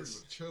to Married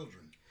this. with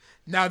children.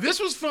 Now this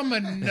was from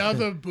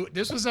another booth.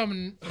 This was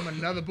from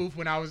another booth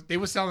when they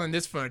were selling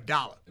this for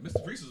 $1. And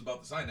Mr. Priest was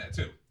about to sign that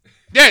too.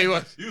 Yeah, he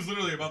was. He was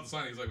literally about to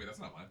sign it. He's like, wait, that's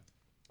not mine.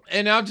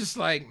 And I'm just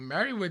like,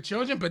 Married with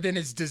Children, but then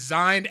it's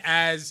designed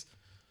as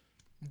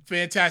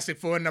Fantastic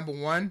Four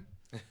 #1.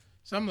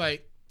 So I'm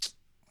like,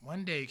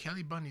 one day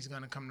Kelly Bundy's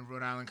gonna come to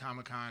Rhode Island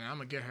Comic-Con and I'm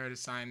gonna get her to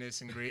sign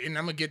this and grade, and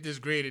I'm gonna get this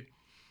graded.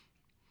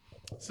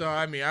 So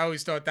I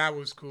always thought that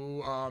was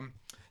cool.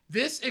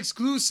 This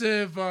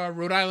exclusive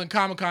Rhode Island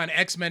Comic-Con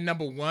X-Men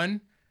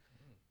 #1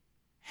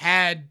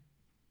 had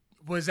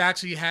was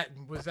actually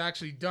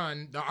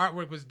done. The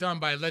artwork was done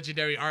by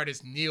legendary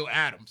artist Neil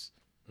Adams.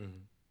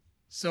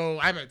 So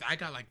I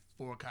got like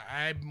 4.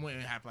 I went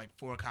and have like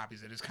 4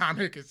 copies of this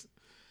comic.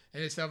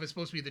 And itself is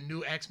supposed to be the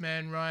new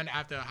X-Men run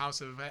after House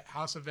of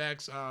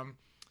X,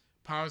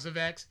 Powers of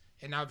X,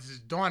 and now this is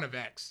Dawn of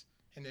X,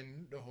 and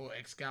then the whole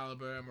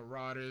Excalibur,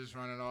 Marauders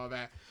run and all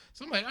that.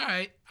 So I'm like, all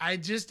right, I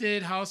just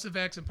did House of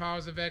X and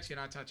Powers of X. You're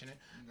not touching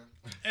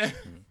it.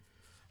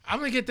 I'm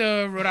gonna get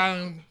the Rhode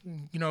Island,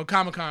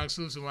 Comic-Con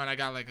exclusive one. I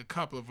got like a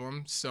couple of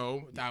them,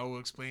 so that will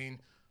explain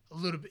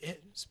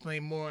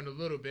more in a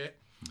little bit.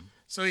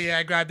 So yeah,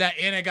 I grabbed that,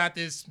 and I got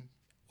this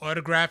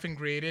autograph and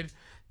graded.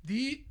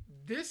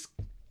 This.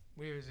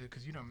 Where is it?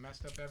 Because you done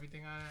messed up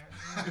everything on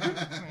it.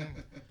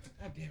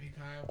 God damn you,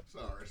 Kyle.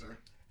 Sorry, sir.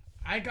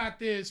 I got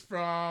this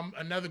from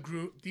another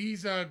group.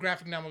 These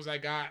graphic novels I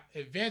got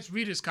advanced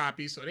readers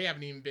copies, so they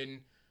haven't even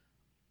been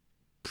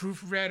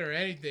proofread or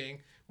anything,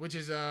 which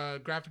is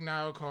a graphic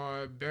novel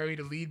called Bury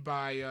the Lead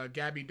by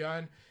Gabby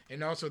Dunn,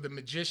 and also The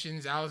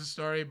Magician's Alice's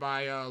Story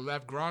by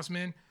Lev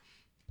Grossman.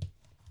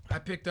 I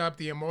picked up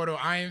The Immortal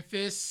Iron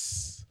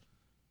Fist,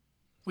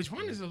 which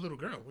one is a little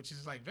girl, which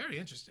is like very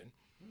interesting.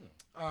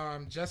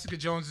 Jessica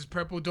Jones's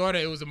Purple Daughter.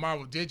 It was a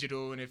Marvel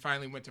Digital, and it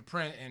finally went to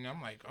print. And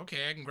I'm like,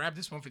 okay, I can grab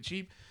this one for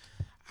cheap.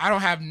 I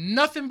don't have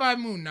nothing by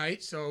Moon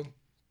Knight, so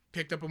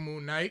picked up a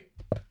Moon Knight.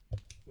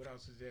 What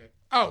else is there?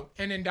 Oh,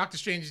 and then Doctor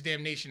Strange's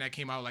Damnation that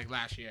came out like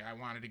last year. I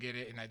wanted to get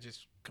it, and I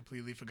just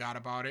completely forgot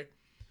about it.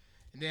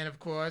 And then, of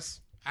course,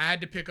 I had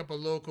to pick up a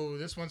local.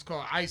 This one's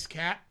called Ice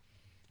Cat.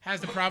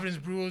 Has the Providence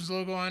Brewers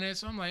logo on it.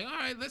 So I'm like, all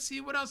right, let's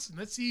see what else.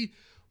 Let's see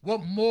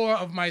what more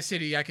of my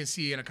city I can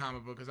see in a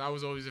comic book, because I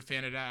was always a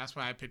fan of that. That's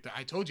why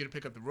I told you to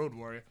pick up the Road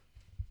Warrior.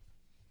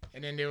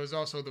 And then there was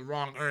also the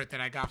Wrong Earth that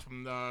I got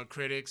from the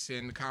critics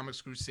and the Comics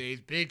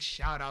Crusade. Big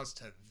shout outs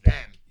to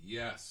them.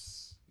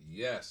 Yes.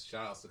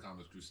 Shout outs to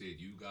Comics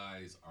Crusade. You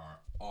guys are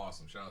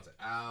awesome. Shout out to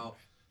Al.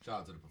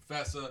 Shout out to the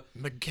professor.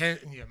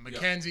 Mackenzie. Yeah,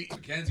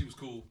 Mackenzie was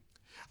cool.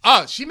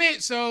 Oh, she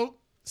made, so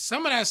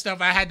some of that stuff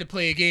I had to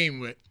play a game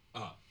with.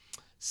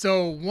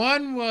 So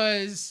one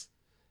was,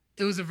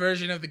 it was a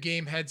version of the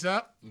game Heads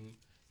Up.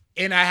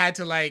 And I had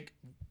to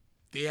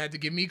they had to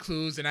give me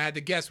clues and I had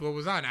to guess what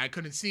was on it. I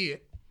couldn't see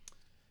it.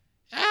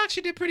 I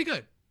actually did pretty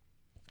good.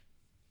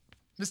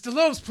 Mr.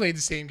 Lowe's played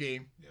the same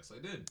game. Yes,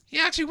 I did. He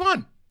actually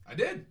won. I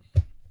did.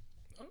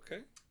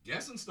 Okay.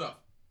 Guessing stuff.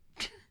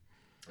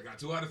 I got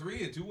 2 out of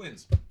 3 and 2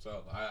 wins.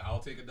 So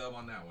I'll take a dub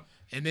on that one.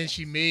 And then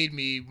she made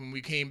me, when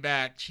we came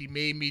back, she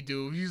made me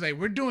do, she's like,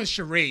 we're doing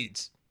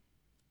charades.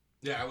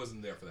 Yeah, I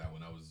wasn't there for that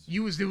one.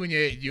 You was doing your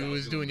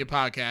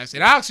podcast,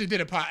 and I actually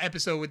did a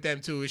episode with them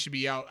too. It should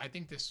be out, I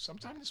think,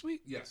 sometime this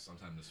week. Yes,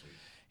 sometime this week.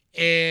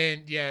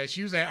 And yeah,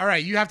 she was like, "All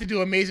right, you have to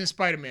do Amazing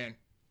Spider-Man."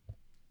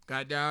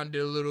 Got down,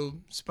 did a little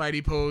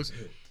Spidey pose,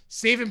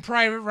 Saving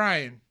Private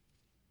Ryan,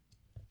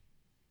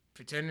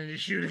 pretending to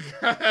shoot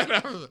a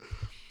guy.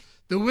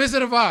 The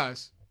Wizard of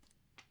Oz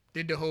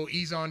did the whole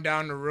ease on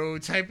down the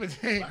road type of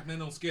thing. Black men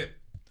don't skip.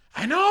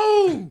 I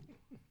know.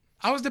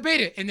 I was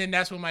debating, and then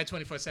that's when my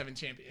 24/7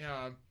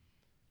 champion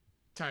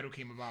title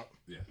came about.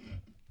 Yeah,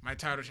 my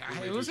title shot.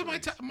 It was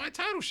my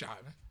title shot.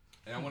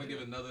 And I want to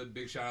give another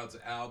big shout out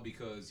to Al,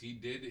 because he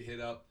did hit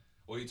up,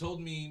 or he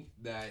told me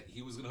that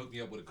he was gonna hook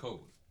me up with a code.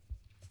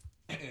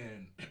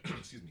 And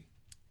excuse me,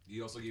 he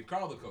also gave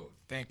Carl the code.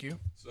 Thank you.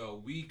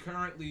 So we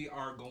currently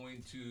are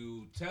going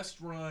to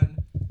test run,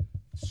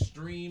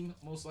 stream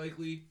most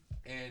likely,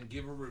 and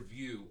give a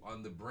review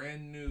on the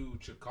brand new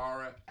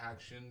Chikara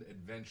Action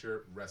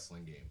Adventure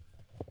Wrestling game.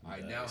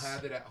 I now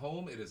have it at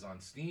home. It is on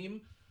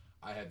Steam.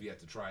 I have yet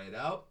to try it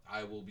out.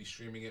 I will be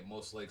streaming it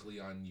most likely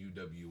on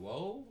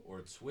UWO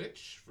or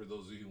Twitch for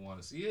those of you who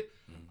want to see it.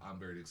 I'm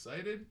very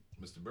excited.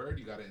 Mr. Bird,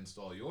 you got to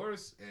install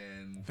yours,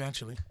 and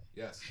eventually.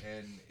 Yes,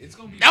 and it's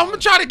gonna be. I'm gonna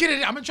try to get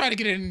it. I'm gonna try to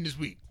get it in this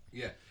week.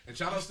 Yeah, and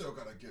shout out. Still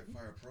gotta get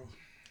Fire Pro.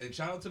 And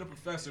shout out to the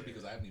professor,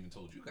 because I haven't even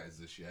told you guys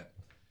this yet.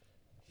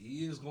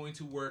 He is going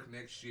to work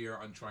next year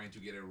on trying to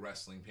get a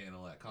wrestling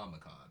panel at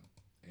Comic-Con,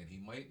 and he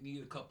might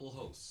need a couple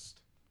hosts.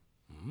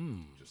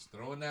 Just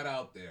throwing that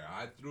out there.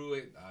 I threw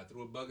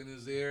a bug in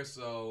his ear,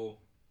 so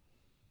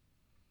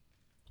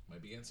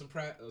might be getting some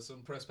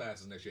press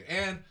passes next year.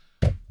 And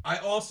I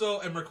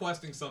also am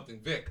requesting something,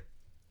 Vic.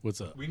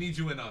 What's up? We need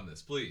you in on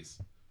this, please.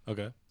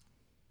 Okay.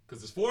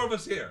 Because there's 4 of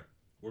us here.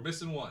 We're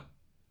missing 1.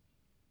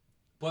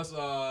 Plus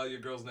your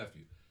girl's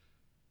nephew.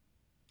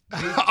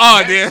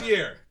 Next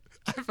year,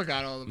 I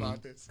forgot all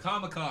about this.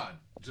 Comic-Con.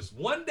 Just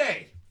one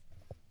day.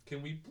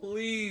 Can we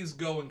please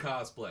go and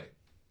cosplay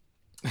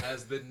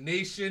as the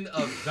Nation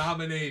of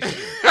Domination?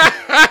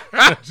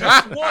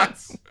 Just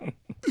once.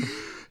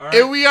 All right?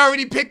 And we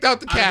already picked out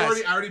the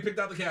cast. I already picked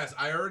out the cast.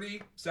 I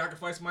already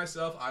sacrificed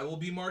myself. I will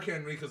be Mark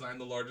Henry because I'm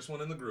the largest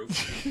one in the group.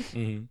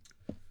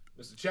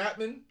 Mr.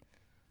 Chapman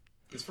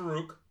is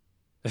Farouk.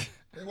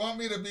 They want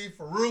me to be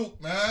Farouk,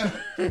 man.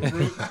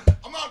 Farouk.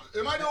 I'm not.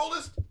 Am I the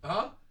oldest?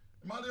 Huh?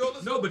 Am I the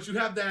oldest? No, but you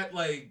have that,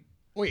 like...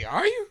 Wait,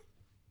 are you?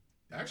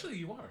 Actually,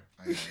 you are.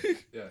 I am.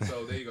 Yeah,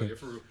 so there you go. You're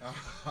Farouk.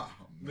 Oh,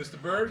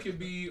 Mr. Bird could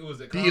be... What was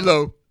it?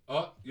 D-Lo.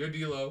 Oh, you're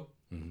D'Lo.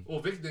 Well,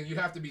 Vic, then you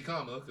have to be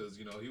Kama because,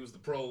 you know, he was the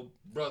pro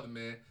brother,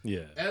 man.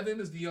 Yeah. Evan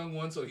is the young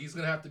one, so he's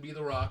going to have to be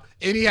The Rock.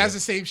 And he has the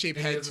same shape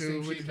And he head, has the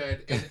too. same shaped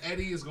head. And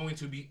Eddie is going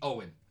to be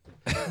Owen.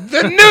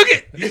 The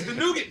nougat! He's the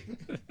nougat.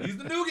 He's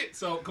the nougat.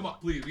 So, come on,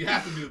 please. We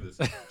have to do this.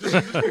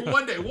 Just for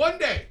one day. One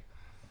day.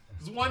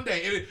 Just one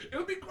day. It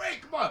would be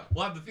great. Come on.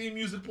 We'll have the theme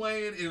music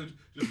playing. It would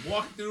just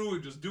walk through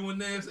and just doing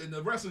this. And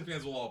the wrestling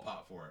fans will all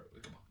pop for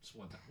it. Come on. Just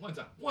one time. One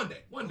time. One day.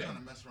 One day. I'm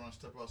gonna mess around,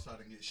 step outside,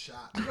 and get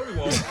shot. No, we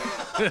won't.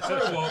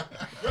 No, we won't.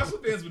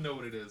 Wrestling fans would know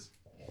what it is.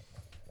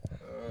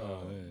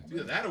 Oh, man. It's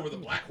either that or we're the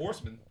Black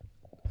Horsemen.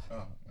 Oh,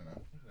 I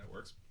know. That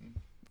works.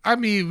 I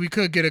mean, we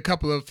could get a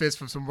couple of fists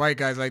from some white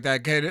guys like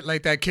that kid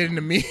in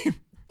the meme.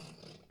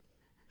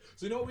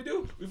 So you know what we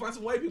do? We find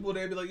some white people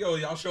there and be like, yo,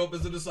 y'all show up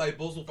as the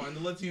disciples. We'll find the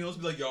Latinos,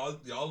 be like, y'all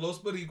Los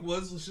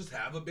Boricuas. Let's just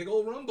have a big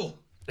old rumble.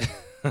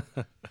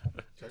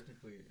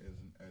 Technically,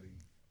 isn't Eddie?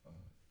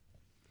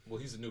 Well,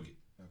 he's a nougat.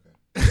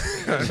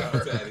 Okay. Shout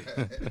out to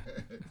Eddie.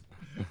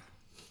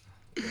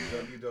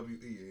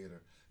 WWE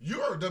hater.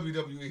 You're a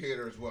WWE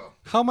hater as well.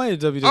 How am I a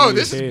WWE Oh,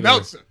 this hater? is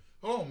Meltzer.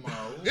 Oh my.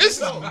 This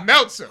is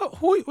Meltzer. Oh,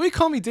 what do you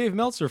call me Dave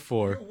Meltzer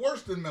for? You're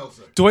worse than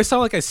Meltzer. Do I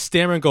sound like I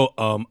stammer and go,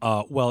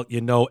 well,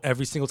 you know,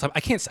 every single time? I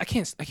can't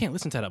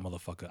listen to that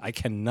motherfucker. I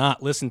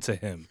cannot listen to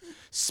him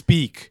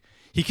speak.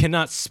 He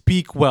cannot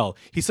speak well.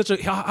 He's such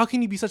a, how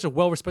can he be such a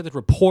well-respected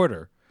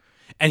reporter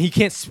and he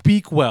can't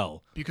speak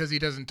well? Because he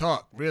doesn't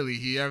talk.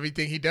 Really,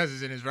 everything he does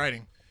is in his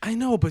writing. I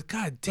know, but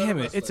god damn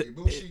it, it's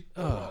Ibushi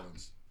or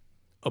Rollins?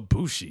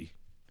 Ibushi.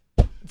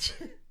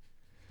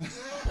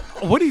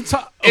 What are you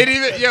talking? It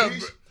even yo,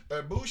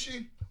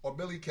 Ibushi or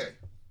Billy Kay?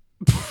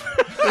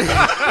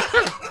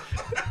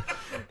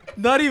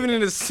 Not even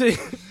in a sing.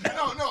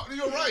 No,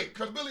 you're right.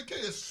 Because Billy Kay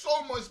is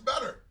so much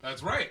better.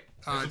 That's right.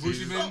 Oh, Is the Bushi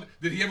Jesus. man,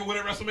 did he ever win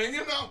at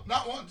WrestleMania? No,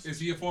 not once. Is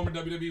he a former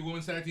WWE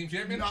Women's Tag Team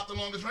Champion? Not the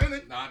longest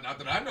reigning. Not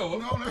that I know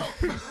of. No.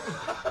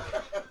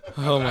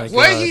 Oh my god.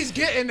 what he's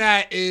getting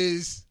at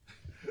is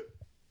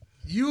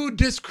you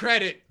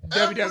discredit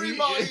Everybody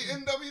WWE.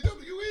 in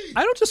WWE.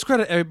 I don't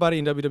discredit everybody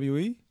in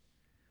WWE.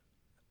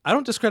 I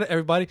don't discredit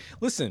everybody.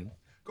 Listen.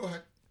 Go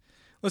ahead.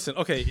 Listen,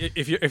 okay,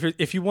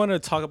 if you want to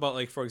talk about,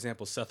 like, for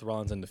example, Seth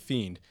Rollins and the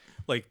Fiend,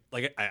 like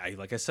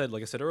I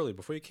said earlier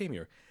before you came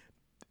here,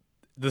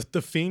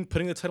 the Fiend,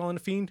 putting the title on the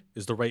Fiend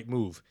is the right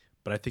move,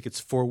 but I think it's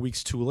 4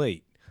 weeks too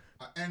late.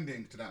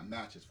 Ending to that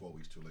match is 4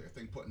 weeks too late. I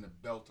think putting the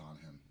belt on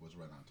him was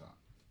right on time.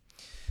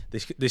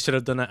 They should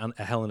have done that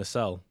at Hell in a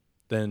Cell.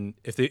 Then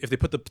if they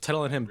put the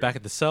title on him back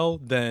at the Cell,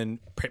 then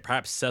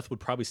perhaps Seth would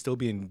probably still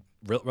be in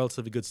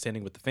relatively good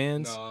standing with the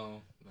fans.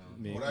 No.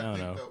 What I don't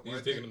know.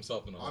 He's digging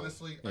himself in a hole.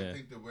 Honestly, Yeah. I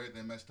think the way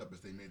they messed up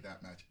is they made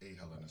that match a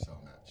Hell in a Cell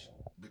match.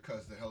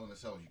 Because the Hell in a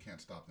Cell, you can't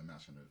stop the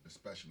match,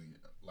 especially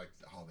like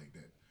how they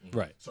did.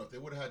 Right. So if they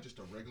would have had just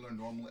a regular,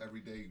 normal,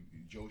 everyday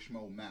Joe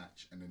Schmo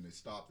match, and then they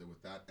stopped it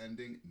with that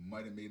ending, it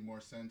might have made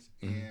more sense,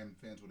 and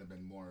fans would have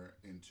been more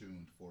in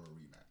tune for a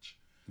rematch.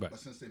 Right. But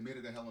since they made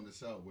it a Hell in a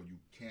Cell where you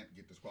can't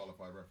get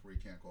disqualified, referee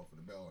can't call for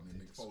the bell, and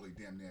then Mick Foley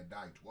damn near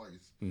died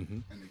twice,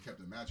 and they kept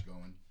the match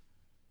going,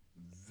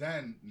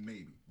 then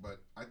maybe.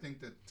 But I think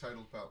the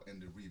title bout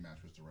and the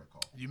rematch was the right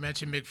call. You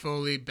mentioned Mick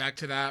Foley. Back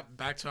to our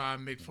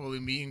Mick Foley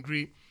meet and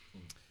greet.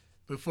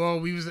 Before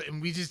we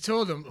just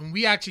told him, and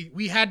we had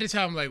to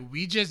tell him, like,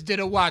 we just did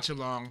a watch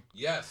along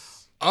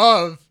Yes.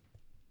 of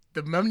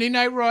the Monday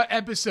Night Raw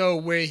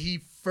episode where he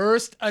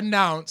first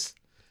announced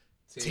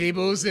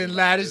tables and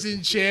ladders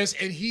and chairs,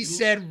 and he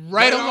said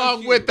right Right on along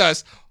cue. with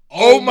us,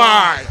 "Oh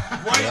my!"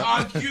 Right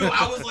on cue.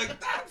 I was like,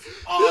 that's This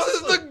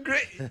awesome. is the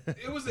great.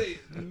 It was a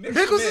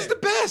Mickles is the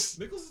best.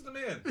 Mickles is the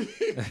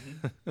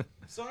man.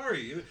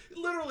 Sorry.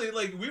 Literally,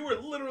 like, we were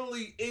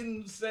literally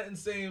in set and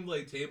saying,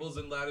 like, tables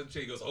and ladders and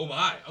chairs. He goes, oh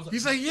my. I was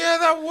He's like, "Yeah,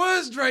 that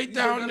was right he's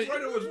like, down that's there.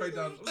 right, it was right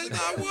down. Like,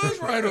 that was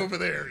right over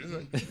there." He's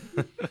like,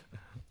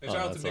 And shout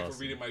out to that's Nick awesome.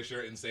 for reading my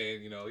shirt and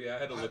saying, you know, yeah, I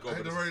had to look I over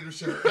had to this. read the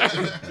shirt.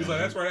 He's like,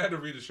 that's right, I had to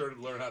read the shirt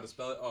and learn how to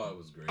spell it. Oh, it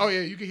was great. "Oh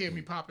yeah, you can hear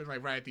me popping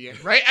like right at the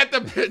end, right at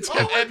the pit."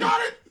 Oh, I got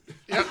it.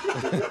 Yep.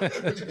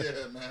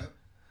 Yeah, man.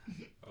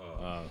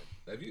 Wow.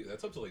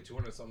 That's up to like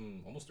 200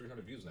 something, almost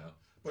 300 views now.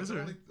 But Is the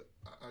it? only,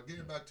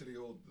 getting back to the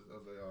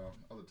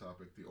other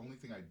topic, the only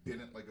thing I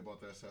didn't like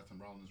about that Seth and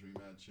Rollins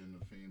rematch in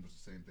the Fiend was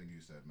the same thing you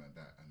said, man.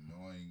 That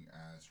annoying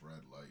ass red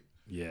light.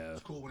 Yeah.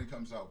 It's cool when he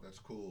comes out. That's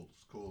cool.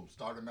 It's cool.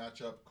 Start a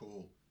matchup.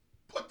 Cool.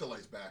 Put the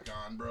lights back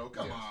on, bro.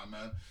 Come on,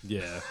 man.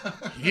 Yeah.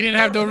 He didn't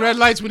have no red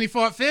lights when he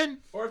fought Finn.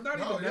 Or if not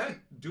No, even yeah.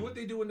 that, do what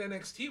they do in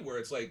NXT where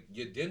it's like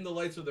you dim the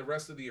lights of the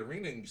rest of the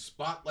arena and you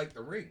spot like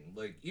the ring.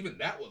 Like even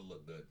that would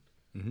look good.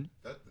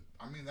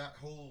 That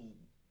whole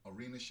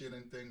arena shit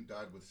and thing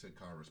died with Sid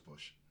Cara's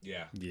push.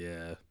 Yeah.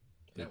 Yeah.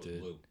 That It was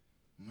did. blue.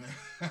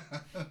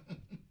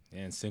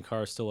 And Sin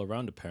Cara is still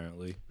around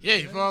apparently. Yeah,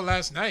 he fought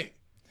last night.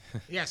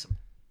 He had some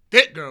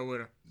thick girl with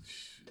her.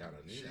 Got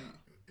a She knee.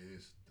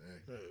 is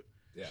thick.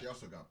 Yeah. She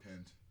also got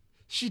pinned.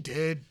 She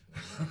did.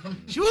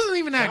 She wasn't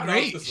even that Shout out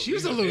great. to She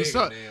was a Selena little Vega,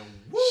 soft. man.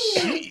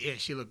 Woo!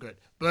 She looked good.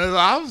 But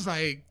I was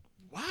like,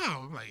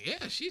 wow. I'm like,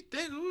 yeah, she's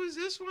thick. Who is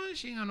this one?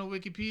 She ain't got no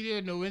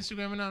Wikipedia, no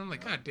Instagram, and nothing. I'm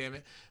like, God damn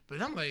it.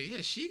 But I'm like,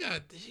 yeah, she's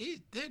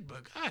thick,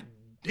 but God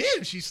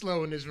damn, she's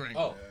slow in this ring.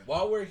 Oh,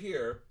 while we're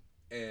here,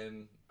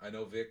 and I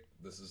know, Vic,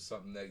 this is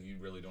something that you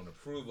really don't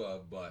approve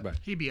of, but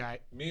He be all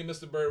right. me and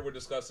Mr. Bird were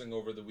discussing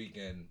over the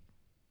weekend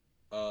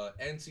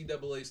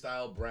NCAA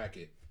style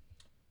bracket.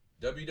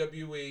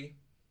 WWE,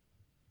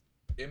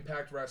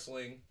 Impact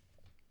Wrestling,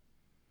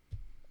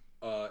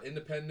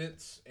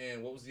 Independence,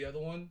 and what was the other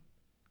one?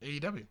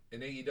 AEW.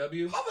 In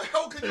AEW. How the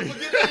hell can you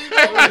forget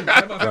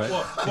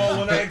AEW? Well,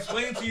 when I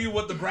explain to you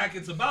what the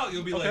bracket's about,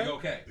 you'll be like,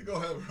 okay. Go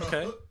ahead, bro.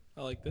 Okay,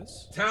 I like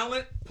this.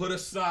 Talent put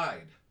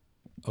aside.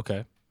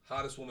 Okay.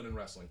 Hottest woman in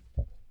wrestling.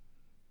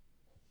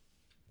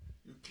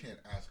 You can't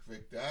ask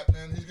Vic that,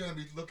 man. He's gonna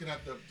be looking at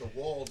the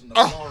walls and the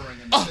flooring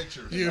and the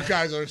pictures. You man.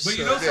 guys are But so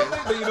you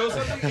know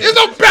something? There's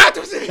no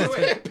bathrooms in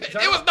Wait,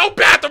 There was no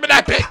bathroom in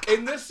that pick.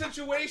 In this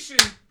situation,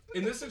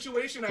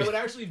 I would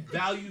actually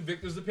value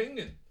Victor's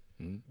opinion.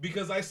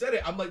 Because I said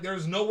it. I'm like,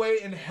 there's no way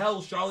in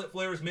hell Charlotte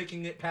Flair is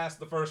making it past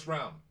the first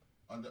round.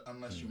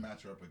 Unless you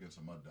match her up against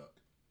a mud duck.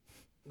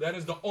 That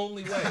is the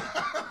only way.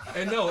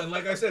 And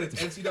like I said, it's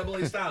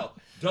NCAA style.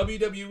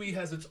 WWE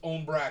has its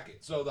own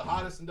bracket. So the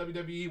hottest in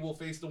WWE will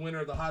face the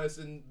winner of the hottest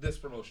in this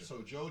promotion. So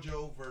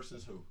JoJo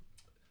versus who?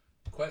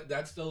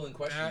 That's still in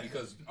question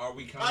because are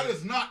we That counting...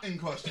 is not in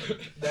question.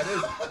 That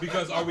is.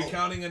 Because are we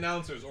counting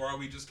announcers or are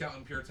we just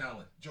counting pure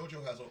talent?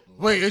 JoJo has a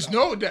Wait, it's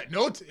well,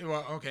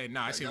 okay,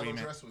 nah, I see what you Yellow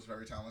meant. Dress was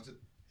very talented.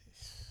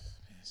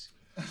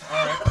 All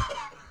right.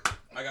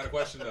 I got a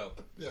question, though.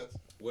 Yes.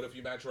 What if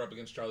you match her up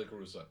against Charlie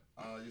Caruso?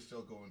 You're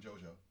still going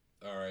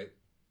JoJo. All right.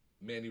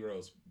 Mandy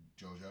Rose.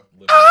 JoJo.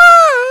 Liv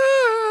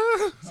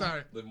Morgan.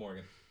 Sorry. Liv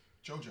Morgan.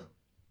 JoJo.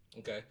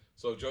 Okay.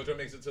 So JoJo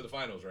makes it to the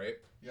finals, right?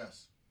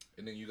 Yes.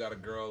 And then you got a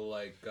girl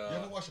like... You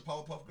ever watch the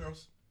Powerpuff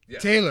Girls? Yeah.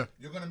 Taylor.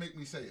 You're gonna make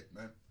me say it,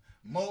 man.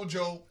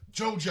 Mojo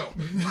JoJo.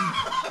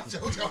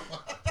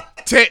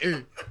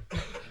 JoJo.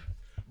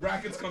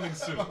 Brackets coming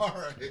soon. All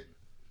right.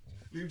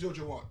 Leave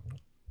JoJo on.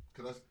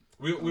 Cause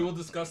We will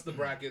discuss the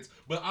brackets.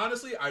 But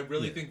honestly, I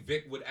really think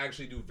Vic would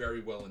actually do very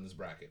well in this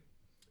bracket.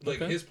 Like,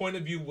 his point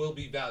of view will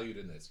be valued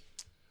in this.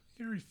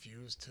 You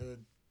refuse to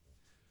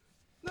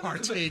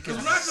partake in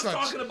We're not just such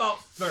talking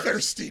about thirst.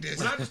 thirstiness.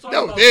 We're not just talking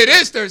No, about it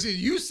thirst. is thirsty.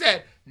 You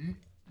said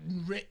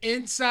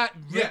inside,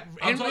 Yeah.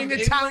 I'm talking in-ring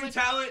in-ring talent.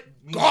 talent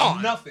means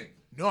Gone. nothing.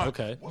 No,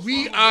 Okay.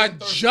 we wrong with are being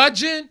thirsty?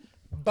 judging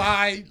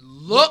by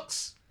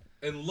looks.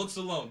 And looks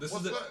alone. This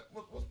what's is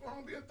what's wrong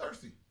with being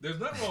thirsty? There's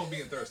nothing wrong with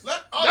being thirsty.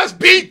 Let Let's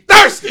be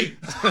thirsty.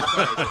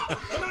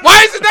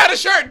 Why isn't that a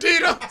shirt,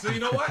 Tito? So you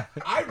know what?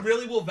 I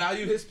really will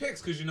value his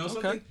picks because you know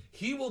something?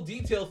 He will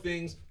detail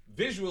things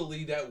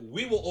visually that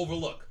we will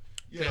overlook.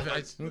 Yeah,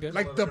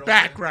 Like the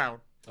background.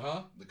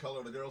 Huh? The color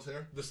of the girl's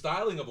hair. The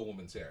styling of a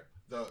woman's hair.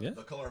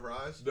 The color of her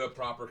eyes. The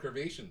proper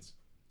curvations.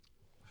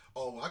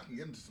 Oh, I can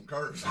get into some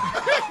curves.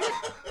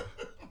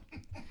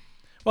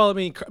 Well, I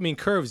mean,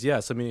 curves,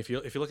 yes. I mean, if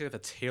you're looking at the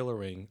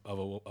tailoring of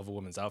a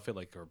woman's outfit,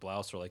 like her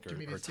blouse or like her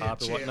top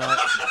damn or whatnot,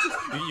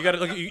 you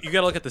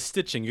gotta look at the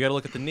stitching. You gotta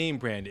look at the name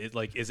brand. Is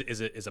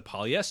it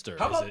polyester?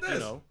 How is about it, this? You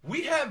know?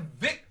 We have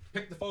Vic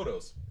pick the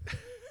photos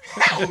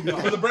Hell no.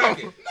 for the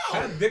bracket. No.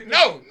 Have Vic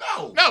No.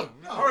 No. No.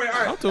 All right.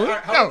 I'll do it. All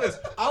right, how about this?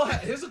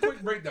 Here's a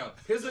quick breakdown.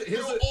 Here's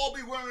They'll a. all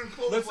be wearing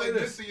clothes Let's say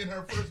like this. Missy in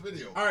her first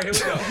video. All right, here we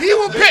go. He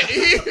will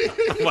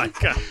pick. Oh my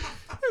God,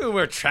 we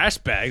wear trash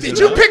bags. Did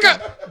you pick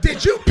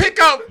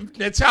up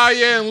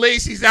Natalia and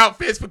Lacey's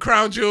outfits for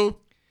Crown Jewel?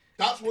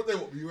 That's what they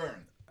will be wearing.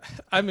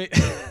 I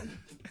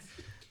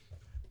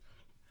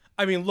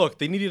mean, look,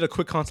 they needed a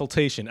quick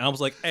consultation. And I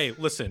was like, hey,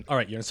 listen, all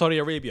right, you're in Saudi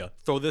Arabia.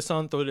 Throw this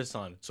on, so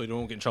you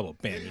don't get in trouble.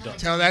 Bam, you're done.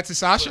 Tell that to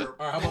Sasha. Wear All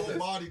right, how about full this?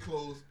 body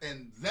clothes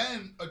and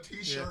then a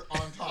t-shirt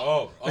on top.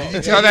 Oh,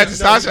 You tell that to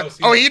Sasha?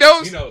 He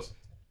knows? He knows.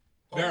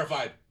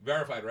 Verified,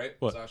 right?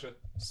 What? Sasha?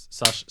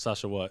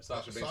 Sasha, what?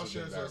 Sasha Banks has Sasha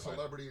been is a verified.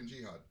 celebrity in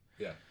jihad.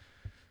 Yeah.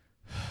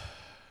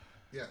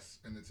 Yes,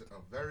 and it's a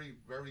very,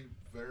 very,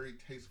 very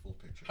tasteful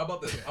picture. How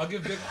about this? I'll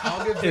give Vic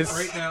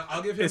right now.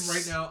 I'll give him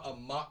right now a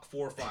mock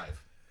 4-5.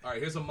 All right,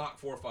 here's a mock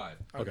 4-5.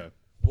 Okay.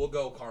 We'll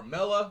go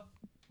Carmella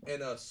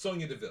and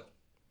Sonya Deville.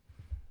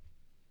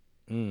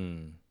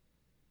 Damn,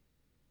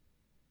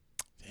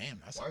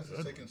 that's Why a is this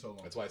good taking so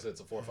long? That's why I said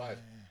it's a 4-5. I'm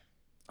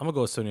gonna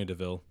go with Sonya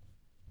Deville.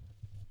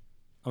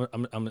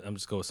 I'm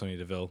just go with Sonya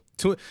Deville.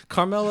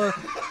 Carmella,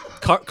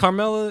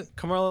 Carmella,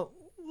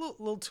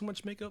 little too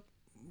much makeup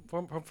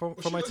for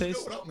She my looks taste.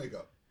 good without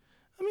makeup.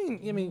 I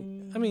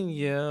mean,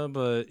 yeah,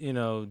 but you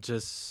know,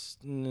 just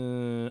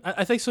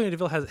I think Sonya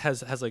Deville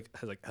has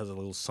a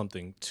little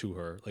something to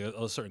her, like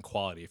a certain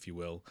quality, if you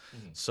will.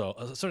 So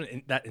a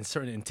certain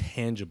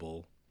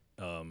intangible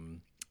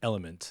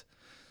element.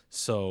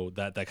 So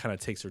that kind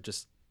of takes her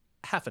just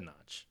half a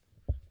notch.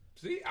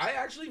 See, I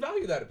actually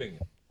value that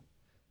opinion.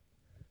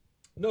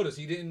 Notice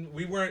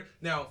we weren't.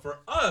 Now, for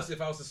us,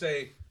 if I was to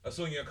say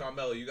Sonya and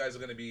Carmella, you guys are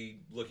going to be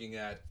looking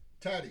at.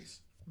 Tatties.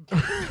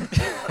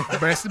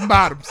 breasts and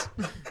bottoms.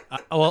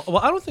 Well,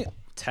 I don't think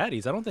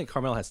tatties. I don't think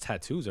Carmella has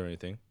tattoos or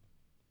anything.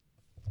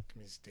 Give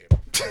me a stamp.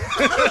 God,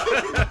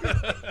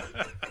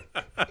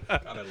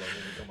 I love when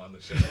we come on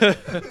the show.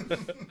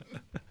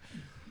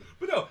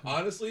 But no,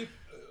 honestly,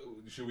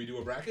 should we do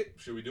a bracket?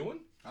 Should we do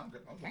one? I'm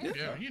good.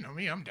 Yeah, you know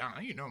me, I'm down.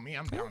 You know me,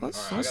 I'm down.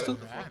 let's- All let's right,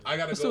 do- I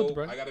gotta let's do the go.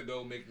 bracket. I gotta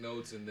go make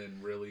notes and then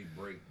really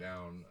break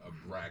down a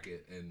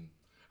bracket. And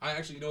I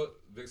actually, you know what?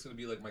 Vic's gonna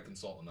be like my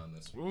consultant on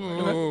this.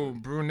 Ooh,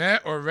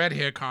 brunette or red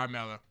hair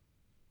Carmella?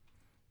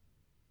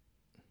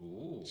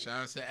 Ooh.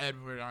 Shout out to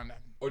Edward on that.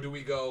 Or do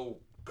we go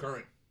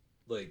current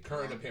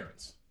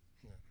appearance?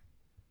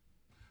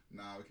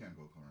 Nah, we can't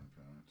go current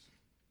appearance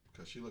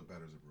because she looked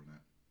better as a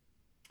brunette.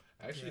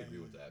 I actually agree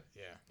with that.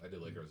 Yeah. I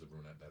did like her as a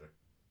brunette better.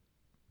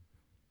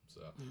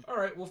 So, all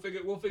right, we'll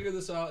figure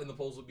this out, and the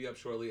polls will be up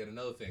shortly. And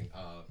another thing,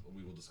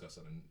 we will discuss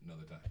that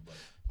another time. But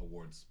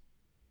awards.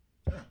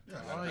 Yeah.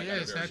 Oh, I yeah,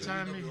 got it's a that very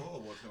time. good WWO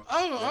awards coming.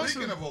 Oh,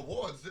 Speaking awesome. of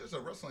awards, there's a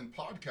wrestling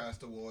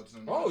podcast awards.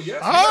 And Oh,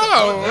 yes.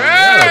 Oh,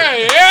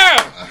 yes.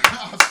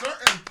 yeah. a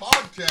certain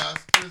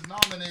podcast is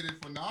nominated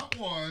for not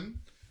one,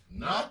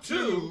 Not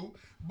two,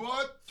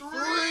 but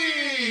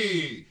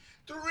three.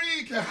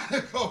 Three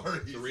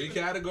categories. 3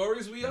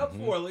 categories we up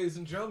for, ladies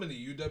and gentlemen,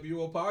 the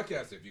UWO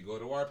podcast. If you go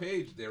to our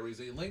page, there is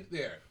a link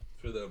there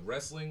for the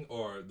wrestling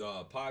or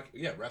the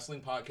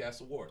wrestling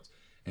podcast awards.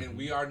 And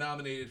we are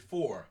nominated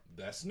for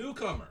Best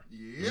Newcomer.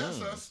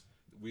 Yes, us.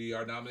 We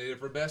are nominated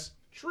for Best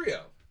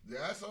Trio.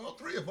 That's all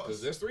three of Because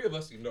us. there's 3 of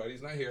us, even though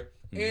Eddie's not here.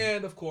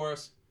 And of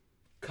course,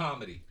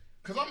 comedy.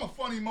 Because I'm a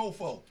funny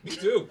mofo. Me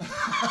too.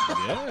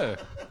 Yeah.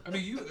 I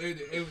mean,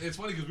 it's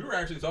funny because we were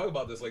actually talking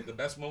about this, like the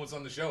best moments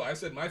on the show. I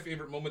said my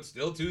favorite moment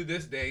still to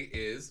this day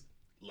is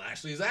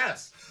Lashley's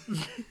ass.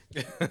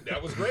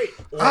 That was great.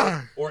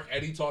 Or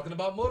Eddie talking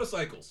about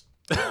motorcycles.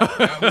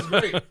 That was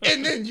great.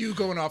 And then you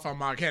going off on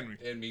Mark Henry.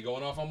 And me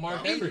going off on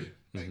Mark Henry.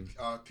 In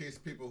case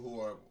people who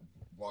are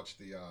watch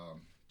the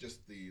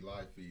just the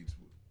live feeds,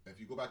 if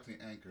you go back to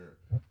the anchor,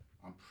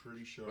 I'm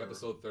pretty sure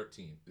Episode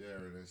 13.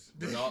 there it is.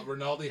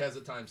 Rinaldi has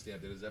a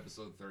timestamp. It is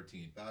episode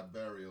 13. That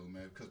burial,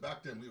 man. Because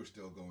back then we were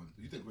still going.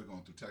 You think we're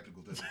going through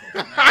technical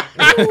difficulties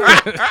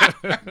now?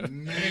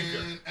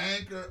 Man,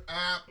 Anchor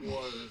app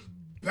was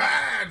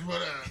bad for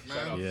that, Shout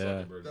out man. to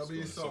Yeah. Zuckerberg.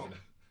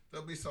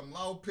 There'll be some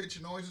loud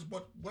pitch noises,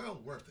 but well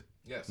worth it.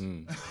 Yes. I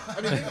mean,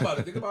 think about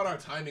it. Think about our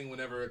timing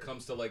whenever it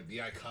comes to like the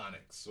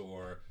Iconics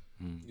or,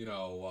 you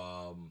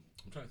know,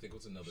 I'm trying to think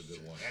what's another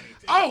good one.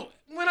 Anything. Oh,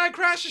 when I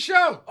crashed the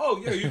show. Oh,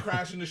 yeah, you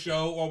crashing the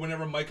show or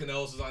whenever Mike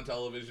Kanellis is on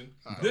television.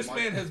 This Mike-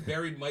 man has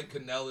buried Mike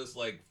Kanellis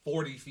like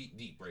 40 feet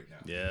deep right now.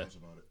 He Yeah. knows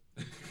about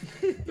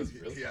it. Does he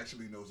really? He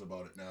actually knows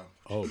about it now.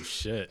 Oh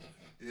shit.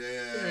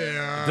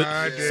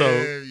 Yeah.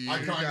 So-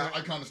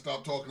 I kind of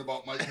stopped talking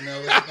about Mike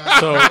Canelli.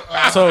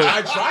 So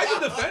I tried to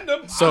defend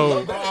him.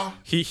 so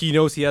he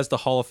knows he has the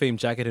Hall of Fame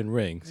jacket and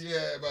rings. yeah,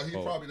 but he's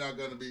probably not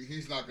gonna be.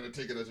 He's not gonna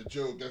take it as a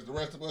joke, as the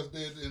rest of us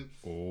did. And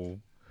Oh.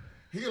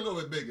 he a little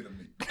bit bigger than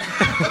me.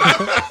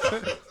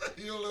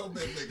 He a little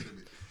bit bigger than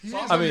me. So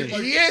I mean-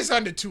 He is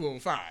under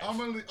 205. I'm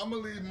gonna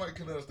leave Mike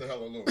Canellis the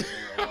hell alone.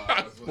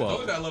 Well-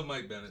 Told you I love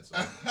Mike Bennett. So.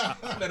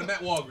 Met him at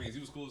Walgreens. He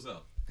was cool as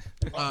hell.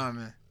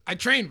 Man. I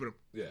trained with him.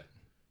 Yeah.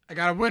 I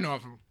got a win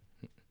off him.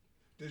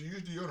 Did you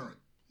use deodorant?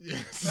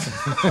 Yes.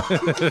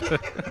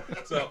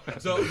 So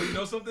you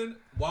know something?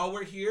 While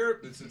we're here,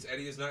 and since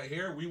Eddie is not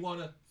here, we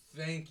want to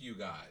thank you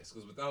guys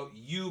because without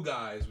you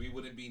guys, we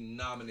wouldn't be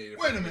nominated.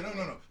 Wait a minute,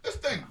 no. Let's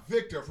thank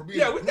Victor for being.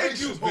 Yeah, we thank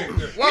you,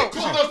 Victor. He called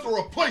us the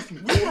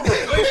replacement. We were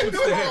replacements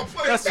to him.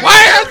 replacement. Why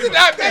has it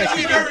not been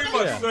Thank you very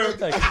much, Yeah, sir.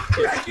 thank you.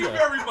 Thank you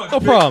very much. No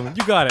problem.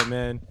 You got it,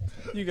 man.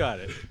 You got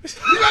it. You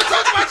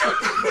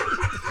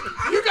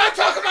gotta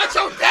talk about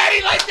your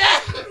daddy like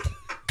that.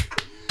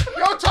 You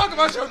don't talk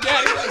about your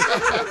daddy like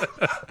that.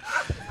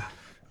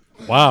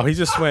 Wow, he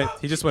just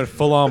went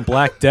full on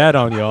Black Dad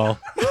on y'all.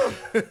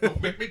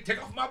 Don't make me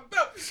take off my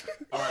belt.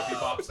 All right,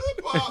 Pops.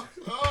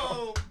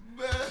 Oh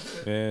man.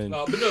 Man.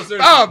 But no, seriously.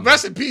 Oh,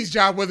 rest in peace,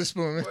 John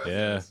Witherspoon.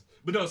 Yeah.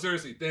 But no,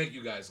 seriously, thank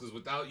you guys because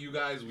without you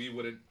guys, we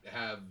wouldn't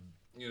have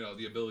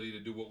the ability to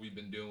do what we've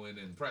been doing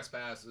and press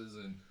passes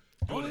and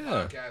doing the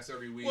podcast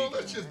every week. Well,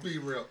 let's just be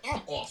real.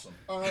 I'm awesome.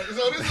 All right,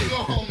 so this is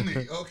all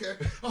me, okay?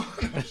 Oh,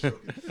 no, I'm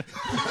joking.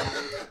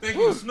 Thank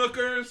you,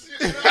 Snookers.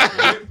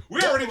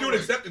 We're already doing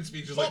acceptance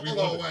speeches like we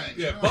Buffalo wanted. wings.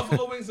 Yeah,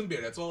 buffalo wings and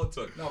beer. That's all it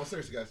took. No, but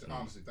seriously, guys,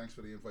 honestly, thanks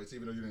for the invites,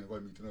 even though you didn't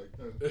invite me tonight.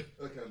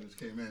 That kind of just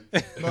came in.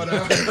 But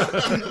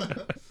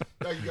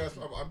thank you guys.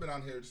 I've been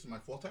on here. This is my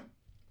fourth time.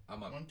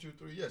 I'm on. 1, 2,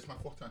 3. Yeah, it's my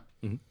fourth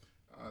time.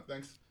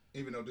 Thanks.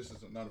 Even though this is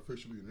not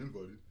officially an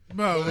invite.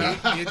 Well,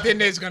 then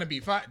there's gonna be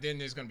 5. Then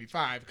there's gonna be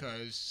 5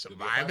 because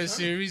Survivor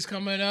Series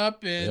coming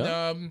up, and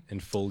Yeah. In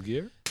full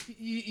gear.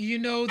 you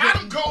know.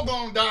 Adam Cole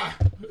gonna die.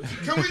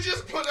 Can we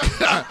just put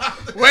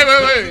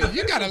Wait.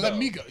 You gotta let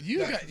me go.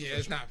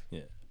 It's not.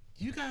 Yeah.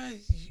 You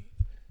guys.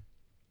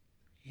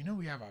 You know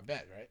we have our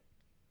bet, right?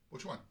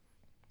 Which one?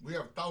 We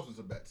have thousands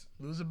of bets.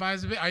 Loser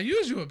buys a bet. I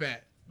use you a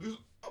bet.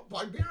 I'll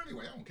buy beer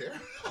anyway. I don't care.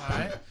 All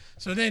right.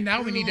 So then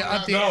now we need to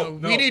up the. No,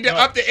 we need to no.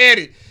 up the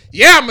ante.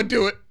 Yeah, I'm gonna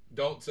do it.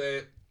 Don't say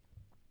it.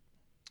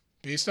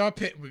 Based on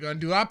pick, we're gonna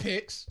do our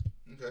picks.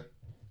 Okay.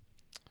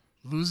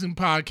 Losing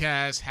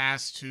Podcast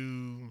has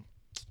to.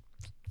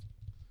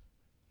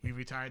 We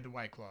retired the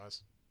White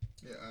Claws.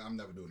 Yeah, I'm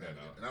never doing that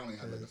again. And I only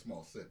had like a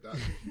small sip. That, I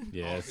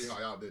Yeah, don't see how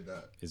y'all did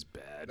that. it's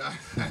bad.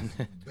 That's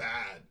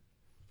bad.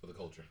 For the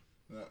culture.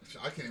 No,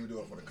 I can't even do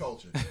it for the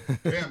culture.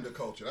 Damn the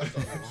culture. That's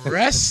all.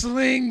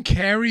 Wrestling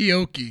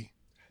karaoke.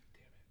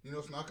 You know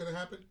what's not going to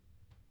happen?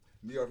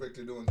 Me or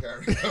Victor doing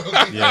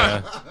karaoke.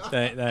 Yeah,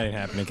 that ain't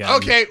happening. Captain.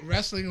 Okay,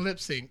 wrestling lip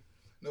sync.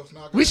 No, it's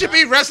not. We should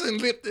be wrestling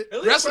lip.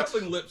 At least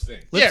wrestling lip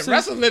sync. Lip Yeah, sync?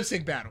 wrestling lip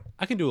sync battle.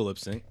 I can do a lip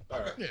sync. All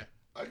right. Yeah.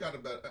 I got a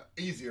better,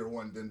 easier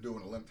one than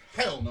doing a limp.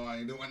 Hell no, I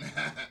ain't doing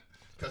that.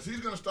 Because he's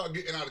going to start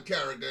getting out of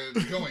character and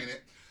enjoying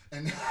it.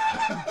 And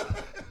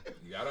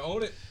You gotta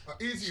own it. an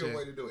easier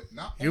way to do it.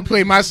 Not You only-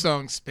 play my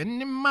song,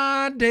 "Spending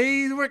My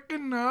Days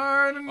Working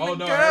Hard." On Oh the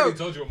no, go. I already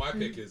told you what my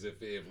pick is if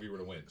we were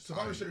to win.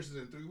 Survivor Series is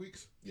in 3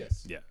 weeks.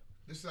 Yes. Yeah.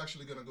 This is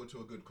actually going to go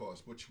to a good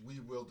cause, which we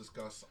will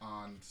discuss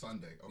on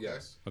Sunday. Okay.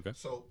 Yes. Okay.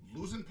 So,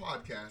 Losing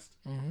Podcast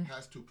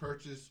has to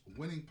purchase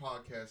Winning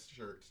Podcast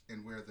shirts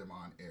and wear them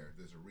on air.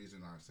 There's a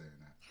reason I'm saying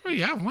that. Oh,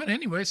 yeah, I won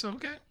anyway, so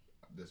okay.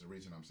 There's a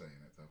reason I'm saying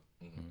it,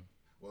 though.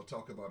 We'll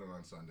talk about it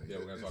on Sunday. Yeah,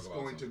 we're gonna It's talk about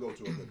it going to go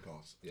to a good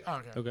cause. Yeah.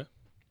 Okay. Okay.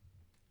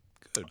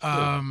 Good.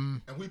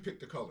 Um. And we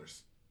picked the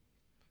colors.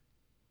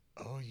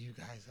 Oh, you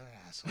guys are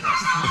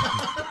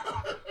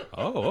assholes.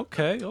 Oh,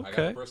 okay. I got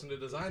Okay. the person to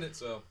design it,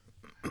 so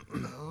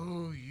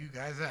Oh, you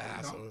guys are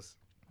assholes.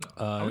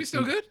 Are Are we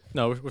still good?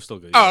 No, we're still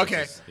good. Oh, Yeah,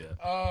 okay. just- yeah.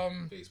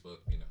 Facebook,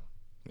 you know.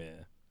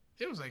 Yeah.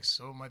 There was like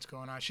so much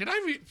going on. Should I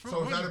read?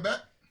 So, is that a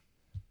bet?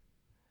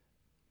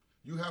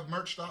 You have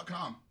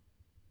merch.com.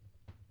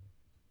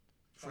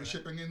 Free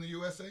shipping in the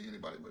USA?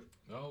 Anybody would?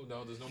 No,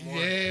 there's no more.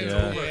 Yeah, It's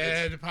Yeah. over.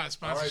 yeah. It's The RIP.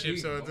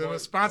 sponsorships are No more-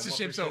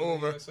 sponsorships no are more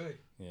over. USA.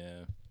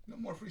 Yeah. No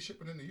more free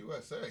shipping in the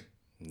USA.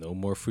 No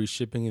more free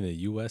shipping in the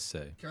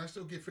USA. Can I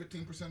still get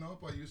 15%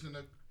 off by using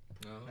the...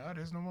 No, No,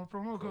 there's no more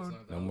promo it's code.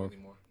 not No that more.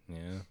 anymore.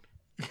 Yeah.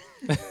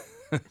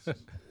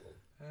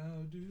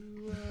 How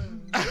do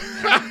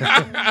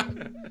I?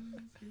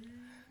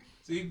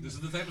 See, this is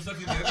the type of stuff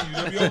you get in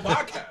the UWO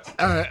podcast.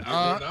 All right.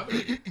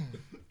 Nominated.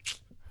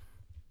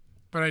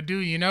 But I do.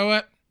 You know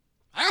what?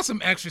 I got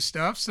some extra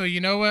stuff. So you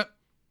know what?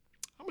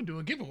 I'm gonna do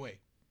a giveaway.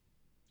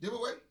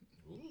 Giveaway?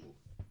 Ooh.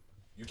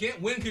 You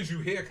can't win because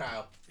you're here,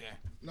 Kyle. Yeah.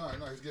 No,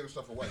 he's giving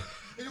stuff away.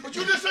 But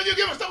you just said you're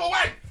giving stuff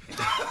away!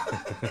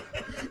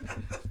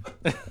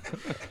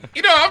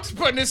 You know, I'm just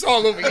putting this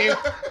all over here.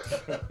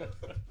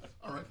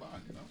 All right,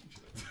 fine. You know,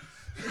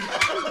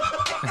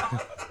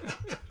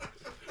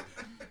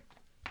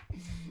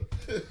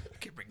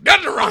 Can't bring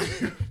nothing around.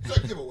 it's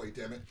a giveaway,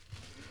 damn it.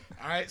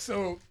 All right,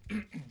 so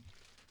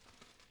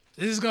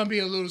this is gonna be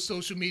a little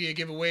social media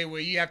giveaway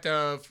where you have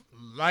to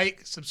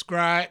like,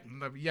 subscribe.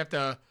 You have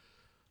to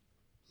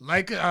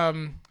like us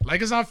on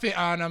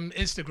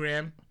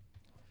Instagram.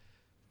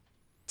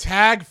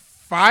 Tag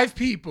 5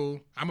 people.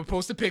 I'm gonna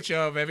post a picture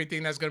of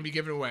everything that's gonna be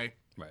given away.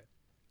 Right.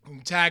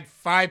 And tag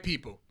 5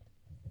 people.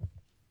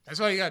 That's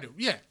all you gotta do.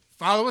 Yeah,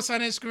 follow us on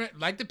Instagram,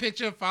 like the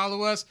picture,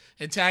 follow us,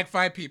 and tag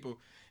 5 people,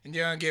 and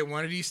you're gonna get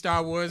one of these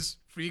Star Wars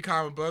free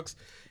comic books.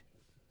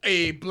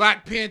 A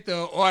Black Panther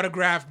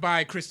autographed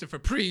by Christopher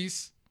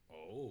Priest.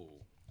 Oh.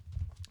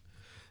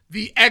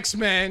 The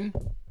X-Men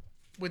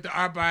with the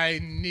art by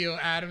Neil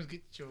Adams.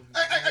 Get your...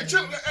 Hey,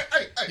 chill.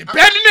 Hey. You're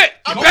bending it!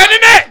 You're bending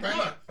it! Man,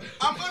 look,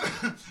 I'm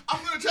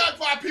gonna tag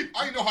 5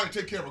 people. I know how to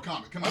take care of a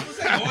comic. Come on. Go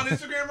on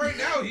Instagram right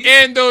now.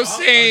 In those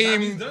By the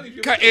time he's same... done,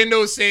 he feels In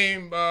those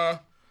same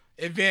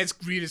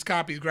advanced readers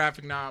copies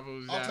graphic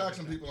novels. I'll tag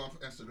some people on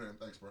Instagram.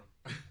 Thanks, bro.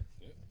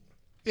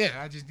 Yeah,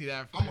 I just need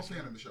that. I'm a fan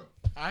of the show.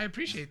 I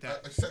appreciate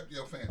that. Except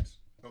your fans.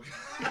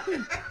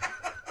 Okay.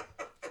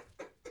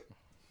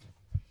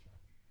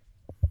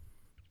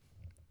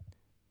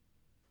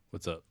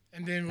 What's up?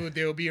 And then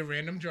there will be a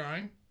random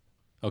drawing.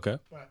 Okay.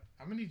 But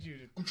I'm gonna need you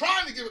to... I'm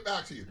trying to give it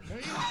back to you.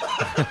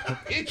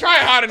 You try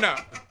hard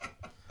enough.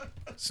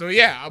 So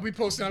yeah, I'll be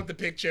posting up the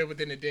picture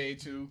within a day or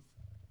two.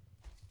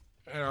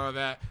 And all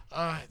that.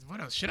 What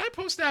else? Should I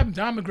post that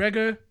Don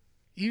McGregor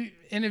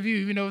interview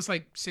even though it's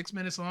like 6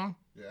 minutes long?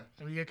 Yeah.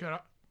 And we get cut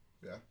off?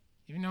 Yeah.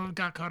 Even though it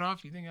got cut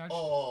off, you think I should?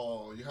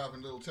 Oh, you're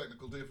having little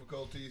technical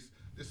difficulties.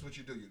 This is what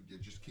you do. You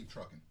just keep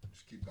trucking.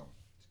 Just keep going.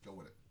 Just go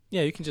with it.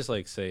 Yeah, you can just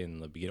like say in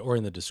the beginning or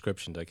in the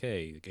description, like,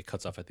 hey, it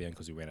cuts off at the end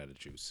because we ran out of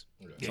juice.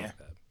 Something Yeah. like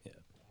that. Yeah.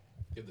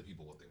 Give the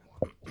people what they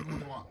want. Give me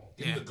what you want.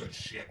 Give them the good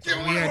shit. Give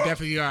me Oh, what yeah, you want.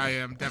 definitely. I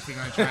am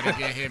definitely gonna try to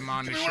get him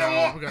on the Give me what I show.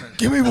 want. We're gonna.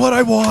 Give me what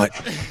I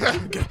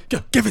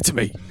want. Give it to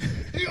me.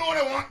 You know what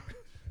I want.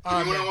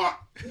 Give me what I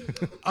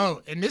want.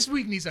 Oh, and this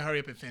week needs to hurry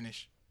up and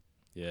finish.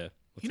 Yeah.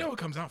 You know what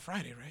comes out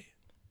Friday, right?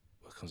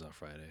 What comes out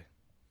Friday?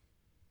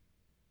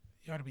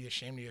 You ought to be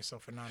ashamed of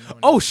yourself for not knowing.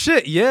 Oh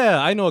shit! Yeah,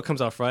 I know it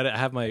comes out Friday. I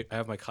have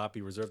my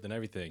copy reserved and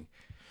everything.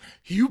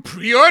 You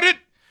pre-ordered?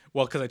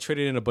 Well, because I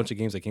traded in a bunch of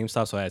games at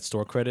GameStop, so I had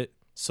store credit.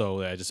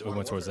 So I just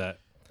went towards that.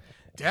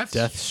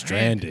 Death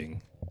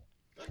Stranding.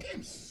 That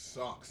game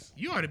sucks.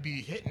 You ought to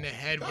be hitting the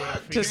head with a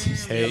That freaking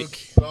Just game take-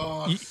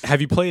 sucks.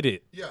 Have you played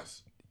it?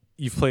 Yes.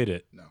 You've played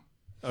it. No.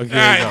 Okay.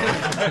 All no.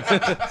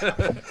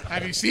 right.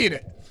 Have you seen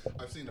it?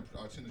 I've seen the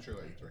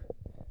trailer at E3.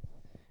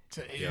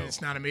 So,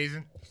 it's not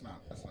amazing. It's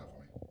not for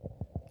me.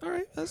 All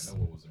right, I that's know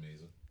what was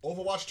amazing.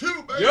 Overwatch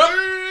 2, baby.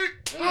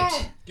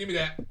 Yep. Give me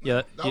that.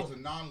 yeah, That was a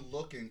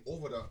non-looking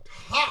over the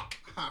top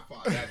high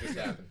five. That just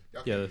happened.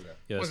 Y'all yeah, can't do that.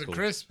 yeah. Was That's it cool.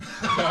 crisp?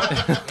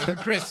 Was it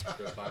crisp?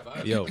 Just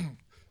 5-5. Yo,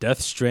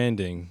 Death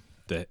Stranding,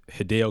 the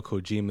Hideo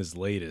Kojima's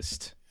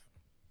latest.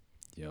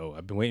 Yo,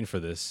 I've been waiting for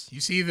this. You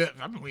see I've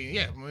been waiting.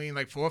 Yeah, I'm waiting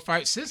like 4 or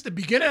 5 since the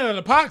beginning of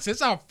the box.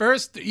 It's our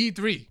first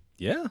E3.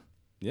 Yeah,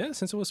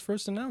 since it was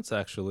first announced,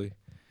 actually.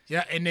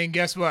 Yeah, and then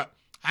guess what?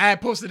 I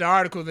had posted the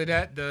article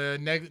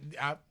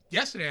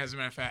yesterday, as a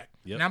matter of fact,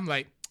 Yep. and I'm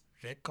like,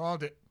 Vic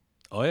called it.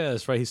 Oh yeah,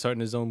 that's right. He's starting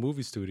his own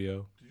movie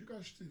studio. Did you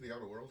guys see the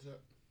Outer Worlds yet?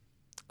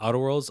 Outer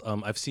Worlds.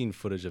 I've seen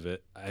footage of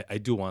it. I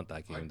do want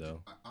that game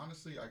though.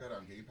 Honestly, I got it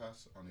on Game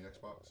Pass on the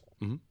Xbox,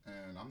 Mhm.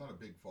 and I'm not a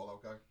big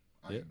Fallout guy.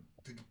 Yeah.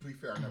 To be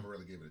fair, I never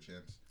really gave it a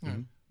chance.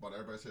 But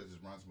everybody says it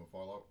reminds them of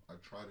Fallout. I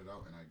tried it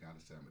out, and I gotta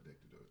say I'm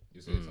addicted to it.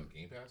 You say it's on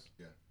Game Pass?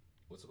 Yeah.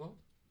 What's it called?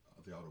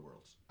 The Outer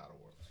Worlds. Outer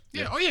Worlds.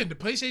 Yeah. Oh yeah, the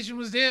PlayStation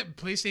was there.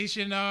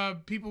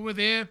 PlayStation people were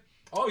there.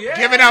 Oh yeah.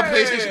 Giving out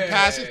PlayStation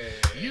passes.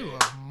 You a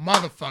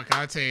motherfucker,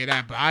 I'll tell you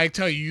that. But I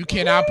tell you, you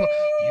can't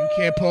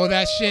pull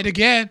that shit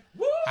again.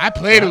 Woo! I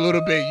played a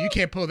little bit. You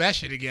can't pull that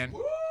shit again.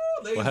 Woo!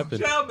 Ladies and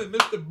happened? gentlemen,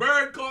 Mr.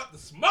 Bird caught the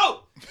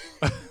smoke.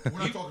 We're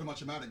not talking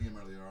about your Madden game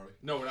earlier, are we?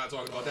 No, we're not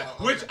talking about that.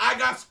 okay. Which I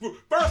got screwed.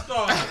 First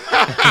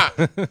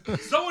off,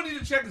 someone need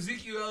to check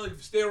Ezekiel Elliott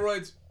for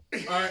steroids.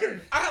 All right,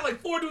 I had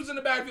like 4 dudes in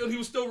the backfield. He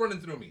was still running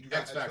through me. You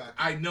got X Factor. X-Factor.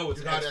 I know it's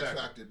You got X X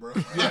Factor. Factor, bro.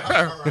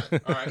 Yeah. All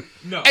right. All right,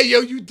 no. Hey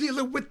yo, you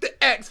dealing with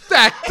the X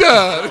Factor?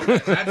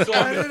 That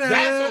song should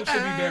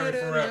be buried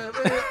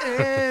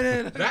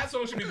forever. That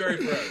song should be buried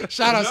forever.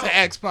 Shout outs No. to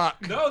X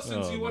Pac. No,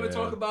 since Oh, you want to man.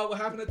 talk about what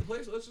happened at the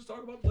place, let's just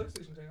talk about the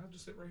PlayStation thing. I'll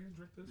just sit right here and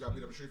drink this. You got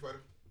beat up a Street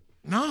Fighter?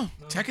 No,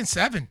 Tekken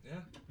 7. Yeah.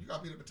 You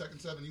got beat up a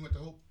Tekken 7, you went to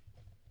Hope?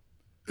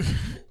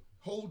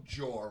 Hold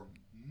your...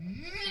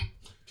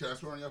 Can I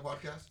swear on your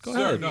podcast? Go Sir,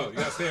 ahead. no, you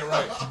gotta say it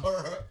right. All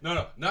right.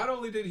 No. Not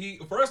only did he,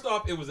 first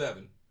off, it was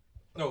Evan.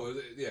 No, it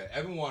was,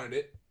 Evan wanted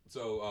it.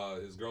 So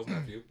his girl's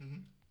nephew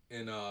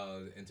in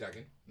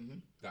Tekken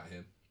got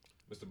him.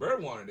 Mr.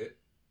 Bird wanted it,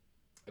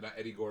 and I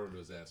Eddie Gordo to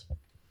his ass.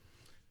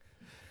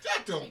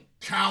 That don't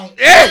count.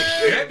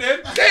 Hey, Yeah, it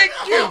did.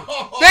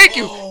 thank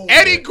you.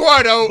 Eddie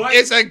Gordo But-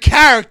 is a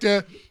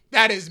character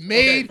that is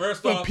made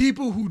first for off-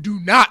 people who do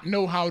not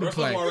know how to First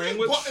play. off, Warren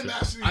was- Button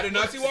mashing I did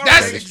not see Warren.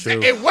 That's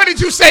true. what did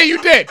you say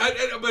you did? But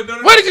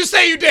no. What did you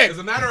say you did? As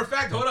a matter of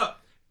fact, hold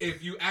up.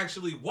 If you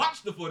actually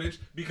watch the footage,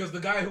 because the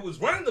guy who was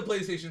running the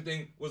PlayStation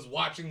thing was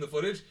watching the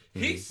footage,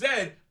 he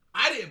said,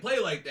 I didn't play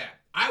like that.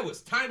 I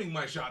was timing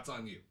my shots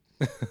on you.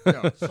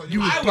 No, So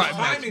you I was was button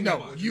timing No,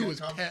 them. Did you get was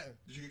comboed? pe-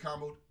 Did you get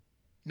comboed?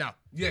 no,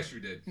 Yes, you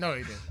did. no,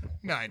 he didn't.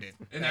 No, I didn't.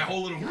 And that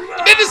whole little... Did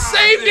the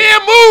same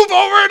damn move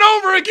over and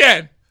over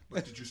again.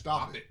 But did you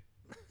stop it?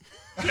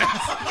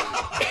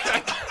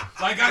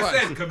 Like I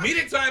said,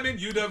 comedic timing,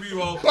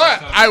 UWO.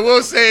 But I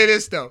will say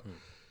this though.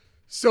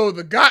 So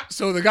the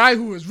guy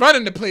who was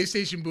running the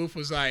PlayStation booth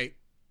was like,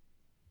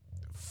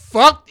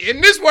 "Fuck,"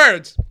 in his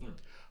words,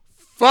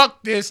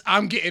 "Fuck this.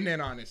 I'm getting in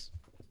on this."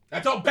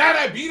 That's how bad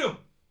I beat him.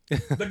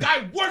 The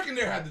guy working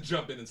there had to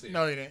jump in and say,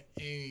 No, he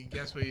didn't.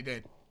 Guess what he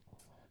did?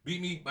 beat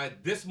me by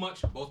this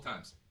much both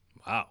times.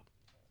 Wow.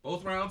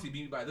 Both rounds, he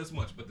beat me by this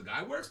much. But the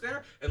guy works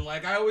there, and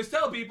like I always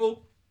tell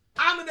people,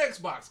 I'm an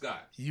Xbox guy.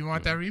 You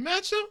want that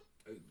rematch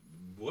though?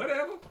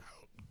 Whatever.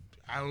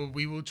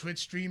 We will Twitch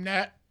stream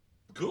that.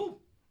 Cool.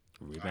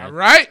 Rematch. All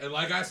right. And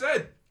like I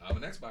said, I'm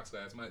an Xbox guy.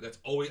 That's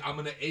always I'm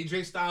gonna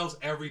AJ Styles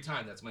every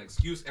time. That's my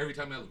excuse every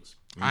time I lose.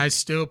 I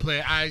still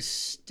play.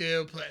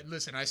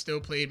 Listen, I still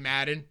played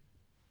Madden.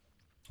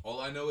 All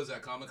I know is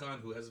at Comic-Con,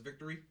 who has a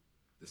victory?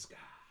 This guy.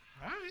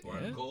 All right.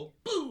 Warren Cole.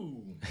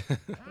 Boom.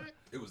 right.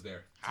 It was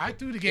there. I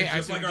threw the game. It's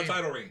just I like threw our the game.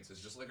 title reigns. It's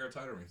just like our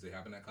title reigns. They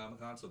happen at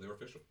Comic-Con, so they're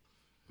official.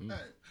 Hey,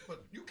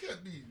 but you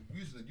can't be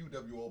using the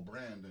UWO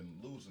brand and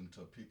losing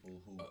to people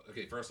who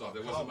Okay, first off,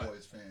 there are wasn't my.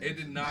 Cowboys fans. It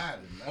did not.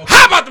 Madden, man. Okay.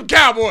 How about them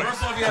Cowboys?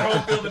 First off, you had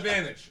home field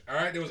advantage. All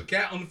right, there was a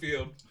cat on the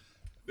field.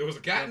 There was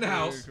a cat in the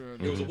house.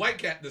 It was a white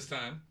cat this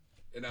time,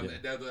 and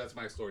that's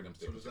my story. I'm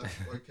So sticking. does that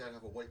white cat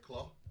have a white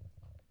claw?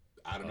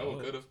 I don't know.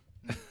 It could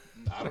have.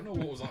 I don't know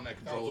what was on that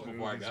controller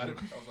before I got it.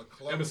 That was a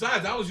claw. And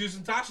besides, I was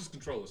using Tasha's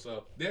controller,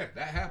 so yeah,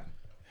 that happened.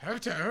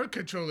 Her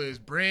controller is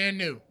brand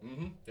new.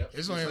 Mm-hmm. Yep.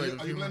 It's So only like a are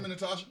few you months. blaming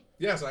Natasha?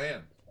 Yes, I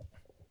am.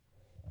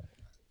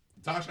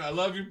 Tasha, I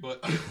love you,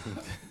 but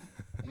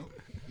Nope.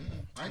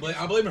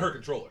 I'm blaming her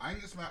controller. I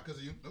ain't get smacked because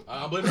of you. Nope.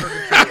 I'm blaming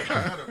her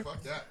controller. Matter,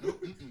 fuck that.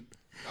 Nope.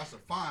 That's a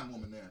fine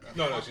woman there. That's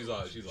No, fine. she's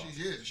awesome.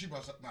 She is. She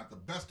must have the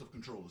best of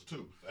controllers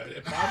too.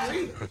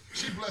 Probably.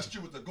 She blessed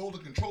you with the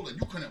golden controller and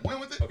you couldn't win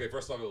with it. Okay,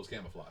 first off, it was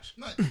camouflage.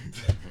 Nice.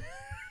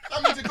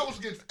 That means it goes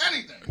against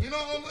anything. You know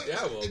what I'm saying?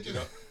 Yeah, well, It you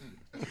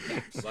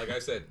know, like I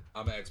said,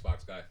 I'm an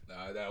Xbox guy.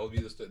 That'll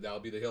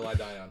be the hill I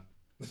die on.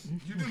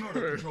 You do know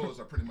the controllers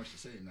are pretty much the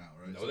same now,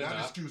 right? No, so they're that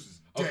not. excuse is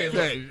Okay,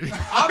 dead. look,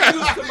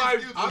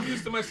 I'm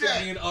used to my stick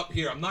being up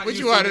here. I'm not What used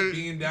you to wanna- it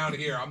being down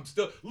here. I'm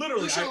still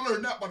literally. You should have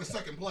learned that by the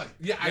second play.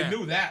 Yeah, I Yeah.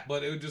 knew that,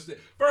 but it would just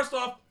first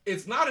off,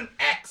 it's not an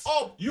X.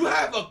 Oh. You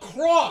have a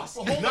cross,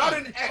 Well, hold not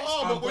on. an X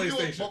Oh, on but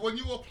PlayStation. when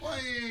you were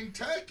playing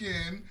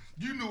Tekken,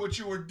 you knew what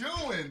you were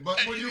doing.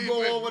 But when you You go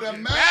went- over to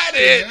Madden.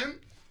 Madden,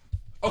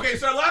 Okay,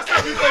 so last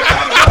time we played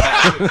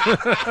Madden, what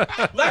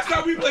happened? Last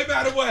time we played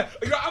Madden, what?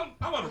 You know,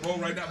 I'm on a roll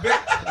right now,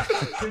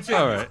 bitch. Continue.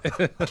 All right.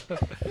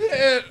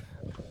 Yeah.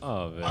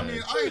 Oh man. I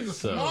mean, I ain't the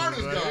So-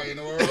 smartest guy in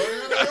the world,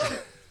 you know?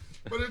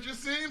 But it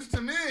just seems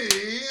to me.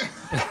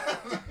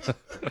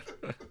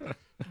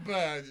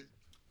 But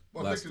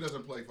Well, Last- Victor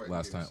doesn't play fighting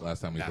Last games, time, so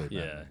last time we played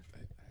Yeah. Madden, I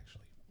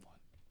actually won.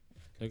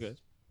 Okay.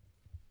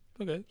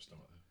 Okay.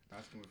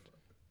 ask him if,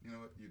 you know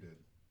what, you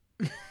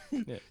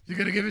did. you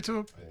gonna give it to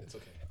him? It's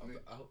okay.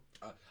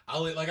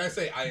 I'll like I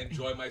say, I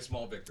enjoy my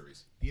small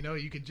victories. You know,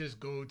 you could just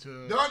go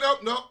to.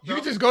 No. You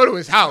could just go to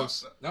his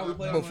house No, we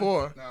play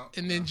before, No,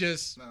 and then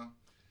just No,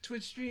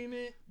 Twitch stream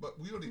it. but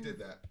we already did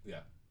that.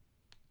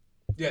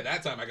 Yeah,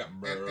 that time I got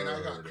murdered. And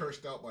I got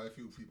cursed out by a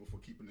few people for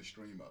keeping the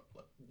stream up.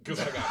 Like, Because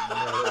I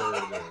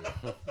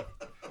got murdered.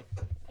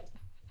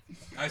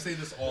 I say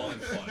this all in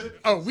fun.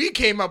 Oh, we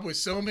came up with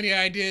so many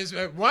ideas.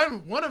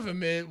 One of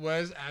them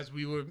was as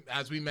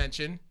we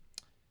mentioned,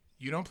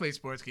 you don't play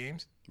sports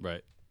games.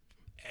 Right.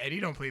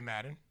 Eddie don't play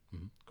Madden.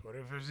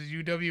 Quarter versus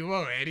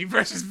UWO. Eddie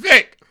versus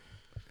Vic.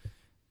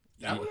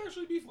 That would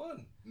actually be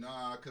fun.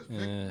 nah, because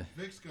Yeah.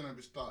 Vic's going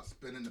to start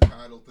spinning the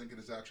paddle thinking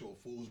it's actual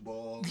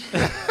foosball.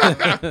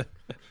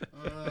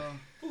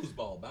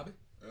 Foosball, Bobby.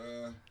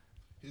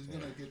 He's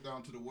going to get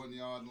down to the 1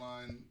 yard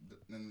line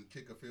and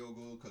kick a field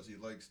goal because he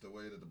likes the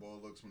way that the ball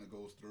looks when it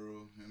goes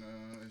through. You know,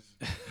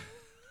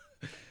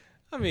 it's,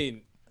 I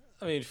mean,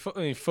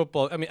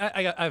 football. I mean,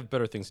 I have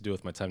better things to do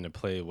with my time than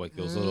play like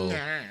those little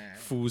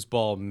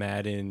foosball,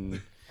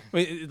 Madden. I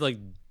mean, like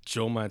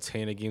Joe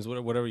Montana games,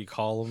 whatever you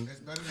call them. it's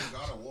better than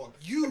God of War.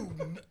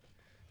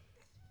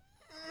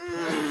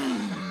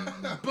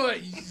 But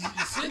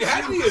It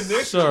had the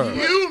initial.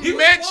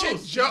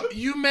 Sir.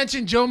 you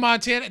mentioned Joe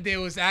Montana. There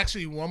was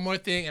actually one more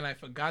thing, and I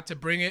forgot to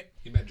bring it.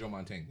 He met Joe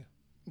Montana.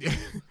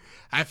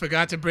 I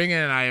forgot to bring it,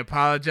 and I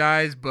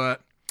apologize,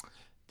 but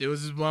there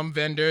was this one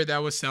vendor that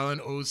was selling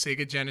old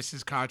Sega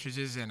Genesis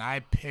cartridges, and I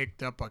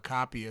picked up a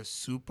copy of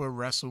Super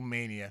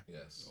WrestleMania.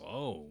 Yes.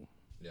 Oh,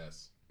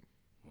 Yes.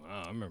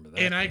 wow, I remember that.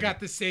 And I game. got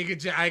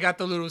the I got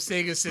the little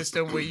Sega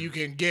system where you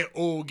can get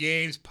old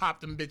games,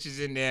 pop them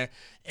bitches in there,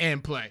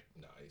 and play.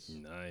 Nice.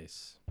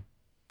 Nice.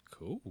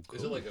 Cool.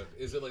 Is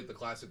it like the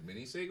classic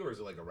mini Sega or is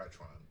it like a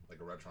Retron, like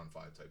a Retron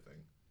 5 type thing?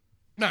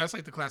 No, it's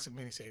like the classic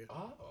mini Sega.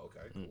 Oh,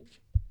 okay. Cool.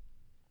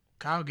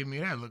 Kyle, give me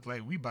that look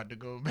like we about to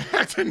go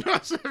back to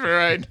North River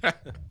right now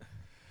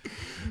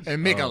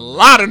and make a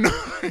lot of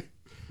noise.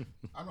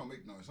 I don't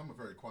make noise. I'm a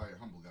very quiet,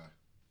 humble guy.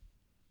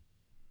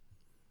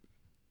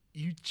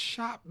 You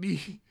chopped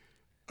me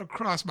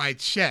across my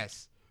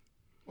chest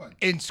When?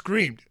 and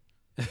screamed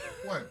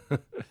When?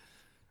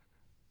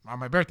 on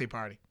my birthday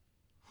party.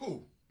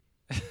 Who?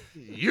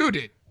 You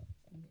did.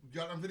 You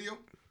got on video?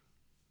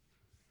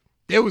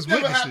 There was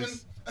Never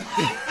witnesses.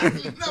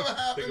 happened. Never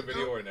happened. Take a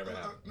video or it never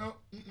happened? No.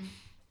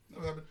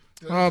 Never happened.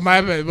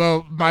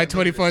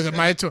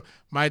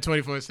 My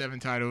 24/7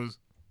 titles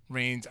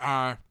reigns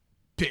are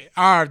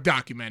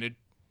documented.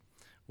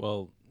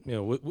 Well, you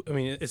know, I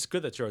mean, it's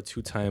good that you're a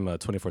two-time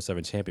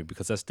 24/7 champion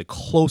because that's the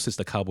closest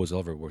the Cowboys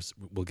ever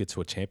will get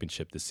to a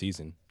championship this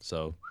season.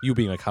 So you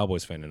being a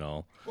Cowboys fan and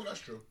all, Well, that's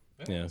true.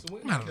 yeah. It's a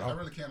win. Not at I all.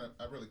 really can't.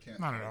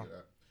 Not at argue all.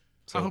 that.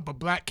 I hope a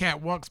black cat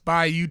walks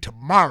by you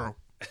tomorrow.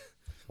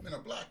 Man, a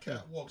black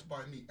cat walks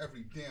by me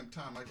every damn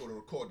time I go to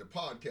record the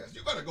podcast.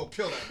 You gotta go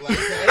kill that black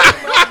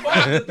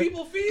cat. The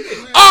people feed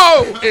it.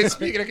 Oh, and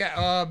speaking of cat,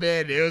 oh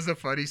man, there was a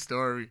funny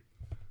story.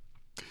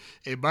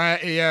 And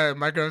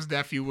my girl's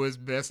nephew was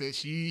messing.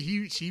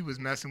 She was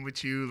messing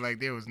with you like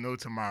there was no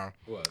tomorrow.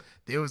 What?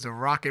 There was a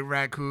Rocket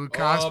Raccoon my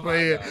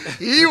cosplayer. God.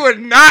 He would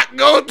not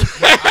go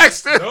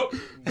past him. Nope.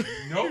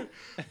 Nope.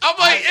 I'm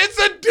like, it's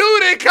a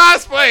dude in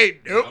cosplay.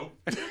 Nope. Nope.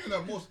 You're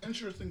the most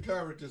interesting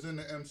characters in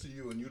the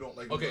MCU, and you don't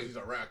like him Okay. because he's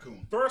a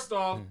raccoon. First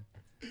off,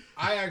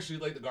 I actually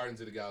like the Guardians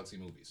of the Galaxy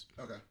movies.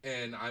 Okay.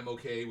 And I'm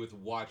okay with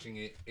watching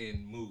it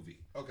in movie.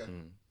 Okay.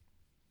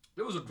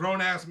 There was a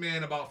grown ass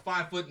man about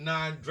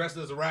 5'9" dressed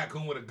as a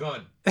raccoon with a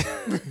gun. I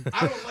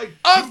don't like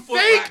A 2-foot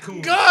fake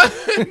raccoons.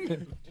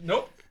 gun.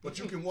 Nope. But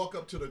you can walk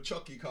up to the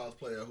Chucky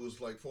cosplayer who's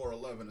like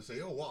 4'11" and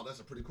say, "Oh wow, that's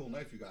a pretty cool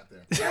knife you got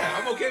there." Yeah,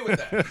 I'm okay with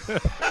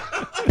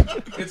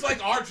that. It's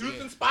like R-Truth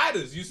and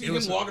spiders. You see him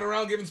walking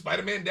around giving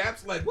Spider-Man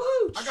daps like, woo!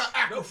 I got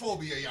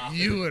acrophobia, y'all.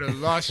 You would have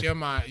lost your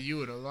mind. You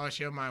would have lost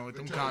your mind with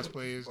them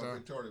cosplayers, Oh, though.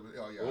 Victoria was,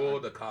 oh yeah. Oh,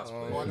 the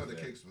cosplay. Oh, I know the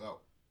cakes was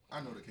out.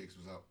 I know the cakes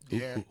was out.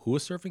 Yeah. Who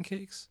was surfing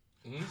cakes?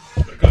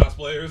 The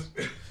cosplayers.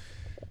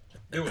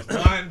 There was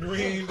lime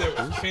green. There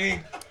was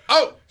pink.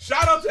 Oh,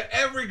 shout out to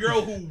every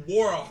girl who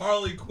wore a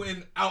Harley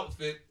Quinn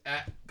outfit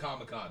at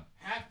Comic-Con.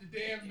 Half the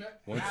damn.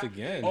 Once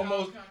again.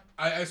 Almost,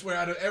 I swear,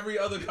 out of every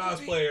other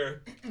cosplayer,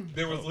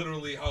 there was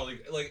literally Harley.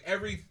 Like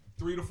every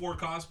 3 to 4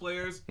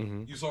 cosplayers,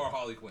 you saw a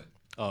Harley Quinn.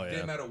 Oh yeah.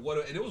 Didn't matter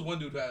what, and it was one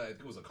dude who had, I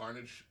think it was a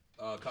Carnage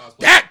cosplay.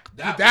 That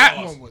was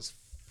one awesome. was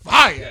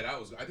fire. Yeah, that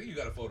was. I think you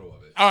got a photo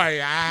of it. Oh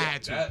yeah, I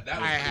had to. That was I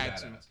pretty had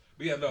badass. to.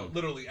 But yeah, no,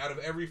 literally, out of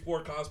every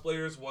 4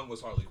 cosplayers, one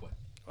was Harley Quinn.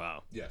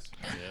 Wow. Yes.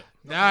 Yeah.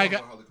 Now I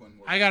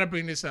got to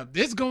bring this up.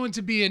 This is going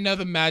to be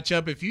another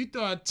matchup. If you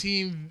thought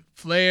Team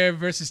Flair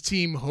versus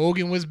Team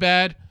Hogan was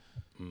bad,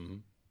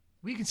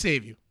 we can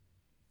save you.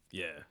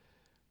 Yeah.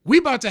 We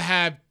about to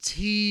have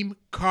Team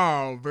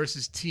Carl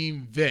versus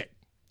Team Vic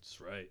That's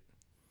right.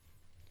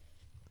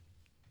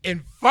 in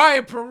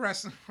Fire Pro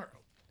Wrestling World.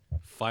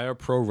 Fire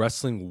Pro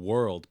Wrestling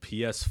World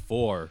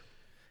PS4.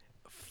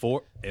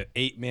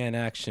 8-man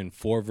action,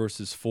 4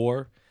 versus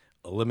 4.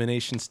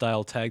 Elimination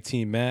style tag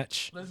team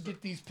match. Let's get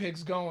these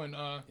picks going.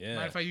 Yeah.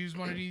 Mind if I use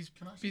one of these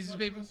pieces of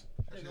paper?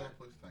 Actually, yeah,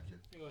 please, thank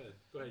you. Go ahead.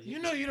 Go ahead. You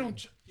know you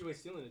don't. You ain't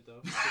stealing it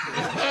though.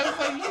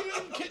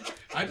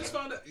 I just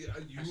found out you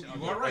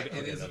are right.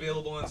 It is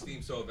available on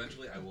Steam, so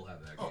eventually I will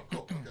have that game. Oh,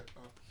 cool. Okay.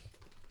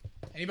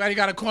 Anybody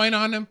got a coin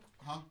on them?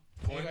 Huh?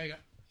 Coin? Anybody got?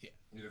 Yeah.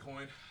 Need a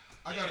coin?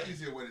 I got an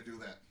easier way to do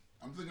that.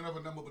 I'm thinking of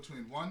a number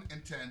between 1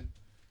 and 10.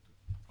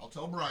 I'll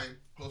tell Brian,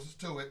 closest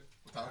to it,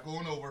 without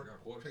going over, Got a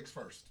quarter? picks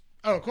first.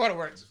 Oh, quarter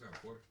works. Just got a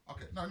quarter.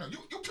 Okay, no, you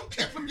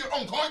can't flip your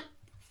own coin.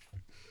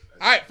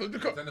 All right, flip the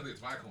coin. Technically,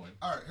 it's my coin.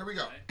 All right, here we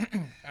go.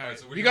 All right,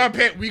 so we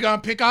gonna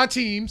pick our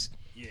teams.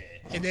 Yeah.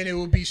 And then it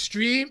will be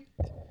streamed,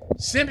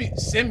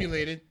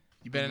 simulated.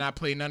 You better not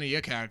play none of your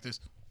characters.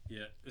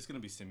 Yeah. It's gonna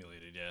be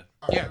simulated. Yeah.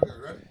 All right, Yeah. here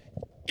we go.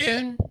 Ready?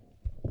 And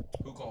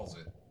Who calls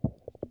it?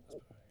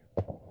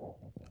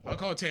 I'll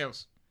call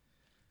tails.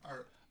 All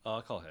right.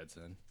 I'll call heads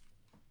then.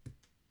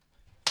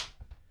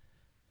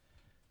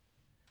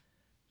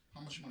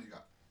 How much money you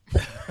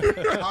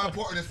got? How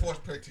important is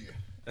fourth pick to you?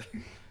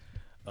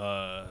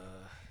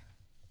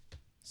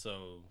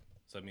 So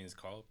that means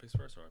Carl picks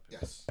first or I pick?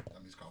 Yes,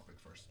 that means Carl pick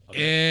first.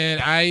 And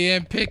I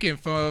am picking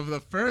for the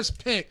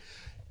first pick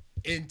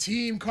in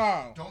Team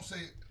Carl. Don't say.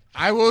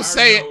 I will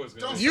say know it's it.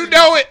 gonna Don't You say-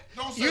 know it.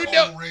 Don't say You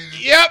know. overrated.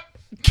 Yep.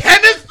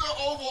 Kenneth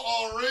Mr.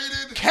 Overall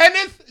rated.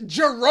 Kenneth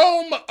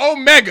Jerome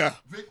Omega.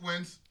 Vic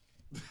wins.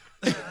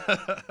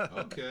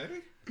 Okay.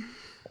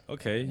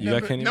 Okay. You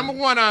got Kenny. Number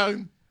one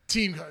on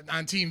Team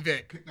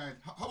Vic. Pick nine.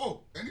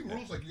 Oh, any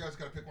rules like you guys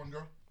got to pick one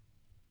girl?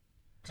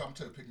 Because I'm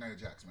going to pick Nia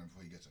Jax, man,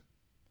 before he gets it.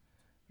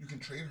 You can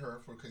trade her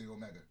for Kenny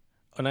Omega.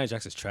 Oh, Nia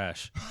Jax is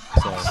trash.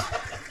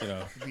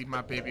 So Leave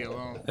my baby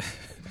alone.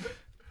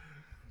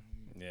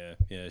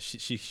 yeah.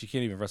 She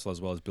can't even wrestle as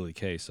well as Billy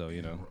Kay. So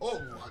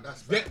Oh,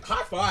 that's Vic, facts.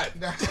 high five.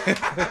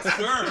 That's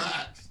Sure.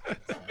 facts.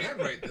 Man,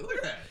 right there. Look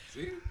at that.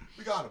 See?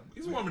 We got him.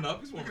 He's warming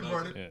up. He's We warming can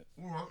up. run it.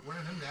 Yeah. We're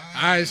wearing him down.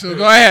 All right, so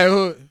go ahead.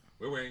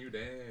 We're wearing you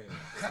down.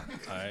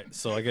 all right.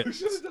 So I get.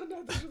 Should have done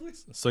that.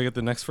 Digitally. So I get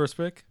the next first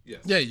pick.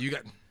 Yes. Yeah, you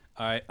got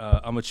All right.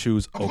 I'm gonna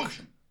choose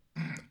Emotion.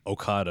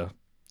 Okada.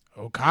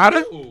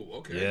 Okada. Ooh,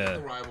 okay. Yeah. The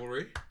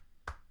rivalry.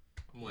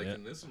 I'm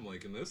liking this. I'm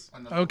liking this.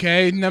 Another-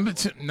 Okay, number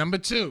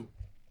two.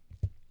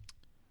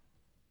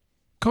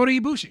 Kota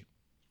Ibushi.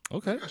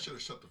 Okay. I should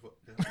have shut the fuck.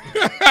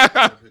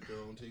 Yeah. Pick their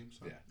own team.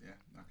 So. Yeah.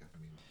 Okay.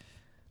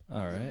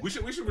 All right. We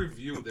should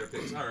review their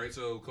picks. All right,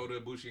 so Kota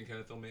Ibushi and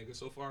Kenneth Omega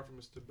so far for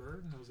Mr.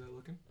 Bird. How's that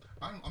looking?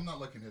 I'm not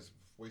liking his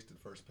wasted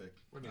first pick.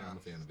 We're not a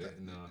fan of it.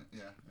 And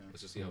Yeah.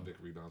 let's just see how Vic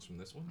rebounds from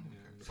this one.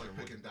 And It's like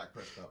picking Dak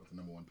Prescott with the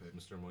number one pick.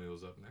 Mr.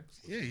 Moyo's up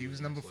next. Yeah, he was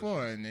number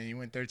 4, and then he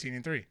went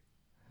 13-3.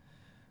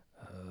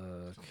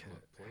 Okay.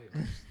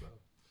 Playoffs, though.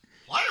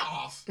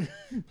 Playoffs.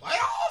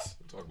 Playoffs.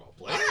 We're talking about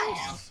Playoffs.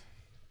 playoffs.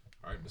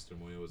 All right, Mr.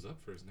 Moyo is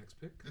up for his next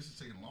pick. This is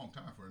taking a long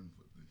time for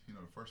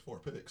the first 4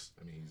 picks.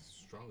 I mean, he's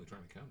strongly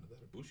trying to counter that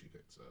Ibushi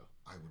pick, so.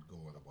 I would go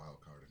on a wild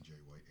card and Jay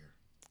White here.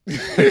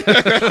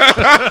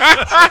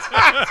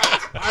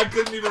 I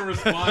couldn't even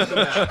respond to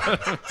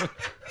that.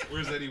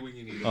 Where's Eddie when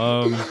you need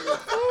him?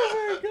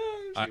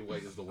 Jay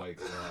White is the white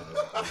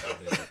claw.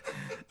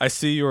 I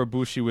see your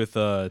Ibushi with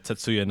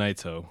Tetsuya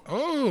Naito.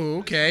 Oh,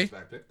 okay.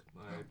 Back pick.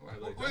 I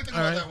like What do you that. think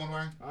about that one,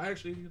 Ryan? I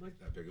actually like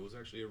that pick. It was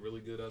actually a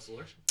really good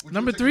selection. Would you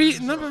Number take three.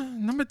 this yourself?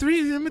 Number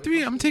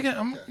three. I'm taking.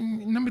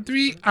 Number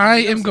 3. I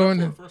am going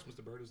to. First,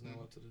 Mr. Bird is now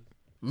up to the.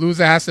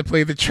 Loser has to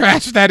play the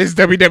trash that is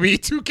WWE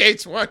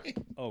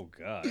 2K20. Oh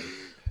God.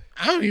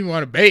 I don't even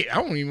want to bait. I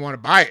don't even want to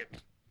buy it.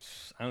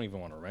 I don't even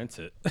want to rent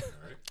it. All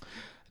right.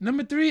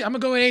 Number 3. I'm gonna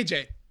go with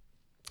AJ.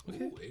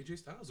 Ooh, AJ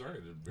Styles. All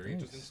right, a very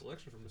interesting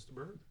selection from Mr.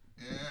 Bird.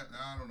 Yeah,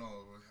 I don't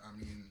know. I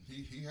mean,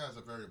 he has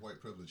a very white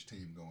privilege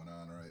team going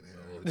on right here.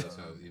 Well, he does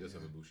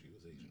have Ibushi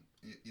who's Asian.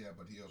 Yeah,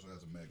 but he also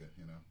has a mega,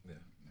 Yeah.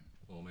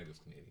 Well,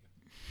 Omega's Canadian.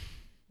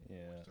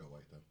 Yeah. Still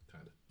white though.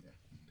 Kind of. Yeah.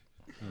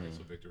 All right,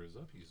 so Victor is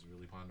up. He's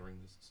really pondering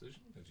this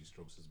decision as he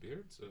strokes his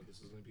beard. So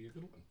this is going to be a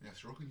good one. Yeah,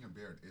 stroking your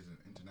beard is an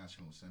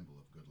international symbol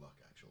of good luck,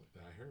 actually.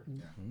 I heard.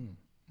 Yeah.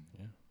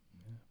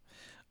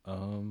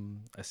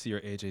 I see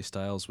your AJ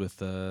Styles with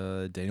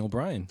Daniel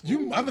Bryan. You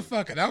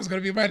motherfucker. That was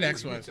going to be my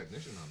next You're a one.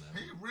 technician on that.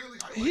 He really.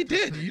 He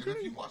did. You You if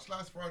did. you watched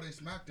last Friday's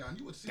SmackDown,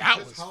 you would see That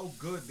just was how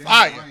good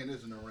fire. Daniel Bryan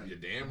is in the ring. You're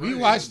damn right. We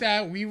watched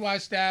that. We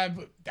watched that.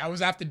 But that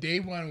was after day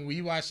one.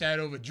 We watched that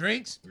over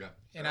drinks, Yeah.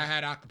 and I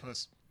had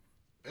octopus.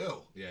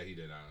 Ew. Yeah, he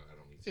did. I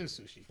don't need It to. was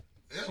sushi.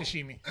 Ew.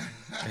 Sashimi.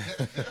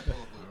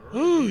 Alright.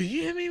 Ooh,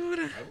 you hit me with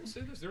a... I will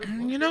say this. There was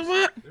You know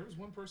what? There was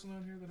one person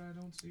on here that I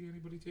don't see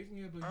anybody taking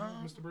it, but you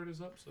know, Mr. Bird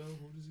is up, so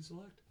who does he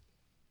select?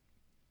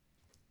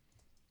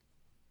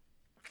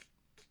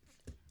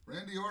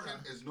 Randy Orton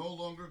is no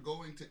longer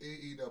going to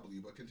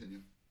AEW, but continue.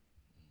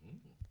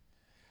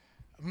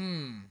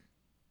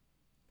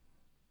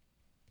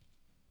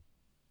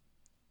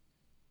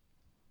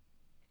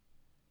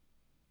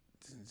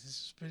 This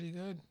is pretty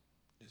good.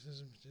 This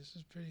is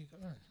pretty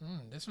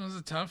good. This one's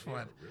a tough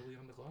one. We're really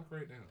on the clock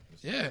right now.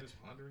 Mr. Yeah. Bird is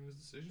pondering his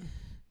decision.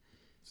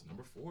 It's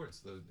number 4. It's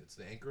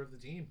the anchor of the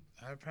team.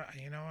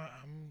 You know what?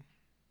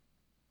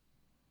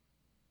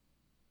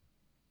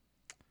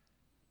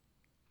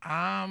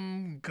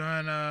 I'm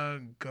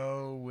gonna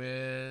go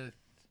with.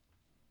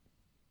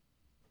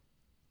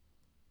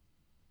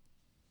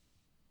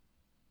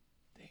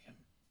 Damn.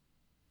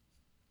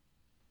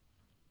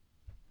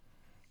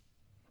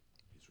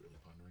 He's really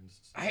pondering his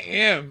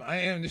decision. I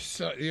am. This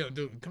so,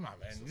 dude. Come on,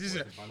 man. This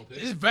is Final pick?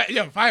 this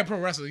is Fire Pro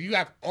Wrestling. You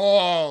have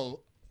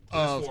all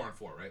of. It's 4 on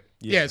 4, right?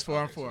 Yeah, it's 4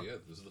 on Okay, 4. So yeah,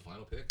 this is the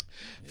final pick.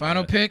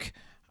 Final pick.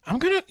 I'm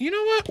gonna. You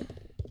know what?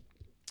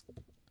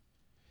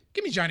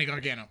 Give me Johnny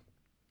Gargano.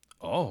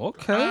 Oh,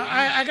 okay.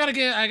 I gotta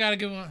give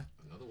one.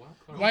 Another wild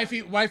card.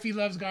 Wifey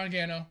loves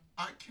Gargano.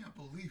 I can't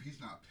believe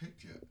he's not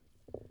picked yet.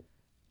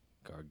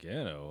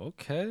 Gargano.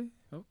 Okay.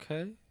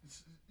 Dude,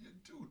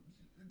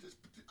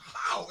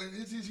 how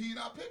is he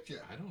not picked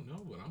yet? I don't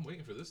know, but I'm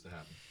waiting for this to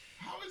happen.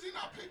 How is he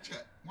not picked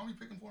yet? Want me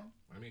picking for him?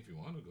 I mean, if you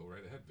want to go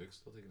right ahead, Vic's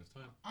still taking his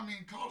time. I mean,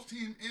 Carl's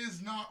team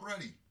is not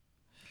ready.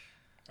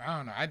 I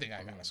don't know. I think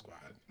I got a squad.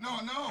 No.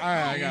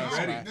 I got a no,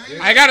 squad. they-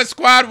 I got a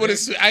squad with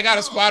a. I got a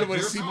No, squad if with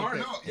a You're super smart.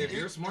 pick. No, If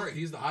you're smart,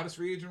 he's the hottest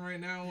free agent right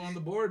now on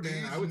the board,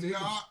 man. I would He's take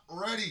him. not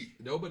ready.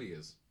 Nobody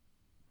is.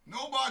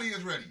 Nobody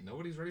is ready.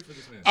 Nobody's ready for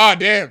this man. Oh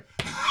damn.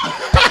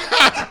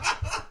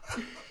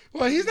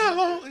 Well, he's not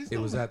long. He's It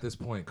not was long. at this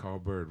point Carl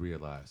Bird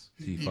realized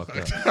he fucked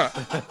up.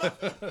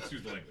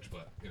 Excuse the language,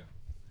 but you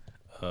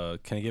know.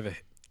 Can you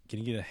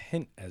get a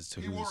hint as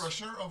to He wore a who's?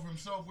 shirt of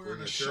himself wearing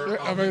a a shirt shirt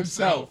of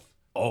himself.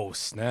 Oh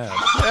snap!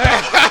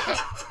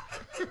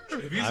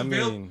 If he's I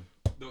available, mean,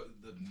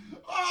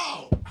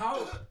 Oh!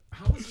 how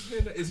is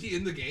this man? Is he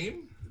in the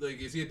game? Like,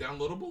 is he a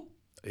downloadable?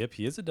 yep,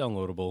 he is a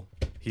downloadable.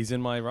 He's in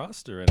my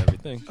roster and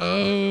everything.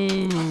 Oh.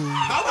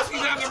 How is he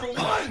not number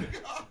 1?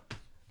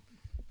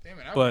 Damn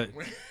it. But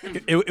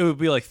it would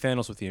be like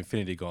Thanos with the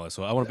Infinity Gauntlet.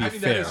 So I want to be I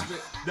mean, fair.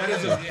 that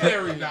is a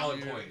very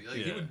valid point. Like,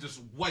 he Yeah. would just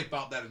wipe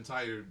out that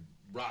entire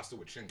roster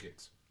with shin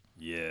kicks.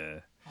 Yeah.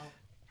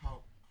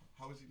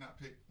 How is he not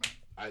picked, man?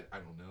 I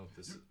don't know.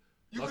 This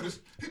You Luckily-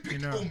 he picked You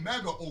know.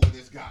 Omega over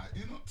this guy.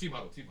 You know? team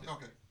huddle.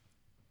 Okay.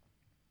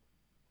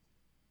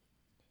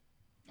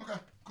 Okay,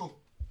 cool.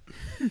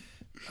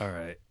 All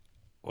right.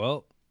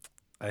 Well,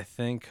 I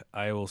think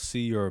I will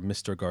see your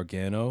Mr.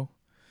 Gargano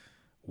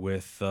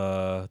with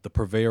the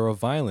purveyor of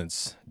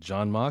violence,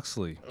 John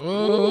Moxley.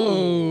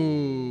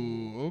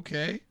 Oh.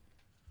 Okay.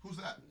 Who's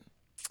that?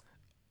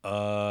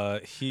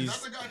 Is He's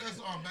that the guy that's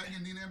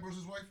banging Dean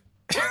Ambrose's wife?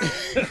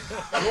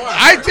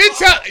 I did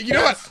tell you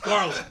know what.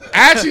 Scarlet.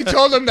 I actually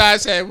told him that. I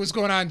said, "What's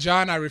going on,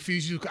 John? I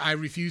refuse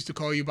to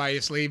call you by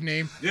your slave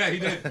name. Yeah, he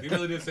did. He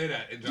really did say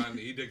that. And John,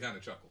 he did kind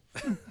of chuckle.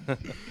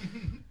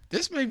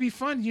 This may be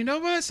fun. You know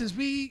what? Since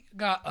we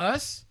got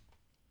us,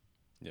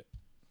 You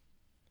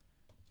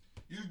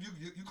are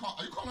you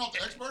calling out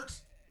the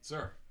experts?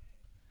 Sir,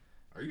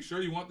 are you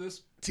sure you want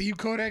this? Team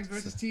Codex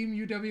versus Team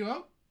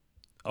UWO.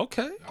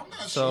 okay. I'm not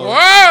So- sure.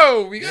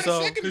 Whoa, we got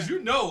So- a second. Because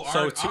you know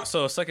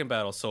So second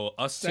battle. So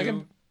us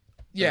Second- two.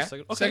 Yeah,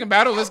 second- okay. second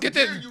battle. Let's How get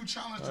dare this. you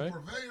challenge All the right.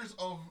 purveyors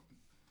of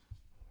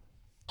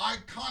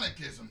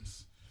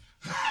iconicisms.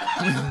 You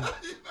know what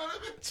I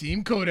mean?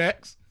 Team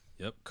Codex.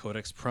 Yep.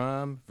 Codex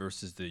Prime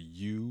versus the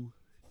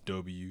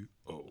UWO.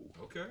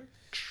 Okay.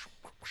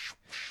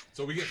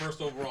 So we get first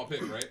overall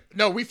pick, right?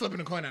 No, we flipping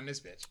a coin on this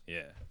bitch.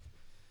 Yeah.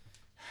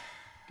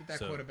 Get that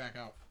So- quarterback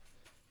out.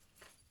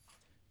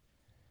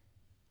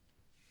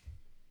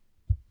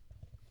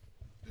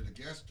 They're the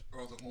guest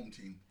or the home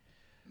team.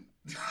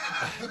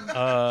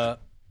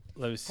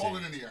 Let me see. Call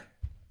it in the air.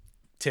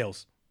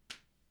 Tails.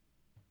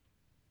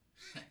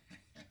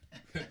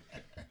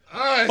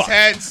 Oh, it's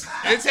heads.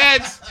 It's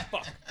heads.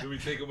 Do we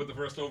take it with the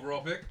first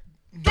overall pick?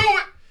 Do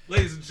it!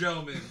 Ladies and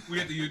gentlemen, we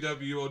get the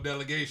UWO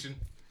delegation.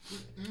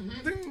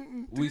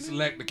 We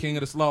select the king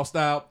of the slaw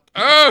style,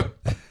 Oh,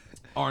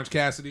 Orange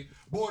Cassidy.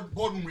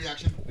 Boardroom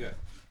reaction. Yeah.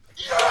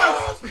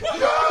 Yes!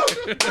 Yes!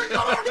 We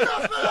got our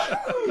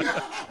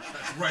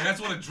yes! Right,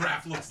 that's what a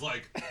draft looks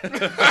like.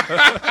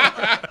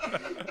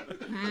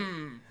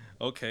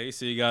 Okay,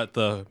 so you got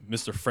the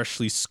Mr.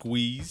 Freshly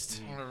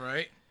Squeezed. all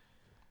right.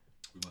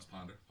 We must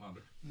ponder.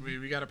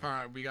 We gotta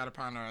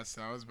ponder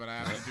ourselves, but I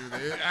have to do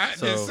this.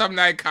 So- There's something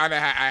I kind of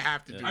I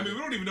have to do. I mean, we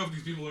don't even know if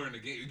these people are in the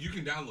game. You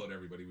can download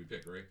everybody we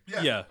pick, right?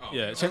 Yeah. Oh,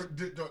 Yeah. okay.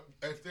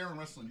 If they're in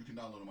wrestling, you can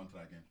download them onto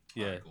that game.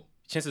 Yeah. Alright, cool.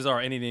 Chances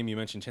are, any name you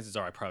mention, chances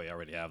are I probably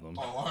already have them.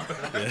 Oh, all right.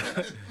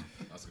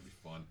 That's gonna be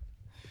fun.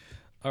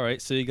 All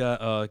right, so you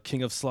got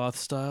King of Sloth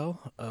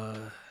style.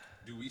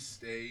 Do we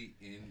stay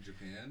in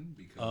Japan?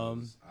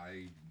 Because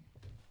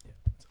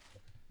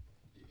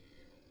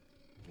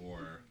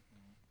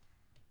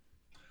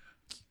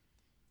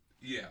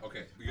Yeah,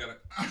 okay. We got it.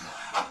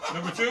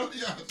 Number 2?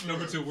 Yeah,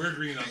 Number 2. We're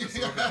agreeing on this.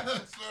 Okay.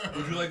 Yes, sir.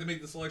 Would you like to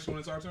make the selection when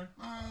it's our turn?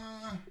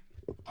 I'm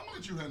gonna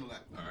let you handle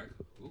that. All right.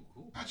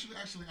 Cool. Actually.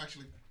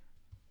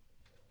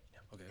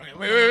 Okay.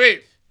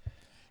 Wait.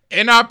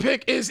 And our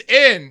pick is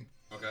in.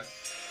 Okay.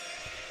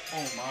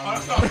 Oh my. Oh,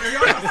 that's not fair. You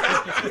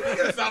didn't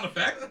get a sound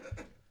effect.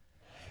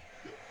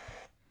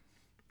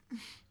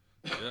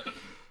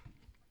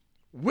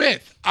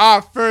 With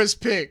our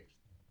first pick,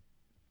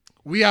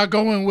 we are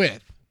going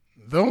with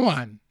the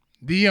one,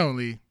 the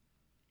only,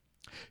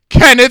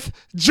 Kenneth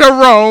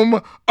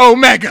Jerome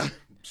Omega.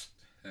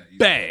 Yeah, easy-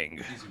 Bang.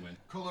 Easy win.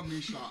 Color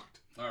me shocked.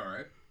 All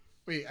right.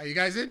 Wait, are you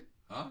guys in?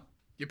 Huh?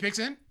 Your picks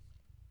in?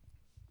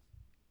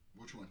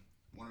 Which one?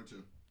 1 or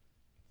 2?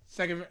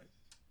 Second.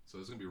 So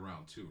it's gonna be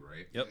round 2,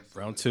 right? Yep. Yes,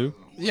 Round sir. 2.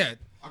 Yeah.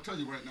 I'll tell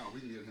you right now, we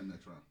can get him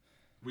next round.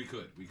 We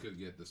could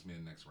get this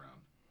man next round.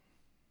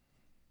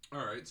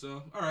 All right.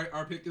 So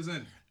our pick is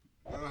in.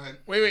 Go ahead.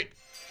 Wait.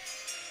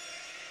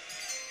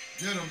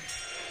 Get him.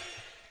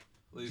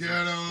 Ladies, Get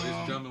and, 'em. ladies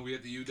and gentlemen, we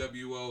at the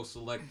UWO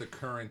select the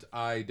current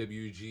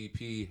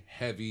IWGP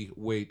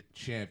Heavyweight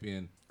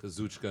Champion,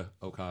 Kazuchika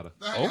Okada.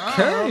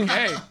 Okay.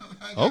 Hey.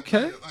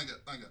 Okay.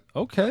 Thank you.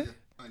 Okay.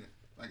 Thank you.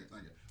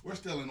 We're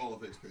still in all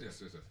of Vic's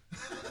picks. Yes.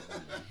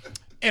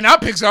 And our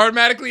picks are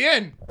automatically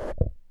in.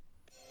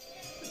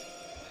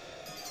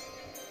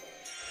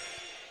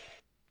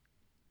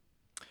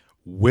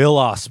 Will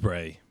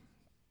Ospreay,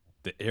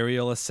 the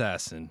aerial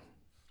assassin.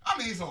 I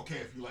mean, it's okay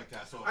if you like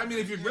that. So I mean,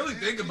 if you really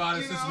think about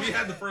it, You since know? we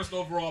had the first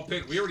overall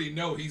pick, we already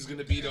know he's going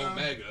to beat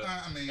Omega,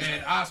 I mean-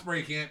 and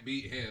Ospreay can't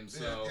beat him.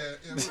 So Yeah,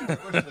 we're still doing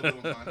fine. We're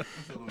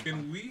still doing fine.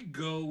 can we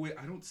go with?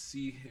 I don't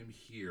see him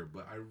here,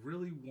 but I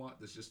really want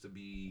this just to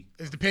be.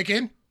 Is the pick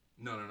in?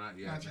 No, not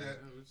yet. Not yet.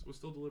 We're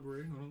still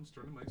deliberating. Hold on, let's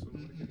turn the mic. So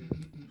nobody can hear.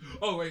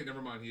 Oh wait,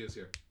 never mind. He is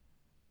here.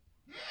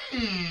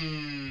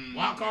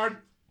 Wild card.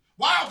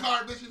 Wild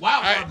card, bitches.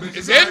 Wild card. All right, bitches.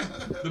 it's in?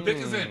 The pick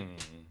is in.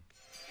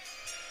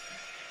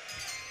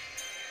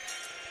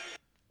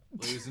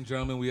 Ladies and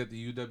gentlemen, we at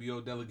the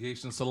UWO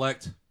delegation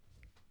select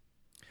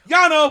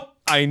Yano.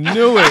 I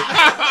knew it.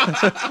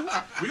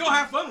 We gonna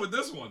have fun with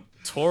this one.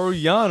 Toru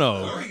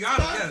Yano. Oh,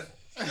 Yano,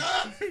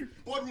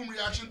 Boardroom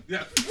reaction.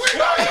 yeah.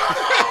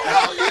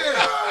 Hell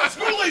yeah.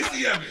 School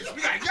Lacey Evans.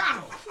 We got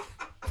Yano.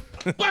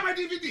 Buy my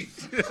DVD.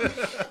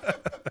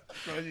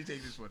 Why don't you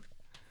take this one?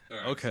 All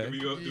right, Okay. So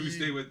do we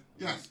stay with?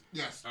 Yes.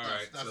 All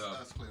right, That's so-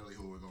 that's clearly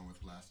who we're going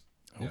with last.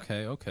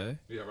 Okay.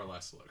 We have our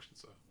last selection.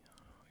 So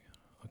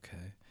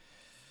Okay.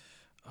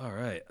 All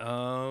right.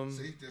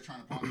 See, they're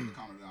trying to pop the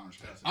counter to Orange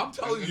Cassidy. I'm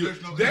telling And you, there's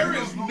there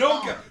there's is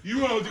no. counter. You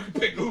know you can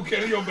pick who?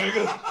 Kenny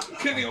Omega.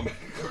 Kenny Omega.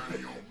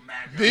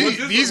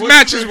 These what's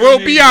matches this will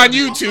name be again? on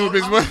YouTube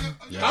as well.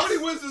 Yes. How many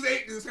wins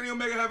does Kenny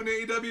Omega have in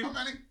AEW? How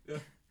many?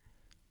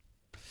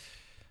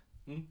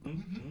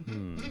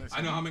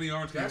 I know how many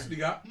Orange Cassidy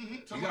got. Tell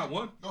He me. got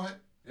one. Go ahead.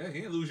 Yeah, he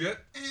ain't lose yet.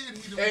 And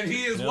And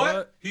he is You know what?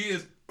 what? He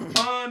is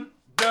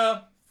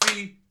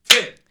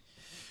undefeated.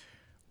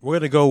 We're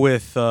gonna go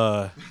with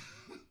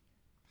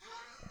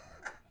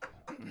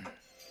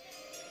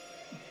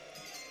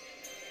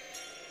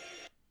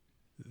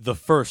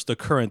the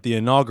current, the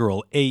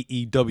inaugural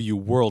AEW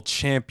World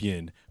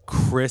Champion,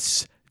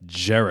 Chris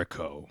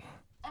Jericho.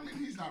 I mean,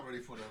 he's not ready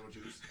for the other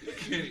juice.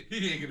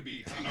 He ain't gonna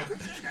be.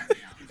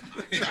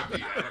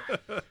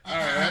 All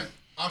right.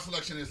 Our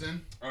selection is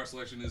in. Our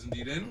selection is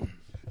indeed in.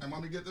 And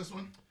when we get this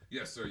one,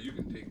 Yes, sir. You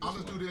can take this I'll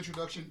just do one. the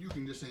introduction. You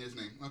can just say his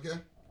name, okay?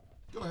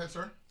 Go ahead,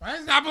 sir. Why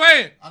is not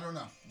playing? I don't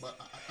know, but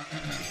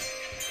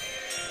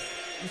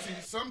you see,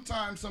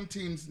 sometimes some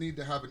teams need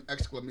to have an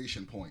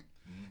exclamation point,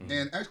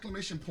 and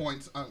exclamation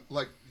points,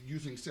 like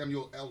using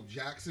Samuel L.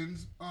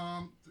 Jackson's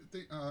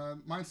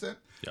mindset,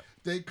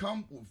 they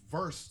come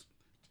versed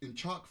in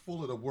chock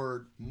full of the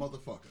word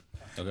motherfucker,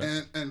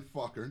 and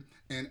fucker,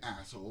 and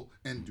asshole,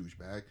 and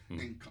douchebag,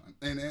 and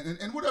cunt,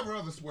 and whatever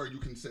other swear you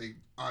can say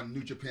on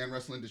New Japan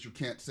Wrestling that you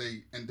can't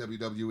say in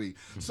WWE.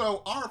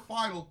 So our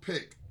final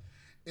pick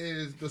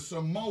is the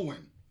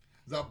Samoan,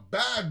 the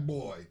bad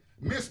boy,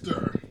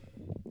 Mr.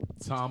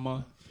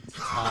 Tama.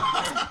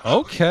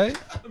 Okay.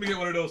 Let me get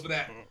one of those for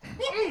that.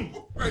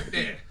 Right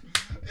there.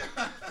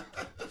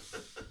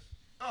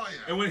 Oh yeah.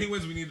 And when he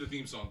wins, we need the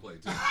theme song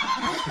played too.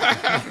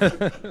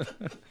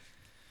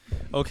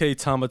 Okay,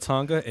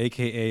 Tamatonga,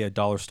 aka a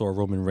dollar store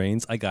Roman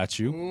Reigns. I got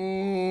you.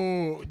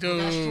 Ooh,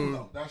 That's true dude.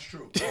 though. That's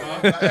true.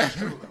 That's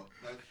true though.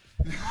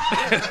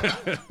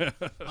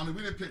 I mean,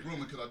 we didn't pick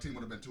Roman because our team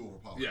would have been too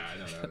overpowered. Yeah, I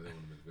know that. That would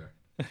have been fair.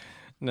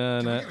 Nah,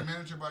 Can we nah. get a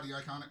manager by the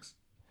Iconics?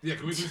 Yeah,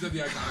 can we please have the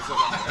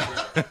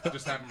iconic stuff?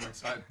 Just have them right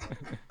side.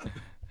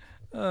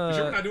 You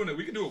sure we're not doing it?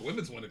 We can do a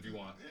women's one if you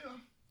want. Yeah.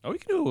 Oh, we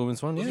can do a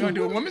women's one. You Yeah, want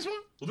to do a women's one?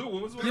 We'll do a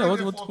women's one. yeah,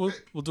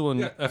 Yeah, we'll do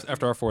one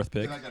after our fourth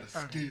pick. Then I got to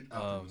skate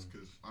afterwards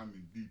because I'm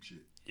in deep shit.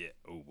 Yeah.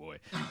 Oh boy.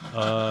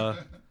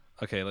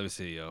 Okay. Let me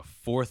see.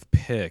 Fourth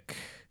pick.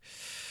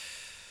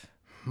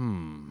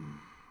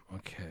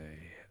 Okay.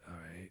 All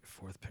right.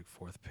 Fourth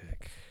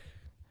pick.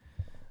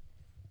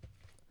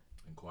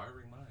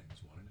 Inquiring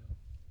minds want to know.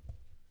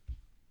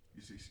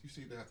 You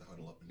see, they have to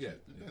huddle up. And Yeah,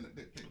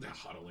 shit. they're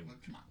huddling.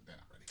 Come on, they're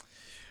not ready.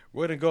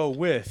 We're gonna go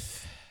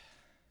with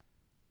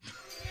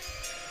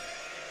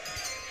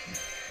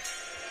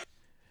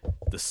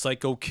the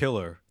Psycho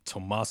Killer,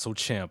 Tommaso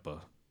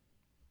Ciampa.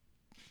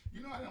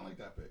 You know, I don't like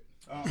that pick.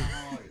 I don't like it.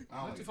 I I'm don't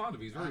not like too it. fond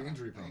of it. He's very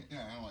injury prone.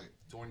 Yeah, I don't like it.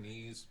 Torn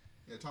knees,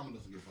 Yeah, Tommy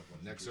doesn't give a fuck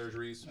about neck his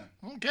injuries. surgeries.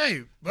 Yeah.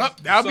 Okay. Well,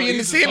 that'll So be in the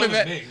he's same the son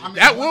of event. me. I mean,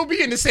 That will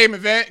be in the same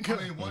event. I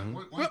mean,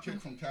 one kick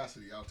from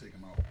Cassidy, I'll take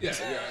him out. Yeah.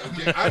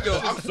 Okay.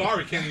 I'm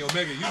sorry, Kenny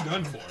Omega. You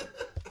done for.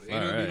 Ain't All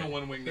gonna be right. no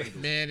one-wing names.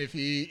 Man, if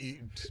he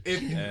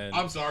If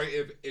I'm sorry,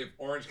 if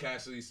Orange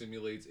Cassidy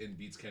simulates and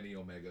beats Kenny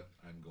Omega,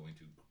 I'm going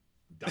to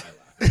die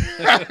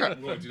laughing.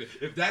 I'm going to.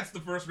 If that's the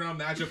first round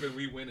matchup and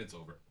we win, it's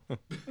over. All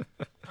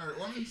right,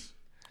 women's.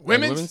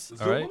 women's.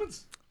 Let's All do right.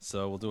 women's.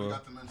 So we'll do We a.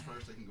 got the men's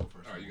first. They can go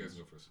first. All right, you guys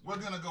go first. We're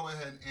gonna go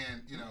ahead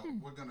and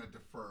we're gonna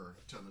defer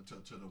to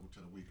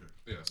the weaker.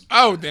 Yes.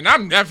 Oh, then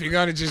I'm definitely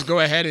gonna just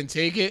go ahead and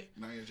take it.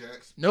 Nia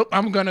Jax. Nope,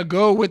 I'm gonna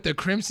go with the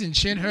Crimson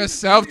Chin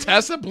herself,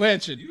 Tessa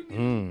Blanchard. You need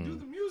to do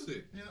the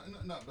music. Yeah,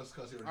 no, that's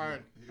because he All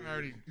right,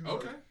 already. He was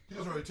Okay. He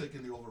was already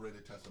taking the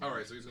overrated test. All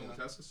right, so he's going with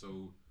Tessa.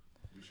 So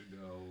we should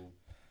go.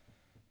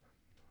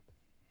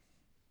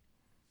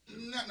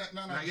 No.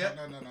 Not yet?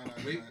 No.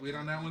 Wait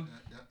on that one?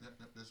 Yeah.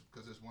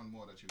 Because there's one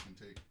more that you can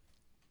take.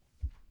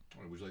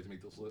 All right, would you like to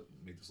make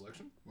the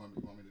selection? Want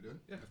me to do it?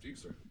 Yeah, after you,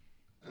 sir.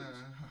 Uh,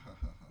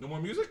 No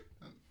more music?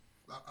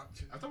 I-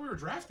 I thought we were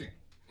drafting.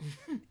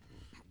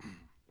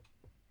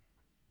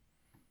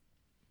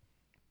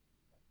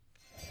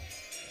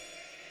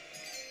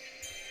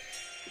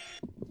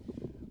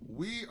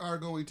 We are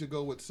going to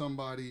go with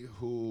somebody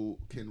who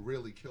can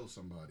really kill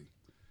somebody.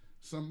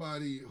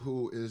 Somebody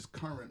who is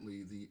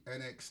currently the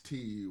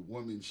NXT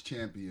Women's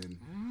Champion.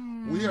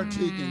 We are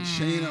taking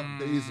Shayna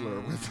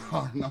Baszler with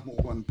our number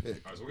one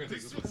pick. All right, so we're gonna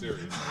take this one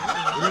serious.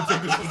 We're gonna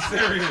take this one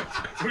serious.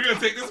 We're gonna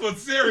take this one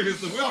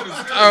serious. The women is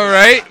serious. All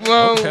right,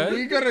 well, Okay.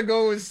 we gotta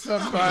go with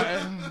somebody.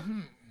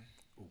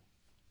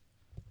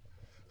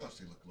 Oh,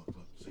 see, look.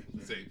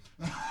 See. See,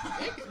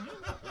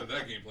 where did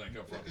that game plan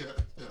come from?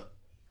 Yeah.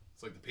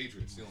 It's like the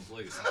Patriots stealing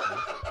plays.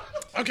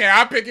 Okay,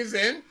 our pick is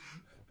in.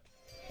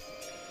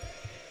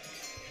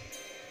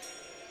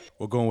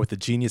 We're going with the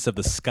Genius of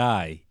the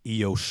Sky,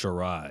 Io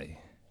Shirai.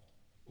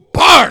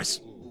 Bars.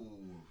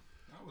 Ooh,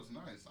 that was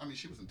nice. I mean,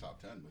 she was in top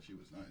 10, but she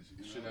was nice.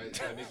 You know?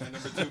 Should I make my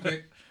number 2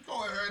 pick? Go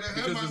ahead.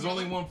 Because there's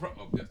only one.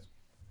 Oh yes.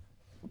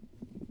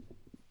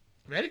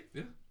 Ready?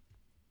 Yeah.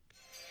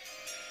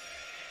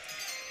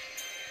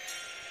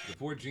 The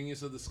poor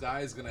Genius of the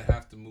Sky is gonna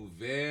have to move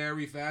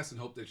very fast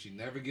and hope that she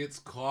never gets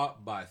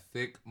caught by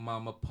thick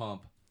mama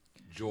pump,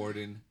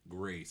 Jordan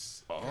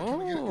Grace.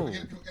 Oh.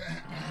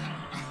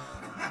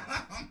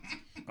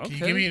 Can you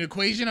give me an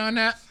equation on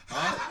that?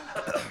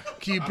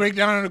 Can you break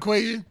down an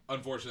equation?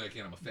 Unfortunately, I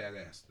can't. I'm a fat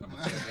ass. I'm a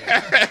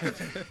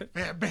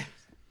fat ass.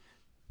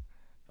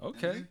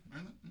 Okay.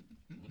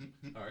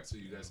 All right, so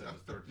you guys have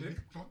the third pick.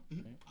 I'm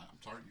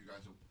sorry, you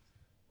guys are,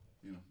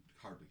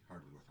 hardly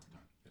worth our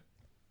time.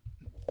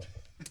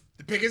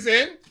 The pick is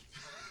in.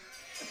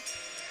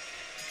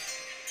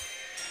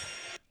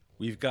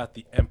 We've got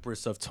the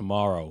Empress of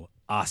Tomorrow,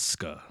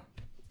 Asuka.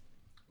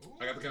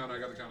 I got the counter.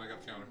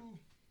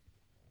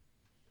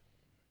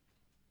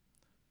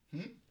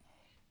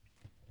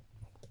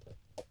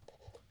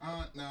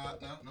 No,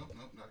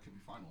 that could be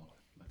final.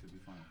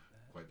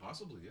 Quite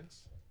possibly,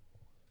 yes.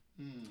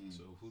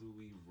 So who do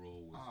we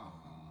roll with on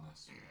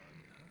this one?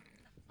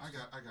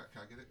 Can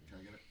I get it?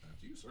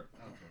 After you, sir.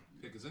 Okay.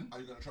 Pick is in. Are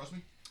you gonna trust me?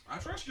 I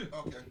trust you.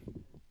 Okay.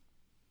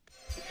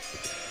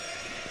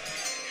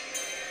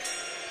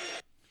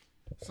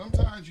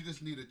 Sometimes you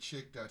just need a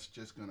chick that's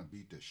just gonna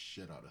beat the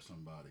shit out of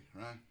somebody,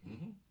 right?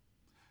 Mm-hmm.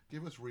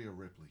 Give us Rhea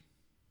Ripley.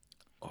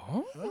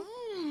 Oh.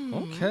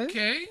 Okay.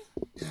 Okay.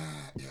 Yeah.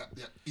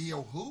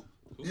 Io who?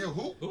 Io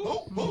who? Who?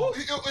 Who?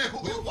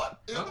 Io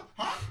what?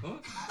 Huh?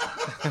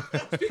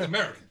 Speak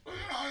American.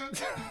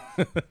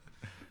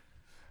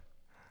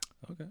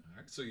 Okay. All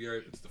right, so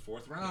it's the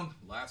fourth round,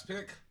 last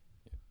pick.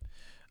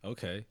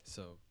 Okay.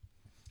 So.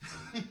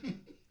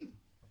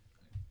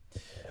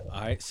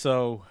 All right.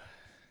 So.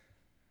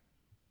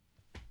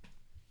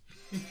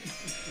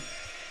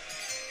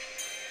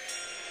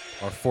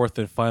 Our fourth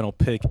and final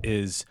pick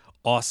is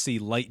Aussie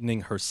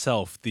Lightning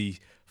herself, the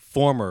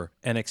former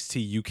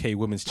NXT UK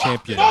Women's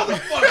Champion,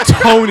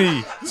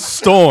 Toni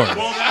Storm.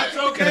 Well, that's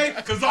okay,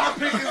 because our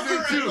pick is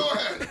in too. Go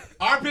ahead.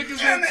 Our pick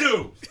is in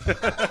too.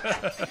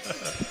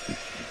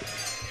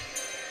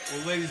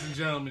 Well, ladies and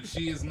gentlemen,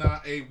 she is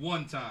not a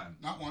one-time,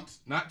 Not once.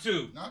 not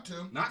two, Not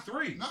two. not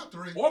three, Not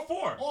three. or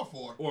four, Or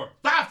four. or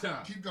 5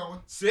 times. Keep going.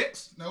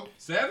 6, Nope.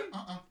 7,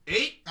 Uh-uh.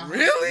 8,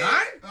 Really?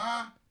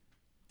 9,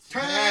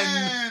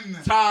 10.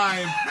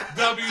 time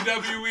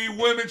WWE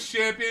Women's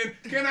Champion.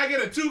 Can I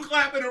get a 2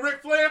 clap and a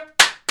Ric Flair?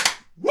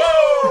 Woo!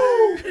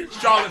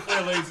 Charlotte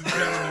Flair, ladies and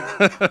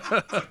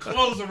gentlemen.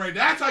 Closer right there.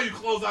 That's how you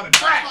close out a That's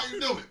track. how you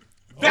do it.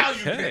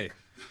 Value Okay. pick.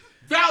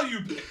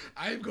 Value pick.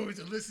 I am going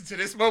to listen to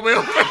this moment.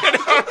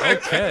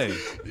 Okay.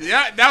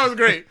 Yeah, that was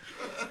great.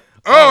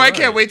 Oh, I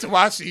can't wait to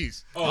watch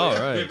these. Oh, All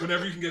yeah. right. Vic,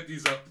 whenever you can get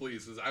these up,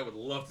 please. 'Cause I would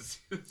love to see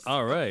this.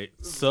 All right.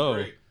 This is So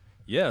great.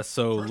 yeah.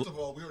 So First of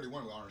all, we already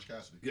won with Orange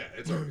Cassidy. Yeah,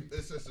 it's already.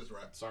 This is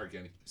right. Sorry,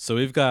 Kenny. so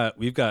we've got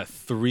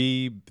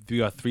three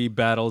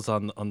battles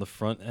on the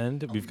front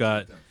end. We've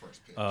got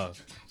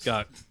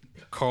got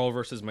Carl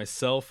versus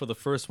myself for the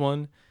first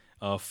one,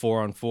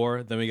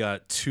 4-on-4. Then we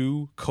got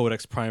 2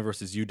 Codex Prime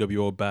versus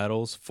UWO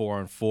battles,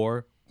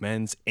 4-on-4,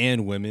 men's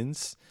and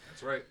women's.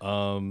 That's right.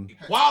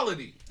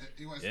 Equality.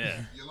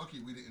 Yeah. You're lucky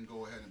we didn't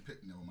go ahead and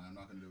pick. Never mind. I'm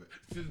not going to do it.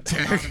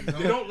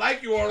 They don't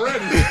like you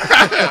already. Is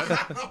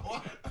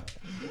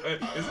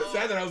it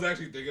sad that I was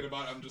actually thinking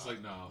about it? I'm just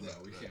like, no,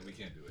 we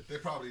can't do it. They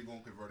probably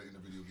won't convert it into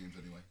video games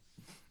anyway.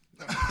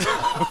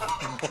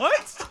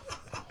 What?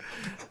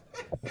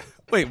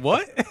 Wait,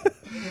 what?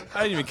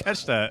 I didn't even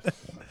catch that.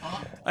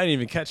 I didn't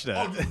even catch Oh,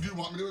 that. do you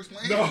want me to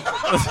explain? No.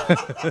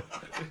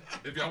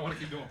 If y'all want to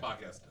keep doing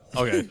podcasts,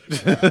 Okay.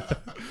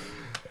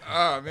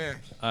 Oh man,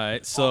 All right.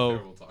 there So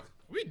we'll talk.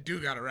 we do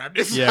gotta wrap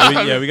this yeah, up.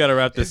 we got to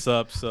wrap this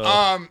up. So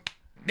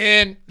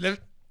Man,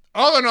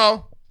 all in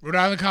all, Rhode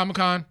Island Comic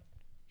Con,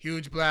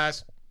 huge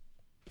blast.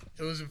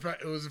 It was fun.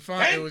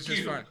 It was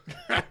just you. fun.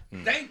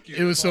 Thank you.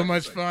 It was so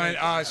much fun.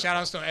 Shout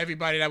outs to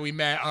everybody that we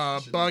met.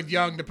 Bug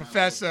Young, the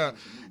Professor,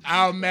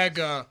 Al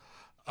Mega,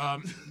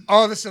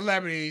 all the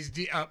celebrities.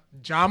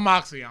 John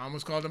Moxley, I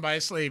almost called him by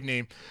his slave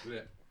name.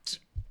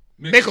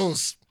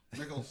 Mickles,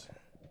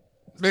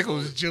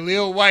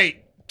 Jaleel White.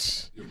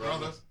 Your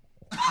brother.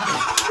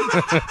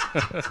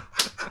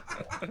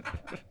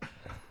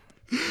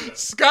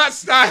 Scott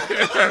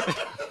Steiner,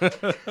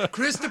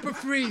 Christopher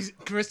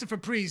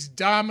Priest,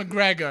 Don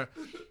McGregor,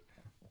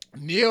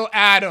 Neil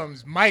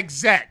Adams, Mike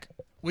Zeck,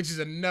 which is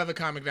another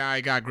comic that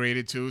I got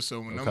graded to. So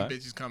when them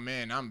bitches come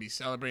in, I'm gonna be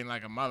celebrating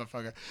like a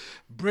motherfucker.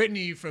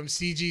 Brittany from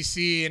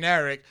CGC and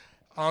Eric,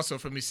 also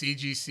from the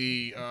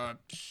CGC.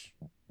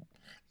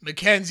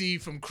 Mackenzie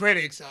from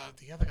Critics.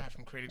 The other guy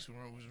from Critics who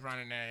was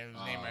running that, his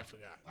name I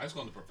forgot. I just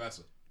called him the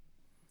Professor.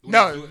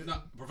 No.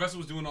 Professor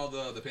was doing all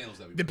the panels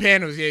that we The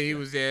panels, yeah, he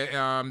was there.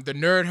 The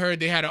Nerd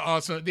Herd, they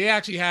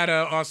actually had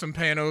an awesome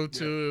panel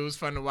too. Yeah. It was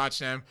fun to watch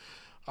them.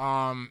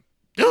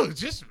 Dude,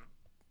 just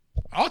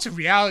Altered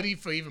Reality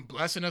for even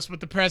blessing us with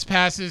the press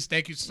passes.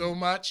 Thank you so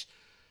much.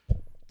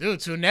 Dude,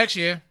 till next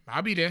year,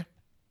 I'll be there.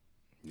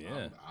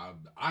 yeah.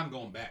 I'm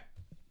going back.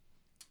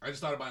 I just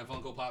started buying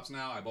Funko Pops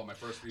now. I bought my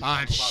first 3 Funko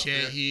Pops.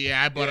 Shit, there.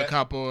 yeah, I bought a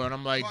couple, and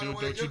I'm like, dude,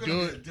 don't you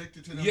do it?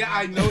 Yeah,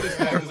 I noticed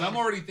that because I'm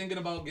already thinking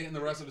about getting the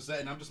rest of the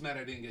set, and I'm just mad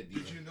I didn't get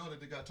these. Did you know that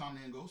they got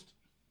Tommy and Ghost?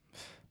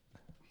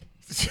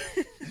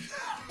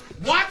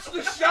 Watch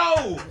the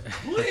show,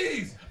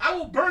 please. I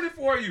will burn it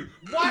for you.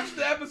 Watch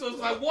the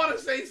episodes. I want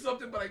to say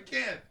something, but I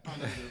can't. I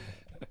know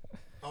you do.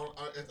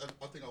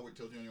 I think I'll wait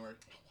till January.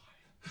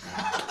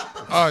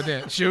 Oh,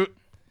 damn. Shoot.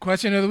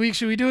 Question of the week.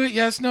 Should we do it?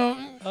 Yes, no?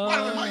 By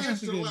the way, my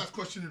answer to the last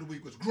question of the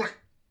week was great.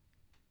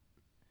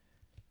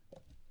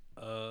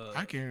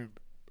 I can't.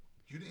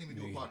 You didn't even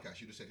do a podcast.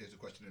 You just said, here's the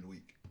question of the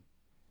week.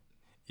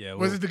 Yeah.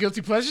 Was it the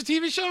Guilty Pleasure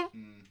TV show?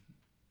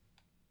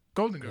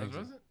 Golden Girls,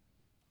 was it?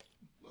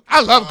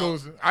 I love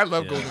Golden.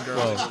 Golden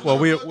Girls.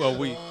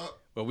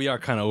 Well, we are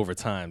kind of over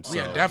time. So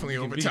Yeah, definitely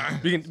over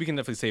time. We can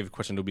definitely save the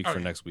question of the week for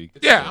next week.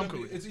 Yeah, I'm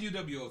cool. It's a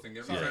UWO thing.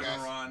 Every Sorry, time guys.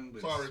 we're on,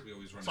 Sorry. we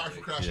always run Sorry late.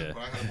 for crashing, Yeah.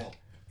 but I had a ball.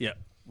 Yeah,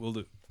 we'll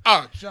do.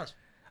 Oh, just.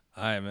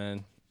 All right,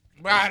 man.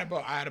 Well,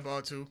 I had a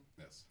ball too.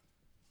 Yes.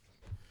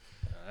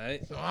 All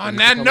right. So on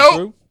that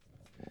note,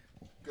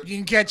 you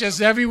can catch us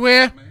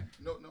everywhere.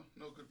 No,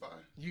 goodbye.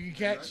 You can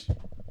catch.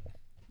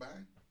 Bye.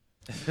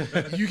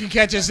 You can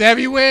catch us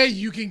everywhere.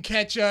 You can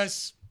catch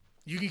us.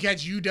 You can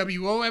catch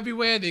UWO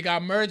everywhere. They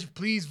got merged.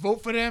 Please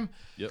vote for them.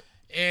 Yep.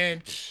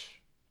 And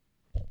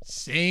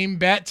same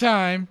bat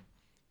time,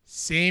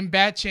 same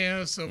bat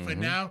channel. So for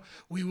now,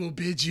 we will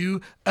bid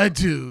you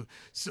adieu.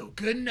 So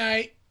good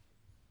night.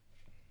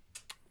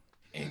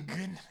 And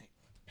good night.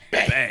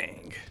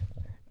 Bang.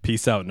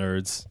 Peace out,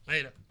 nerds.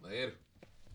 Later.